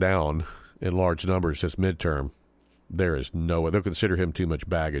shut down in large numbers this midterm, there is no way. They'll consider him too much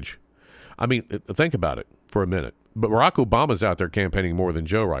baggage. I mean, think about it for a minute. But Barack Obama's out there campaigning more than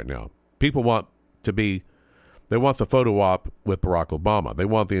Joe right now. People want they want the photo op with Barack Obama. They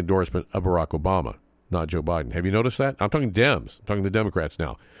want the endorsement of Barack Obama, not Joe Biden. Have you noticed that? I'm talking Dems. I'm talking the Democrats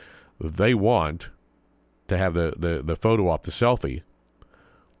now. They want to have the photo op, the selfie,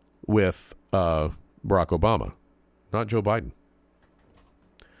 with Barack Obama, not Joe Biden.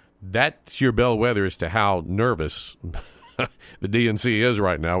 That's your bellwether as to how nervous the DNC is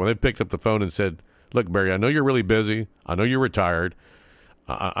right now when they picked up the phone and said, look, Barry, I know you're really busy. I know you're retired.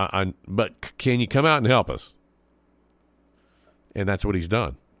 But can you come out and help us? And that's what he's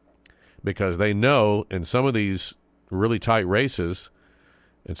done. Because they know in some of these really tight races,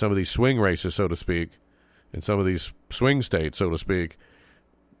 in some of these swing races, so to speak, in some of these swing states, so to speak,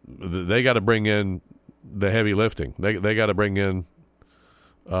 they got to bring in the heavy lifting. They got to bring in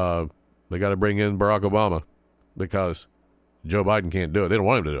Barack Obama because Joe Biden can't do it. They don't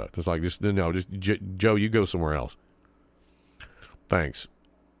want him to do it. It's like just Joe, you go somewhere else. Thanks.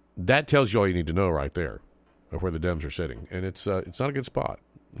 That tells you all you need to know right there of where the Dems are sitting, and it's not a good spot.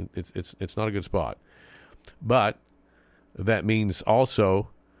 It's not a good spot, but that means also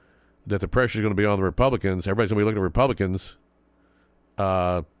that the pressure is going to be on the Republicans. Everybody's going to be looking at Republicans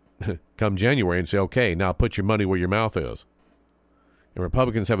come January and say, okay, now put your money where your mouth is. And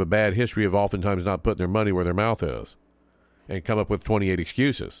Republicans have a bad history of oftentimes not putting their money where their mouth is and come up with 28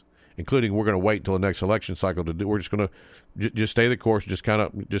 excuses, including we're going to wait until the next election cycle to do. We're just going to just stay the course, just kind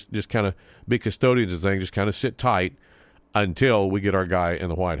of be custodians of things, just kind of sit tight until we get our guy in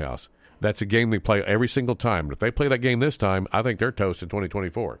the White House. That's a game they play every single time. But if they play that game this time, I think they're toast in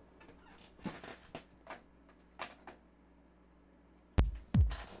 2024.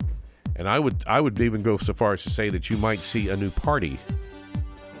 And I would even go so far as to say that you might see a new party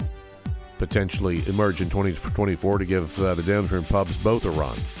potentially emerge in 2024 to give the Dems and Pubs both a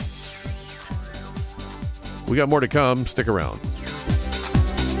run. We got more to come. Stick around.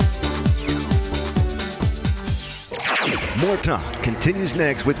 More talk continues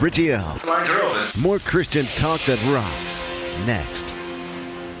next with Richie L. More Christian talk that rocks. Next.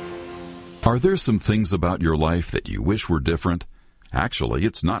 Are there some things about your life that you wish were different? Actually,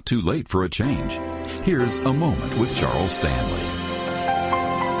 it's not too late for a change. Here's A Moment with Charles Stanley.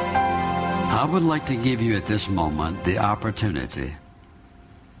 I would like to give you at this moment the opportunity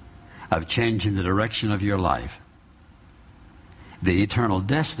of changing the direction of your life, the eternal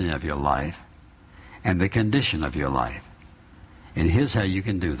destiny of your life, and the condition of your life. And here's how you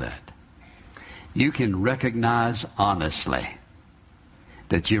can do that. You can recognize honestly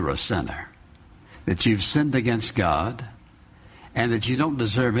that you're a sinner, that you've sinned against God, and that you don't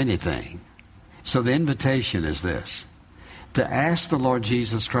deserve anything. So the invitation is this: to ask the Lord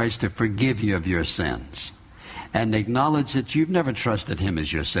Jesus Christ to forgive you of your sins and acknowledge that you've never trusted Him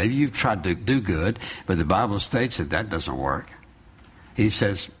as your Savior. You've tried to do good, but the Bible states that that doesn't work. He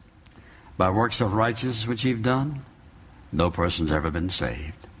says, by works of righteousness which you've done, no person's ever been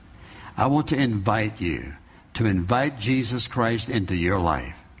saved. I want to invite you to invite Jesus Christ into your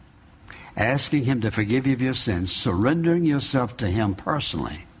life, asking Him to forgive you of your sins, surrendering yourself to Him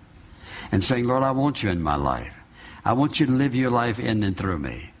personally, and saying, Lord, I want you in my life. I want you to live your life in and through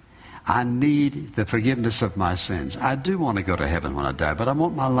me. I need the forgiveness of my sins. I do want to go to heaven when I die, but I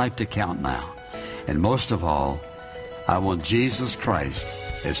want my life to count now. And most of all, I want Jesus Christ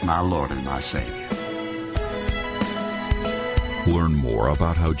as my Lord and my Savior. Learn more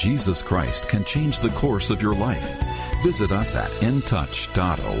about how Jesus Christ can change the course of your life. Visit us at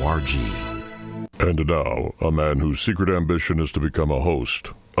intouch.org. And now, a man whose secret ambition is to become a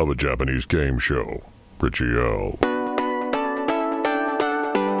host of a Japanese game show. Richie L.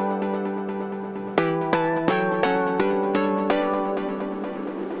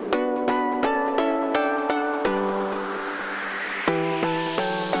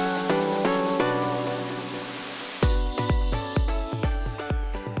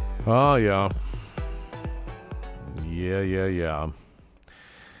 Oh, yeah. Yeah.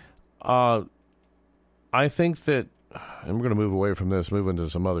 I think that, and we're going to move away from this, move into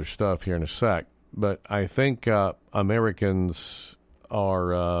some other stuff here in a sec, but I think Americans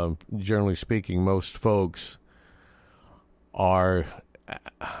are, generally speaking, most folks are,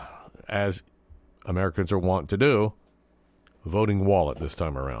 as Americans are wont to do, voting wallet this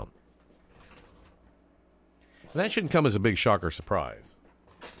time around. And that shouldn't come as a big shock or surprise.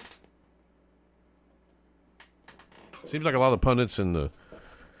 Seems like a lot of the pundits and the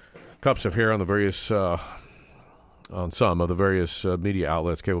cups of hair on the various, on some of the various media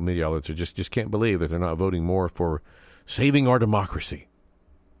outlets, cable media outlets, just can't believe that they're not voting more for saving our democracy,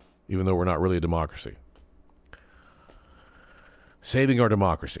 even though we're not really a democracy. Saving our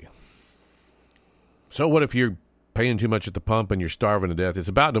democracy. So what if you're paying too much at the pump and you're starving to death? It's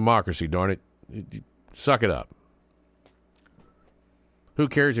about democracy, darn it. Suck it up. Who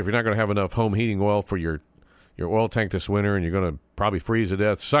cares if you're not going to have enough home heating oil for your oil tank this winter and you're going to probably freeze to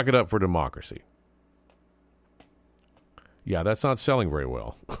death? Suck it up for democracy. Yeah, that's not selling very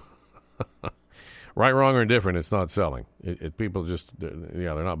well. Right, wrong, or indifferent, it's not selling. People just,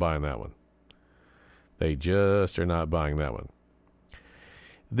 they're not buying that one. They just are not buying that one.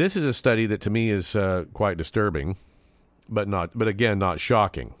 This is a study that to me is quite disturbing, but again, not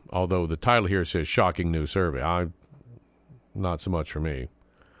shocking. Although the title here says "Shocking New Survey," not so much for me.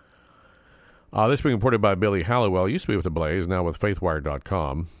 This being reported by Billy Hallowell, used to be with The Blaze, now with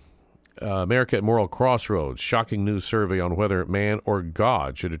FaithWire.com. America at Moral Crossroads, shocking new survey on whether man or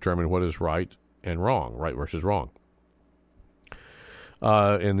God should determine what is right and wrong, right versus wrong.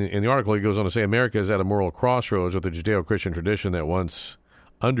 In the article, he goes on to say, America is at a moral crossroads with the Judeo-Christian tradition that once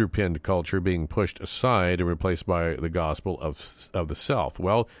underpinned culture being pushed aside and replaced by the gospel of the self.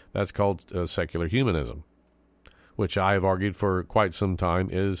 Well, that's called secular humanism, which I have argued for quite some time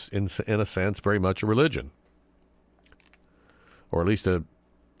is, in a sense, very much a religion, or at least a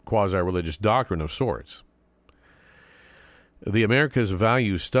quasi-religious doctrine of sorts. The America's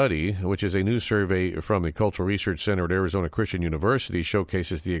Value Study, which is a new survey from the Cultural Research Center at Arizona Christian University,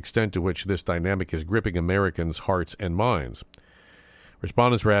 showcases the extent to which this dynamic is gripping Americans' hearts and minds.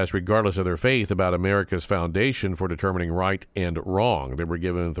 Respondents were asked, regardless of their faith, about America's foundation for determining right and wrong. They were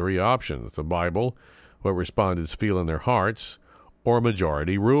given three options: the Bible, what respondents feel in their hearts, or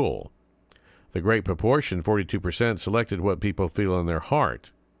majority rule. The great proportion, 42%, selected what people feel in their heart,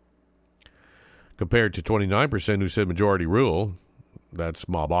 compared to 29% who said majority rule, that's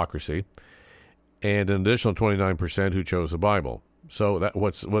mobocracy, and an additional 29% who chose the Bible. So that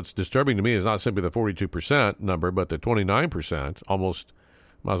what's disturbing to me is not simply the 42% number, but the 29%, almost,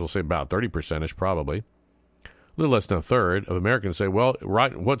 might as well say about 30%ish probably, a little less than a third of Americans say, well,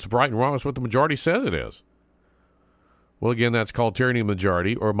 what's right and wrong is what the majority says it is. Well, again, that's called tyranny of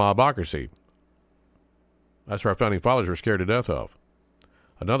majority or mobocracy. That's what our founding fathers were scared to death of.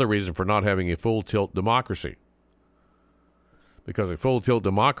 Another reason for not having a full-tilt democracy. Because a full-tilt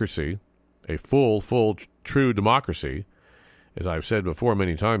democracy, a full, true democracy, as I've said before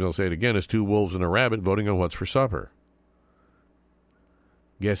many times, I'll say it again, is two wolves and a rabbit voting on what's for supper.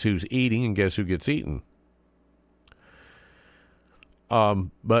 Guess who's eating and guess who gets eaten?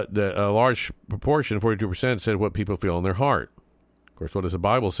 But a large proportion, 42%, said what people feel in their heart. Of course, what does the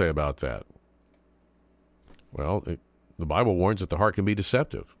Bible say about that? Well, the Bible warns that the heart can be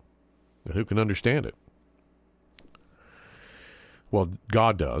deceptive. And who can understand it? Well,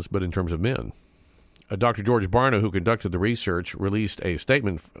 God does, but in terms of men. Dr. George Barna, who conducted the research, released a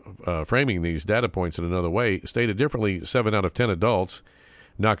statement framing these data points in another way. Stated differently, 7 out of 10 adults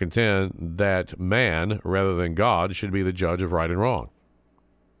now contend that man, rather than God, should be the judge of right and wrong.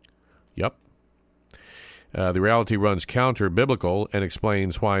 Yep. The reality runs counter-biblical and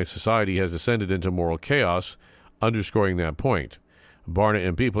explains why society has descended into moral chaos, underscoring that point. Barna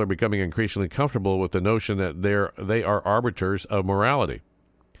and people are becoming increasingly comfortable with the notion that they are arbiters of morality.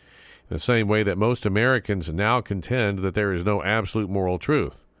 In the same way that most Americans now contend that there is no absolute moral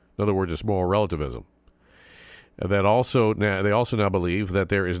truth. In other words, it's moral relativism. They also now believe that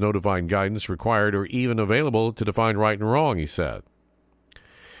there is no divine guidance required or even available to define right and wrong, he said.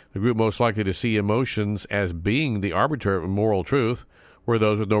 The group most likely to see emotions as being the arbiter of moral truth were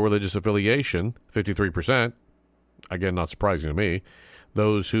those with no religious affiliation, 53%. Again, not surprising to me.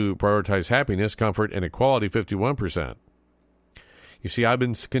 Those who prioritize happiness, comfort, and equality, 51%. You see, I've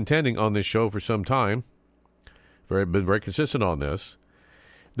been contending on this show for some time, been very consistent on this,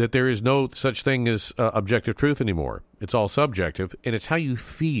 that there is no such thing as objective truth anymore. It's all subjective, and it's how you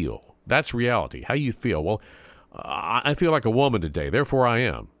feel. That's reality, how you feel. Well, I feel like a woman today, therefore I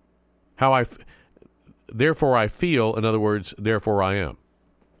am. Therefore I feel, in other words, therefore I am.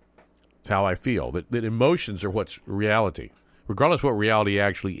 It's how I feel. That emotions are what's reality, regardless of what reality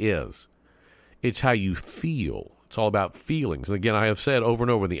actually is. It's how you feel. It's all about feelings. And again, I have said over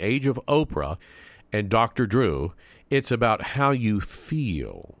and over, in the age of Oprah and Dr. Drew, it's about how you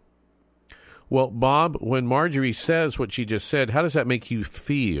feel. Well, Bob, when Marjorie says what she just said, how does that make you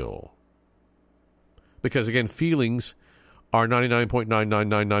feel? Because, again, feelings are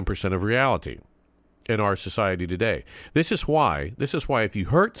 99.9999% of reality in our society today. This is why if you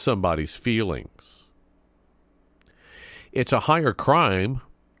hurt somebody's feelings, it's a higher crime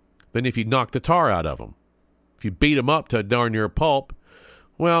than if you knock the tar out of them. If you beat them up to darn near pulp,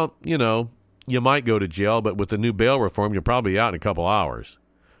 well, you might go to jail, but with the new bail reform, you're probably out in a couple hours.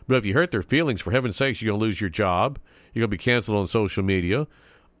 But if you hurt their feelings, for heaven's sakes, you're going to lose your job. You're going to be canceled on social media.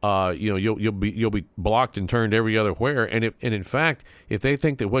 You'll be blocked and turned every other where. And in fact, if they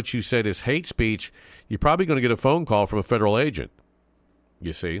think that what you said is hate speech, you're probably going to get a phone call from a federal agent.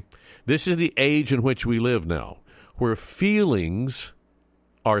 You see, this is the age in which we live now, where feelings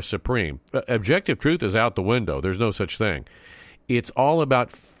are supreme. Objective truth is out the window. There's no such thing. It's all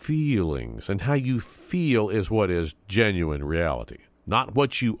about feelings, and how you feel is what is genuine reality, not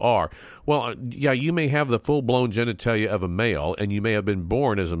what you are. Well, yeah, you may have the full-blown genitalia of a male, and you may have been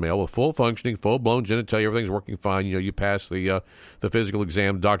born as a male with full-functioning, full-blown genitalia. Everything's working fine. You pass the physical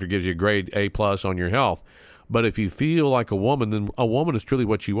exam. The doctor gives you a grade A+ on your health. But if you feel like a woman, then a woman is truly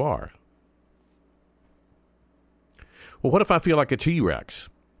what you are. Well, what if I feel like a T-Rex?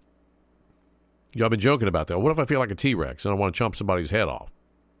 I've been joking about that. What if I feel like a T-Rex and I want to chomp somebody's head off,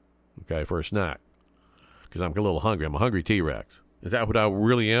 okay, for a snack? Because I'm a little hungry. I'm a hungry T-Rex. Is that what I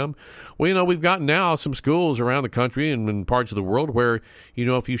really am? Well, we've got now some schools around the country and in parts of the world where,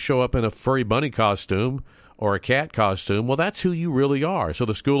 if you show up in a furry bunny costume or a cat costume, well, that's who you really are. So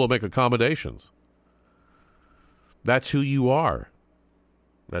the school will make accommodations. That's who you are.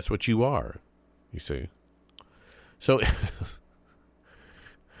 That's what you are, you see. So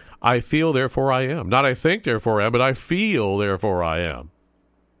I feel, therefore I am. Not I think, therefore I am, but I feel, therefore I am.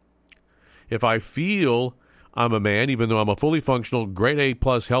 If I feel I'm a man, even though I'm a fully functional, grade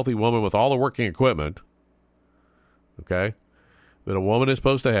A+ healthy woman with all the working equipment, okay, that a woman is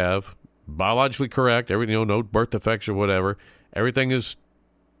supposed to have, biologically correct, everything, no birth defects or whatever, everything is,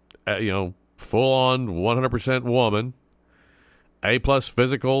 full on 100% woman, A+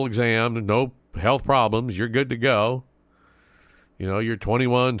 physical exam, no health problems, you're good to go. You're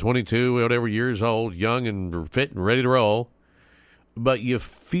 21, 22, whatever years old, young and fit and ready to roll. But you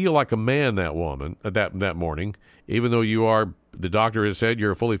feel like a man that morning, even though you are, the doctor has said,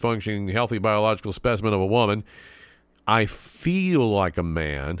 you're a fully functioning, healthy biological specimen of a woman. I feel like a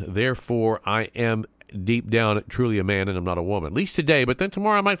man, therefore I am deep down truly a man and I'm not a woman. At least today, but then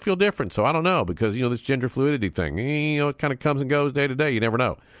tomorrow I might feel different, so I don't know, because, this gender fluidity thing, it kind of comes and goes day to day. You never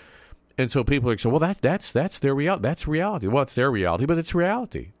know. And so people are saying, well, that's their reality. That's reality. Well, it's their reality, but it's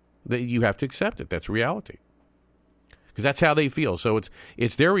reality. You have to accept it. That's reality. Because that's how they feel. So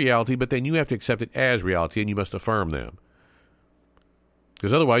it's their reality, but then you have to accept it as reality, and you must affirm them.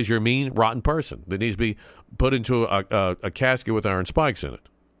 Because otherwise you're a mean, rotten person that needs to be put into a casket with iron spikes in it.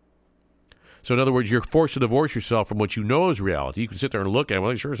 So in other words, you're forced to divorce yourself from what you know is reality. You can sit there and look at it.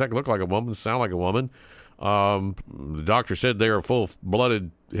 Well, they sure as heck look like a woman, sound like a woman. The doctor said they're a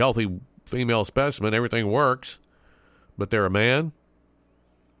full-blooded, healthy female specimen. Everything works. But they're a man.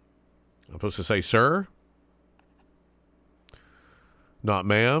 I'm supposed to say sir, not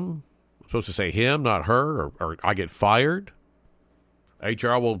ma'am. I'm supposed to say him, not her, or I get fired.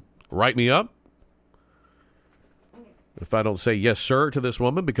 HR will write me up if I don't say yes, sir, to this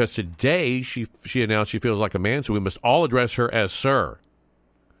woman, because today she announced she feels like a man, so we must all address her as sir.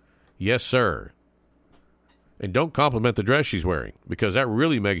 Yes, sir. And don't compliment the dress she's wearing, because that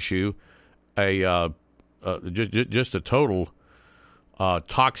really makes you just a total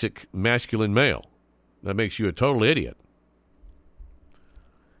toxic masculine male. That makes you a total idiot.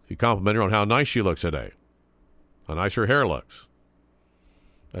 If you compliment her on how nice she looks today, how nice her hair looks.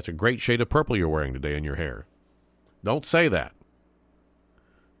 That's a great shade of purple you're wearing today in your hair. Don't say that.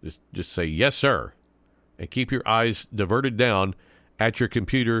 Just say yes, sir, and keep your eyes diverted down at your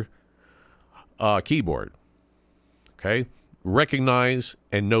computer keyboard. Okay? Recognize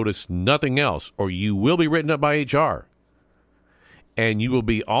and notice nothing else, or you will be written up by HR. And you will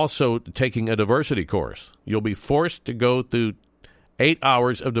be also taking a diversity course. You'll be forced to go through 8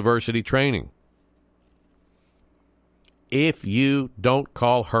 hours of diversity training. If you don't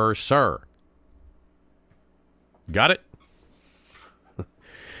call her sir. Got it?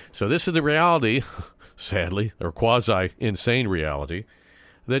 So this is the reality, sadly, or quasi-insane reality,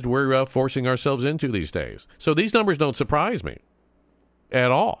 that we're forcing ourselves into these days. So these numbers don't surprise me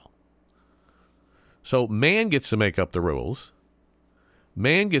at all. So man gets to make up the rules.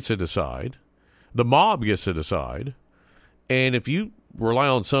 Man gets to decide. The mob gets to decide. And if you rely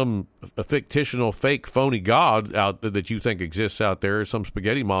on some fictional, fake, phony God out there that you think exists out there, some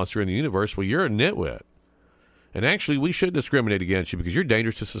spaghetti monster in the universe, well, you're a nitwit. And actually, we should discriminate against you because you're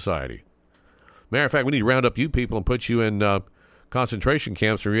dangerous to society. Matter of fact, we need to round up you people and put you in concentration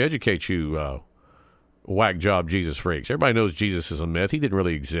camps and re-educate you, whack job Jesus freaks. Everybody knows Jesus is a myth. He didn't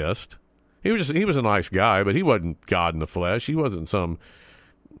really exist. He was a nice guy, but he wasn't God in the flesh. He wasn't some.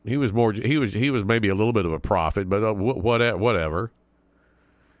 He was maybe a little bit of a prophet, but whatever.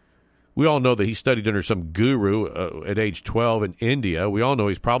 We all know that he studied under some guru at age 12 in India. We all know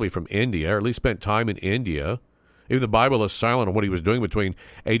he's probably from India, or at least spent time in India. Even the Bible is silent on what he was doing between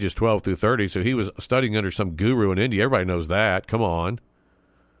ages 12 through 30, so he was studying under some guru in India. Everybody knows that. Come on.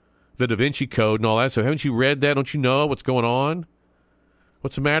 The Da Vinci Code and all that. So haven't you read that? Don't you know what's going on?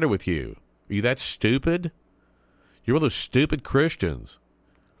 What's the matter with you? Are you that stupid? You're one of those stupid Christians.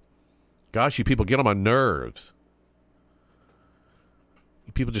 Gosh, you people get on my nerves.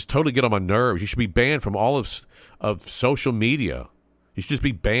 You people just totally get on my nerves. You should be banned from all of social media. You should just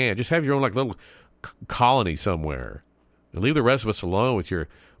be banned. Just have your own little colony somewhere, and leave the rest of us alone with your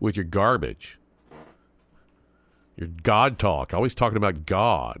garbage, your God talk. Always talking about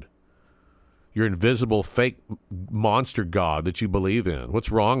God, your invisible fake monster God that you believe in. What's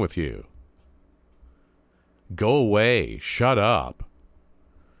wrong with you? Go away. Shut up.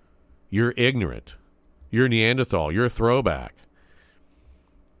 You're ignorant. You're a Neanderthal. You're a throwback.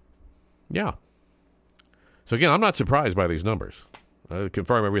 Yeah. So again, I'm not surprised by these numbers. I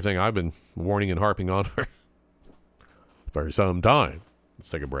confirm everything I've been warning and harping on for some time. Let's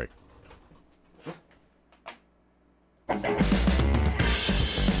take a break.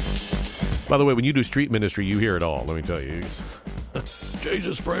 By the way, when you do street ministry, you hear it all. Let me tell you.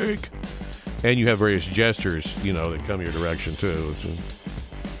 Jesus freak. And you have various gestures, that come your direction, too.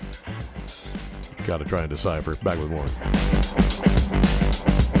 Got to try and decipher. Back with more.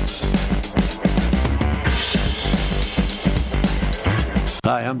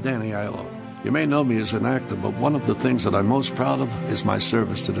 Hi, I'm Danny Aiello. You may know me as an actor, but one of the things that I'm most proud of is my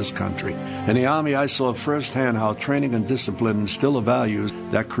service to this country. In the Army, I saw firsthand how training and discipline instill the values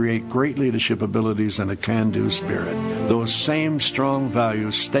that create great leadership abilities and a can-do spirit. Those same strong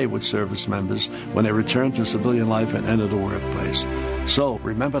values stay with service members when they return to civilian life and enter the workplace. So,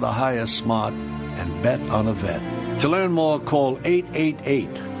 remember to hire smart and bet on a vet. To learn more, call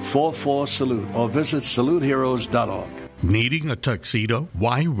 888-44-SALUTE or visit saluteheroes.org. Needing a tuxedo?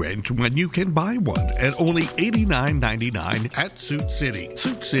 Why rent when you can buy one at only $89.99 at Suit City?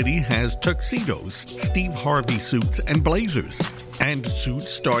 Suit City has tuxedos, Steve Harvey suits, and blazers. And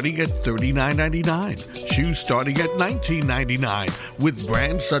suits starting at $39.99. Shoes starting at $19.99 with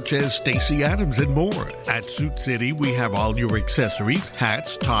brands such as Stacey Adams and more. At Suit City, we have all your accessories,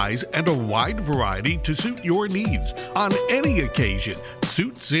 hats, ties, and a wide variety to suit your needs. On any occasion,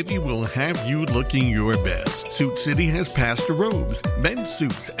 Suit City will have you looking your best. Suit City has pastor robes, men's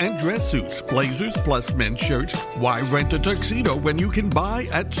suits, and dress suits, blazers, plus men's shirts. Why rent a tuxedo when you can buy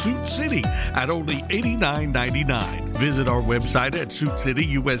at Suit City at only $89.99? Visit our website at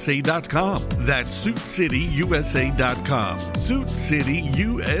SuitCityUSA.com. That's SuitCityUSA.com.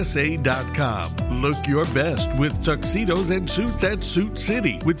 SuitCityUSA.com. Look your best with tuxedos and suits at Suit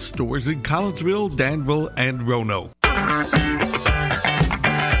City, with stores in Collinsville, Danville, and Roanoke.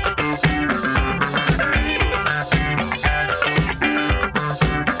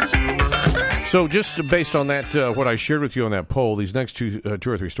 So just based on that, what I shared with you on that poll, these next two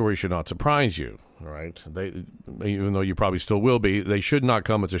or three stories should not surprise you, all right? Even though you probably still will be, they should not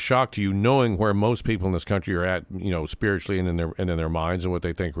come as a shock to you, knowing where most people in this country are at, spiritually and in their minds, and what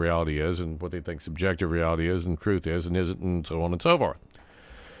they think reality is, and what they think subjective reality is, and truth is, and isn't, and so on and so forth.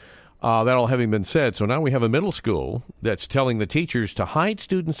 That all having been said, so now we have a middle school that's telling the teachers to hide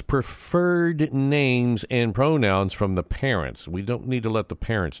students' preferred names and pronouns from the parents. We don't need to let the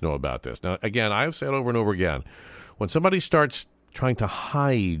parents know about this. Now, again, I've said over and over again, when somebody starts trying to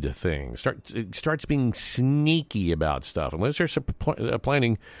hide things, starts being sneaky about stuff, unless they're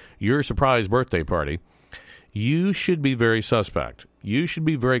planning your surprise birthday party, you should be very suspect. You should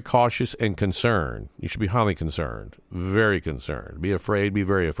be very cautious and concerned. You should be highly concerned, very concerned. Be afraid, be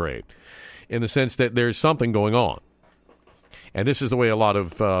very afraid, in the sense that there's something going on. And this is the way a lot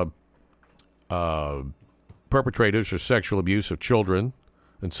of perpetrators of sexual abuse of children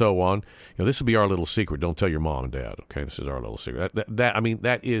and so on. This would be our little secret. Don't tell your mom and dad. Okay, this is our little secret.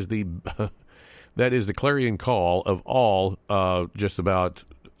 That is the that is the clarion call of all just about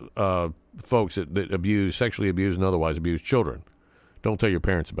folks that sexually abuse and otherwise abuse children. Don't tell your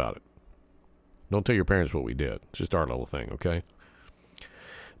parents about it. Don't tell your parents what we did. It's just our little thing. Okay.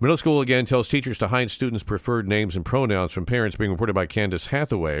 Middle school again tells teachers to hide students' preferred names and pronouns from parents, being reported by Candace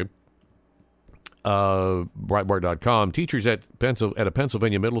Hathaway. Breitbart.com. Teachers at a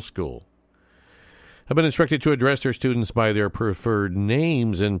Pennsylvania middle school have been instructed to address their students by their preferred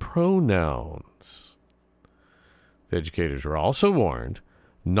names and pronouns. The educators are also warned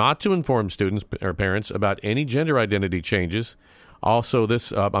not to inform students or parents about any gender identity changes. Also, this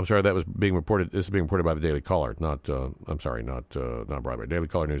that was being reported. This is being reported by the Daily Caller, not Breitbart. Daily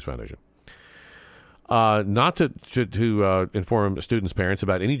Caller News Foundation. Not to inform students' parents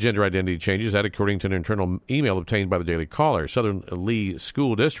about any gender identity changes, that according to an internal email obtained by the Daily Caller. Southern Lee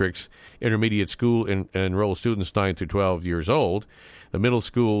School District's intermediate school enroll students 9 through 12 years old. The middle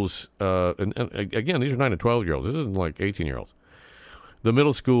schools, and again, these are 9 to 12-year-olds. This isn't like 18-year-olds. The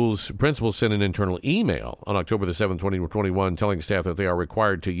middle school's principal sent an internal email on October the 7th, 2021, telling staff that they are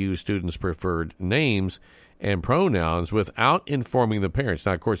required to use students' preferred names and pronouns without informing the parents.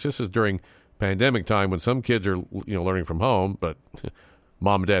 Now, of course, this is during pandemic time when some kids are learning from home, but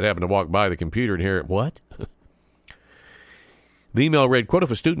mom and dad happen to walk by the computer and hear, what? The email read, quote,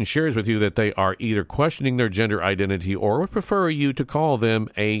 if a student shares with you that they are either questioning their gender identity or would prefer you to call them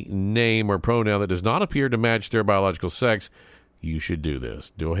a name or pronoun that does not appear to match their biological sex, you should do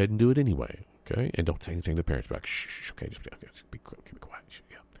this. Go ahead and do it anyway, okay? And don't say anything to the parents about, shh, okay, just be quiet.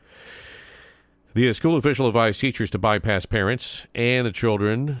 Yeah. The school official advised teachers to bypass parents and the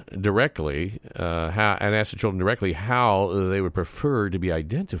children directly, and ask the children directly how they would prefer to be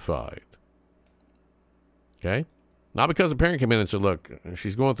identified. Okay? Not because the parent came in and said, look,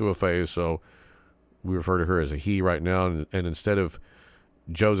 she's going through a phase, so we refer to her as a he right now, and instead of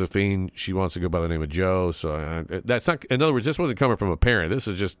Josephine, she wants to go by the name of Joe. So that's not, in other words, this wasn't coming from a parent. This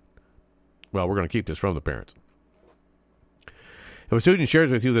is just, well, we're going to keep this from the parents. If a student shares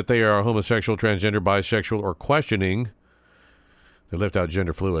with you that they are homosexual, transgender, bisexual, or questioning, they left out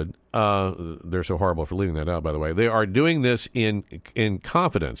gender fluid. They're so horrible for leaving that out, by the way. They are doing this in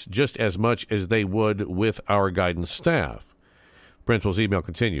confidence, just as much as they would with our guidance staff. Principal's email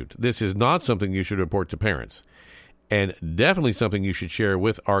continued. This is not something you should report to parents, and definitely something you should share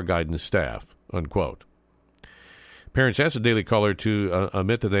with our guidance staff, unquote. Parents asked the Daily Caller to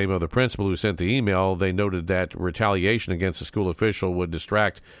omit the name of the principal who sent the email. They noted that retaliation against the school official would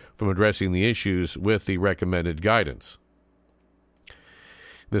distract from addressing the issues with the recommended guidance.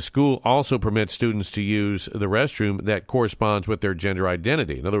 The school also permits students to use the restroom that corresponds with their gender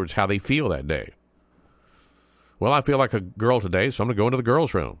identity. In other words, how they feel that day. Well, I feel like a girl today, so I'm going to go into the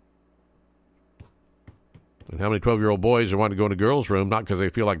girls' room. And how many 12-year-old boys are wanting to go into the girls' room, not because they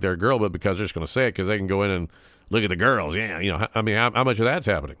feel like they're a girl, but because they're just going to say it because they can go in and look at the girls. Yeah, I mean, how much of that's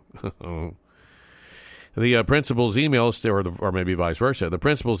happening? The principal's email, or maybe vice versa, the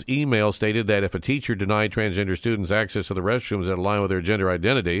principal's email stated that if a teacher denied transgender students access to the restrooms that align with their gender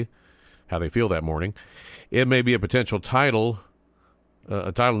identity, how they feel that morning, it may be a potential Title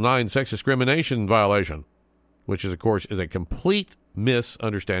IX sex discrimination violation, which is, of course, is a complete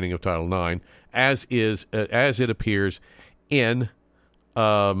misunderstanding of Title IX, as it appears in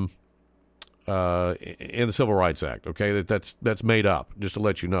the Civil Rights Act. Okay, that's made up. Just to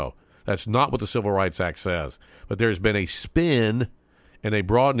let you know, that's not what the Civil Rights Act says. But there's been a spin and a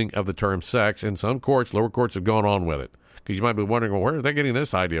broadening of the term sex, and some courts, lower courts, have gone on with it. Because you might be wondering, well, where are they getting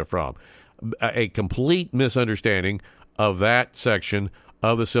this idea from? A complete misunderstanding of that section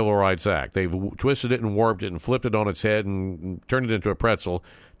of the Civil Rights Act. They've twisted it and warped it and flipped it on its head and turned it into a pretzel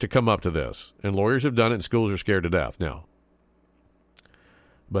to come up to this. And lawyers have done it, and schools are scared to death now.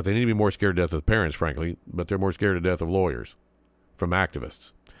 But they need to be more scared to death of parents, frankly, but they're more scared to death of lawyers from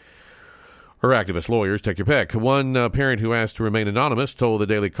activists. Or activist lawyers, take your pick. One parent who asked to remain anonymous told the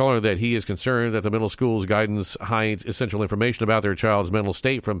Daily Caller that he is concerned that the middle school's guidance hides essential information about their child's mental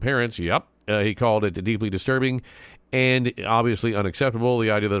state from parents. Yep. He called it deeply disturbing and obviously unacceptable. The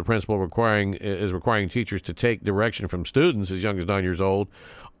idea that the principal is requiring teachers to take direction from students as young as 9 years old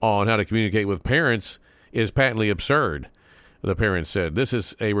on how to communicate with parents is patently absurd, the parents said. This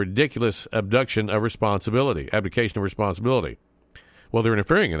is a ridiculous abdication of abdication of responsibility. Well, they're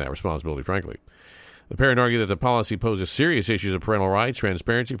interfering in that responsibility, frankly. The parent argued that the policy poses serious issues of parental rights,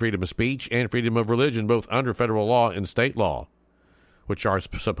 transparency, freedom of speech, and freedom of religion, both under federal law and state law, which are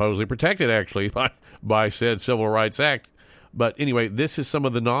supposedly protected, actually, by said Civil Rights Act But anyway, this is some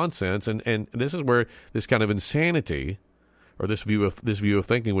of the nonsense, and this is where this kind of insanity, or this view of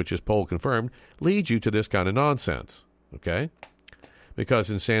thinking, which is poll confirmed, leads you to this kind of nonsense. Okay, because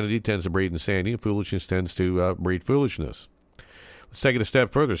insanity tends to breed insanity, and foolishness tends to breed foolishness. Let's take it a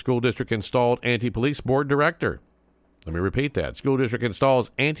step further. School district installed anti-police board director. Let me repeat that. School district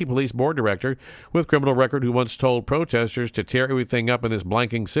installs anti-police board director with criminal record who once told protesters to tear everything up in this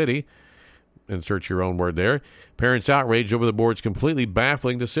blanking city. Insert your own word there. Parents outraged over the board's completely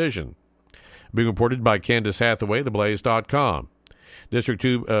baffling decision. Being reported by Candace Hathaway, theblaze.com. District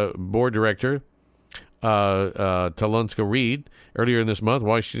 2 board director Talunska Reed. Earlier in this month,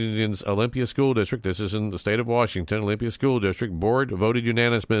 Washington's Olympia School District, this is in the state of Washington, Olympia School District board voted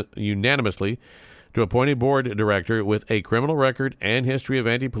unanimously to appoint a board director with a criminal record and history of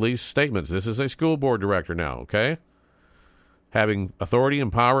anti-police statements. This is a school board director now, okay? Having authority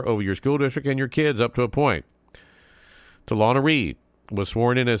and power over your school district and your kids up to a point. Talana Reed was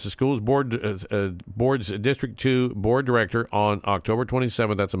sworn in as the school's board's District 2 board director on October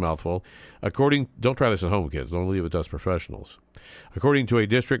 27th. That's a mouthful. Don't try this at home, kids. Don't leave it to us professionals. According to a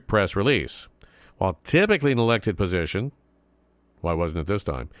district press release, while typically an elected position, why wasn't it this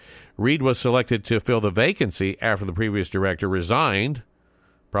time? Reed was selected to fill the vacancy after the previous director resigned,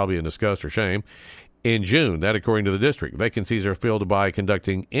 probably in disgust or shame, in June. That according to the district. Vacancies are filled by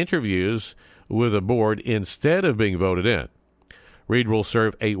conducting interviews with a board instead of being voted in. Reed will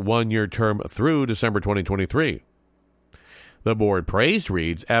serve a one-year term through December 2023. The board praised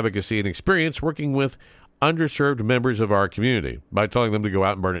Reed's advocacy and experience working with underserved members of our community by telling them to go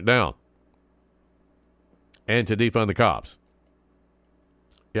out and burn it down and to defund the cops.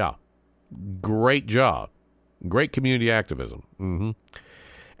 Yeah, great job. Great community activism.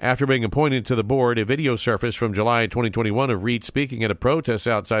 After being appointed to the board, a video surfaced from July 2021 of Reed speaking at a protest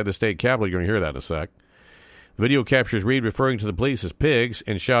outside the state capitol. You're going to hear that in a sec. The video captures Reed referring to the police as pigs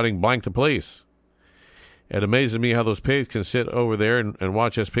and shouting, "Blank the police." It amazes me how those pigs can sit over there and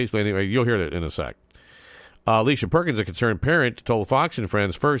watch us peacefully. Anyway, you'll hear that in a sec. Alicia Perkins, a concerned parent, told Fox and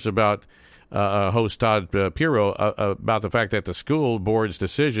Friends first about host Todd Pirro about the fact that the school board's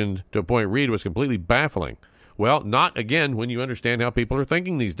decision to appoint Reed was completely baffling. Well, not again when you understand how people are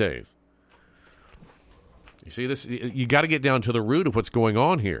thinking these days. You see this? You got to get down to the root of what's going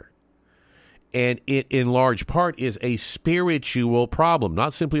on here. And it, in large part, is a spiritual problem,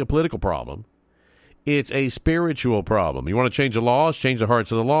 not simply a political problem. It's a spiritual problem. You want to change the laws? Change the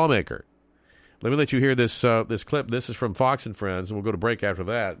hearts of the lawmaker. Let me let you hear this clip. This is from Fox and Friends, and we'll go to break after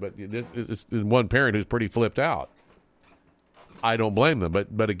that. But it's one parent who's pretty flipped out. I don't blame them.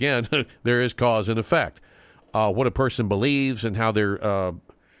 But again, there is cause and effect. What a person believes and how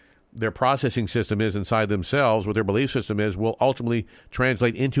their processing system is inside themselves, what their belief system is, will ultimately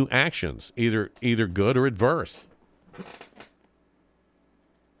translate into actions, either good or adverse.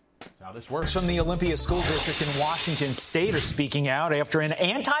 That's how this works. From the Olympia School District in Washington State are speaking out after an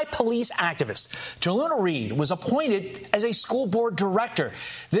anti-police activist, Taluna Reed, was appointed as a school board director.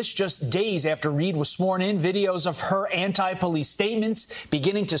 This just days after Reed was sworn in. Videos of her anti-police statements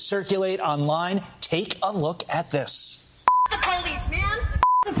beginning to circulate online. Take a look at this. The police, man.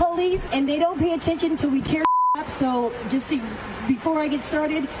 The police, and they don't pay attention until we tear up. So just see, before I get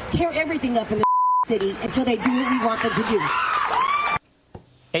started, tear everything up in the city until they do what we want them to do.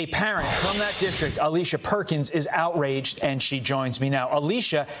 A parent from that district, Alicia Perkins, is outraged, and she joins me now.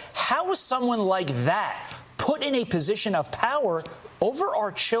 Alicia, how is someone like that put in a position of power over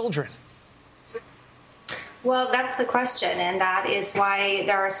our children? Well, that's the question, and that is why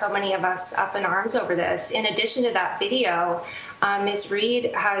there are so many of us up in arms over this. In addition to that video, Ms.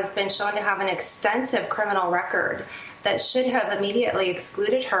 Reed has been shown to have an extensive criminal record that should have immediately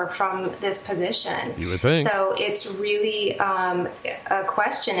excluded her from this position. You would think. So it's really a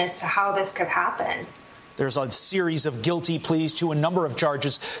question as to how this could happen. There's a series of guilty pleas to a number of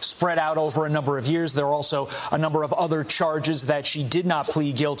charges spread out over a number of years. There are also a number of other charges that she did not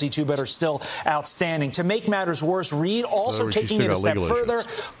plead guilty to but are still outstanding. To make matters worse, Reed also taking it a step further,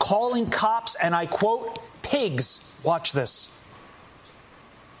 calling cops, and I quote, pigs. Watch this.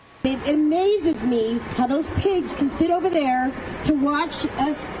 It amazes me how those pigs can sit over there to watch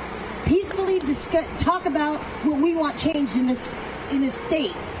us peacefully talk about what we want changed in this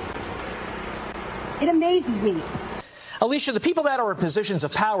state. It amazes me. Alicia, the people that are in positions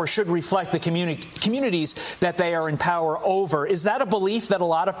of power should reflect the communities that they are in power over. Is that a belief that a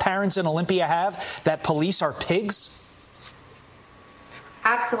lot of parents in Olympia have, that police are pigs?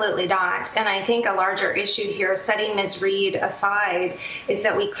 Absolutely not. And I think a larger issue here, setting Ms. Reed aside, is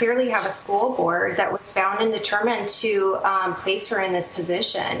that we clearly have a school board that was bound and determined to place her in this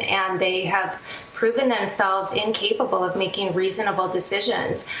position. And they have proven themselves incapable of making reasonable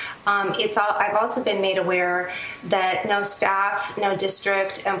decisions. I've also been made aware that no staff, no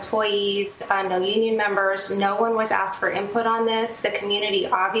district employees, no union members, no one was asked for input on this. The community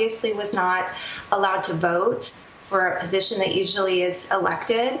obviously was not allowed to vote for a position that usually is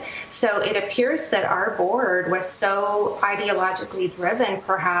elected. So it appears that our board was so ideologically driven,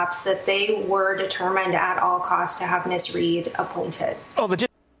 perhaps, that they were determined at all costs to have Ms. Reed appointed.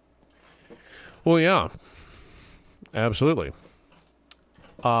 Well, yeah, absolutely.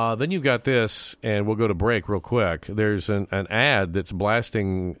 Then you've got this, and we'll go to break real quick. There's an ad that's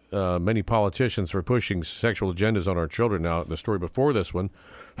blasting many politicians for pushing sexual agendas on our children. Now, the story before this one,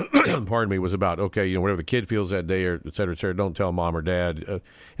 pardon me, was about, okay, whatever the kid feels that day, or et cetera, don't tell mom or dad.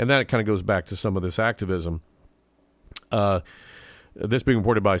 And that kind of goes back to some of this activism. This being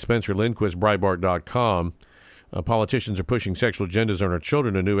reported by Spencer Lindquist, Breitbart.com. Politicians are pushing sexual agendas on our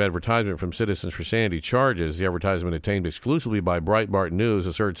children. A new advertisement from Citizens for Sanity charges. The advertisement, obtained exclusively by Breitbart News,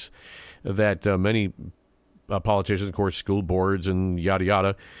 asserts that many politicians, of course, school boards and yada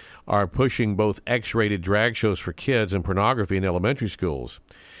yada, are pushing both X-rated drag shows for kids and pornography in elementary schools.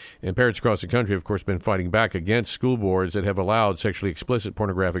 And parents across the country have, of course, been fighting back against school boards that have allowed sexually explicit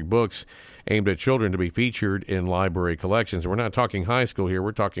pornographic books aimed at children to be featured in library collections. We're not talking high school here.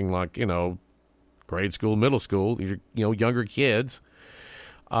 We're talking like, grade school, middle school, these are, younger kids.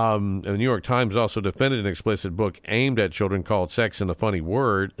 And the New York Times also defended an explicit book aimed at children called Sex is a Funny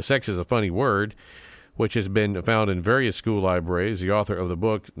Word, which has been found in various school libraries. The author of the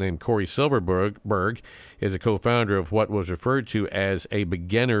book, named Corey Silverberg, is a co-founder of what was referred to as a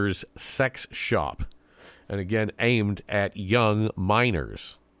beginner's sex shop, and again, aimed at young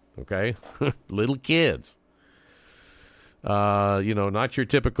minors, okay? Little kids. Not your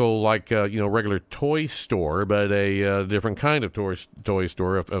typical, regular toy store, but a different kind of toy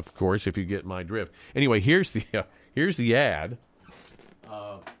store, of course, if you get my drift. Anyway, here's the ad.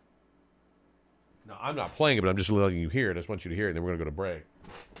 Now, I'm not playing it, but I'm just letting you hear it. I just want you to hear it, and then we're going to go to break.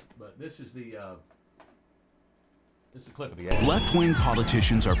 But this is the clip of the ad. Left-wing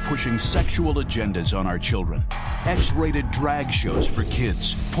politicians are pushing sexual agendas on our children. X-rated drag shows for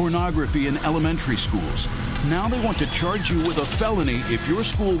kids, pornography in elementary schools. Now they want to charge you with a felony if your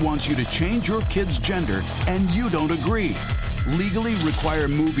school wants you to change your kid's gender and you don't agree. Legally require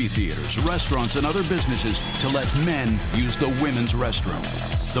movie theaters, restaurants, and other businesses to let men use the women's restroom.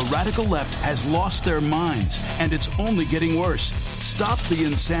 The radical left has lost their minds, and it's only getting worse. Stop the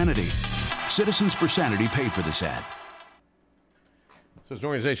insanity. Citizens for Sanity paid for this ad. So it's an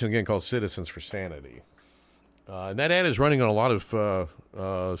organization, again, called Citizens for Sanity. And that ad is running on a lot of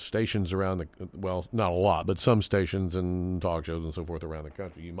stations around not a lot, but some stations and talk shows and so forth around the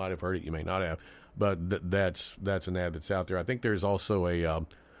country. You might have heard it, you may not have, but that's an ad that's out there. I think there's also a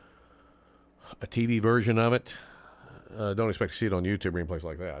TV version of it. Don't expect to see it on YouTube or any place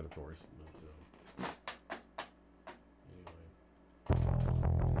like that, of course. But,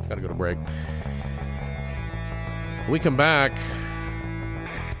 anyway. Got to go to break. When we come back,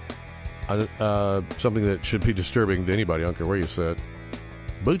 something that should be disturbing to anybody, I don't care where you sit.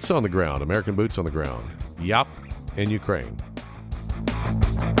 Boots on the ground, American boots on the ground. Yup, in Ukraine.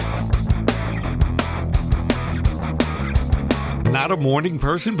 Not a morning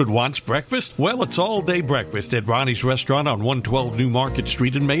person but wants breakfast? Well, it's all-day breakfast at Ronnie's Restaurant on 112 New Market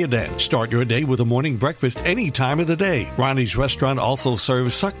Street in Mayodan. Start your day with a morning breakfast any time of the day. Ronnie's Restaurant also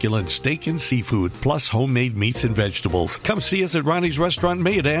serves succulent steak and seafood, plus homemade meats and vegetables. Come see us at Ronnie's Restaurant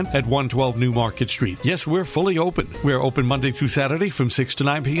Mayodan at 112 New Market Street. Yes, we're fully open. We're open Monday through Saturday from 6 to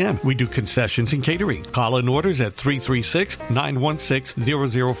 9 p.m. We do concessions and catering. Call in orders at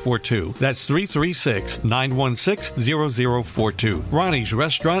 336-916-0042. That's 336-916-0042. Ronnie's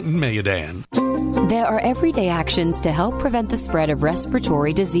Restaurant in Mayodan. There are everyday actions to help prevent the spread of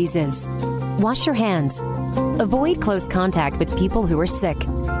respiratory diseases. Wash your hands. Avoid close contact with people who are sick.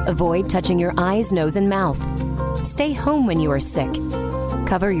 Avoid touching your eyes, nose, and mouth. Stay home when you are sick.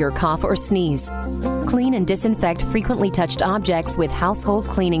 Cover your cough or sneeze. Clean and disinfect frequently touched objects with household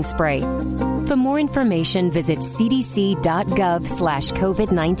cleaning spray. For more information, visit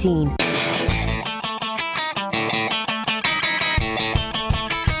cdc.gov/COVID-19.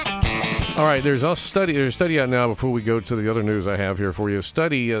 All right, there's a study out now before we go to the other news I have here for you. A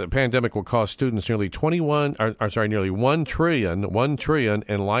study, the pandemic will cost students nearly $1 trillion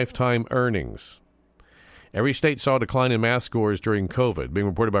in lifetime earnings. Every state saw a decline in math scores during COVID. Being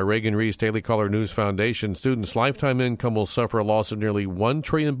reported by Reagan Reese Daily Caller News Foundation, students' lifetime income will suffer a loss of nearly $1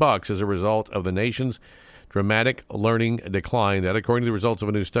 trillion as a result of the nation's dramatic learning decline. That, according to the results of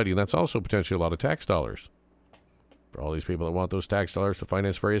a new study, and that's also potentially a lot of tax dollars. For all these people that want those tax dollars to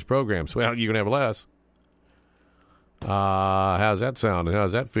finance various programs. Well, you can have less. How's that sound and how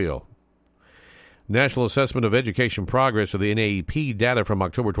does that feel? National Assessment of Education Progress, or the NAEP, data from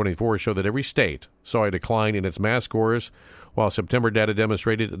October 24 show that every state saw a decline in its math scores, while September data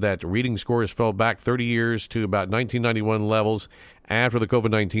demonstrated that reading scores fell back 30 years to about 1991 levels after the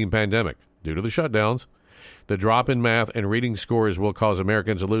COVID-19 pandemic. Due to the shutdowns, the drop in math and reading scores will cause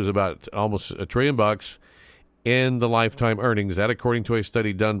Americans to lose about almost $1 trillion in the lifetime earnings. That, according to a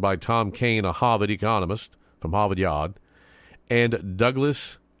study done by Tom Kane, a Harvard economist from Harvard Yard, and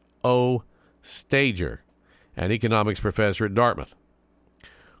Douglas O. Stager, an economics professor at Dartmouth.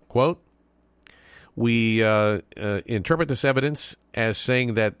 Quote, we interpret this evidence as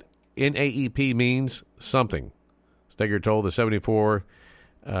saying that NAEP means something, Stager told the 74,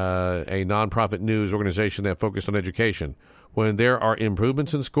 a nonprofit news organization that focused on education. When there are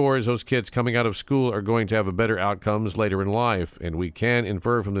improvements in scores, those kids coming out of school are going to have better outcomes later in life, and we can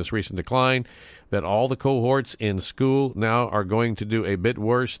infer from this recent decline that all the cohorts in school now are going to do a bit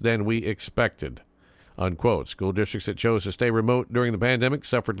worse than we expected, unquote. School districts that chose to stay remote during the pandemic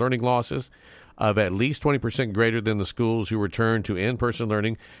suffered learning losses of at least 20% greater than the schools who returned to in-person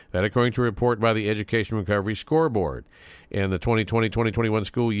learning, that according to a report by the Education Recovery Scoreboard. In the 2020-2021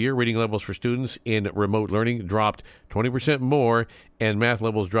 school year, reading levels for students in remote learning dropped 20% more, and math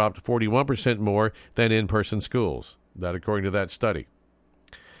levels dropped 41% more than in-person schools. That according to that study.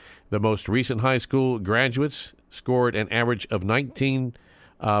 The most recent high school graduates scored an average of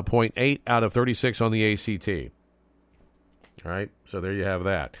 19.8 out of 36 on the ACT. All right, so there you have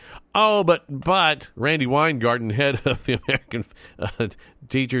that. Oh, but Randy Weingarten, head of the American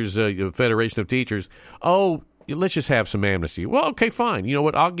Teachers Federation of Teachers, let's just have some amnesty. Well, okay, fine. You know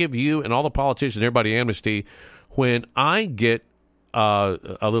what? I'll give you and all the politicians and everybody amnesty when I get a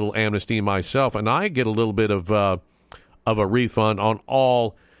little amnesty myself, and I get a little bit of a refund on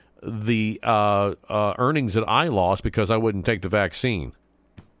all the earnings that I lost because I wouldn't take the vaccine.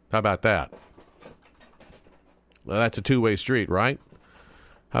 How about that? Well, that's a two-way street, right?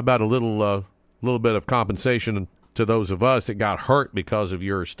 How about a little bit of compensation to those of us that got hurt because of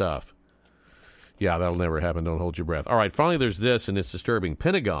your stuff? Yeah, that'll never happen. Don't hold your breath. All right, finally there's this, and it's disturbing.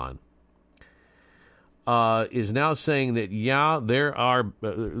 Pentagon is now saying that, there are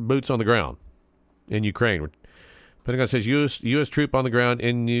boots on the ground in Ukraine. Pentagon says U.S. troop on the ground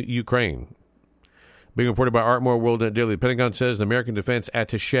in Ukraine. Being reported by Ardmore World Net Daily, the Pentagon says an American defense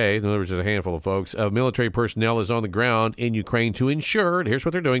attaché, in other words, a handful of folks, of military personnel is on the ground in Ukraine to ensure, here's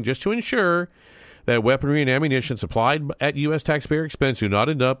what they're doing, just to ensure that weaponry and ammunition supplied at U.S. taxpayer expense do not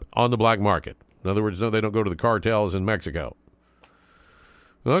end up on the black market. In other words, no, they don't go to the cartels in Mexico.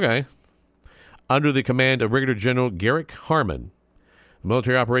 Okay. Under the command of Brigadier General Garrick Harmon, the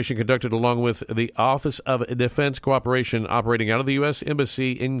military operation conducted along with the Office of Defense Cooperation operating out of the U.S.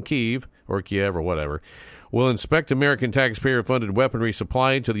 Embassy in Kiev, or Kiev or whatever, will inspect American taxpayer-funded weaponry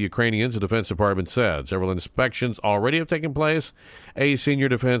supplied to the Ukrainians, the Defense Department said. Several inspections already have taken place, a senior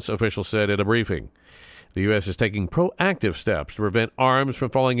defense official said at a briefing. The U.S. is taking proactive steps to prevent arms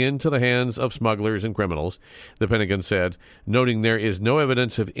from falling into the hands of smugglers and criminals, the Pentagon said, noting there is no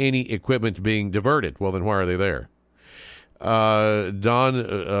evidence of any equipment being diverted. Well, then why are they there? Don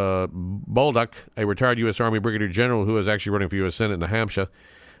Bolduc, a retired U.S. Army Brigadier General who is actually running for U.S. Senate in New Hampshire,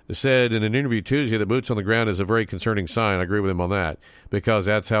 said in an interview Tuesday that boots on the ground is a very concerning sign. I agree with him on that, because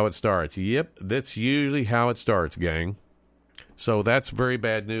that's how it starts. Yep, that's usually how it starts, gang. So that's very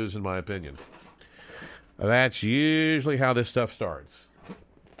bad news in my opinion. That's usually how this stuff starts.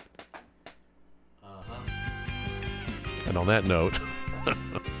 And on that note,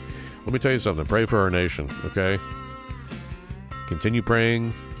 let me tell you something. Pray for our nation, okay? Continue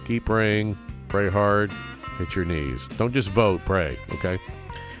praying, keep praying, pray hard, hit your knees. Don't just vote, pray, okay?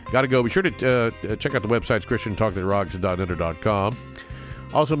 Got to go. Be sure to check out the websites, ChristianTalkThatRocks.com.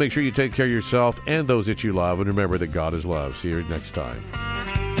 Also, make sure you take care of yourself and those that you love, and remember that God is love. See you next time.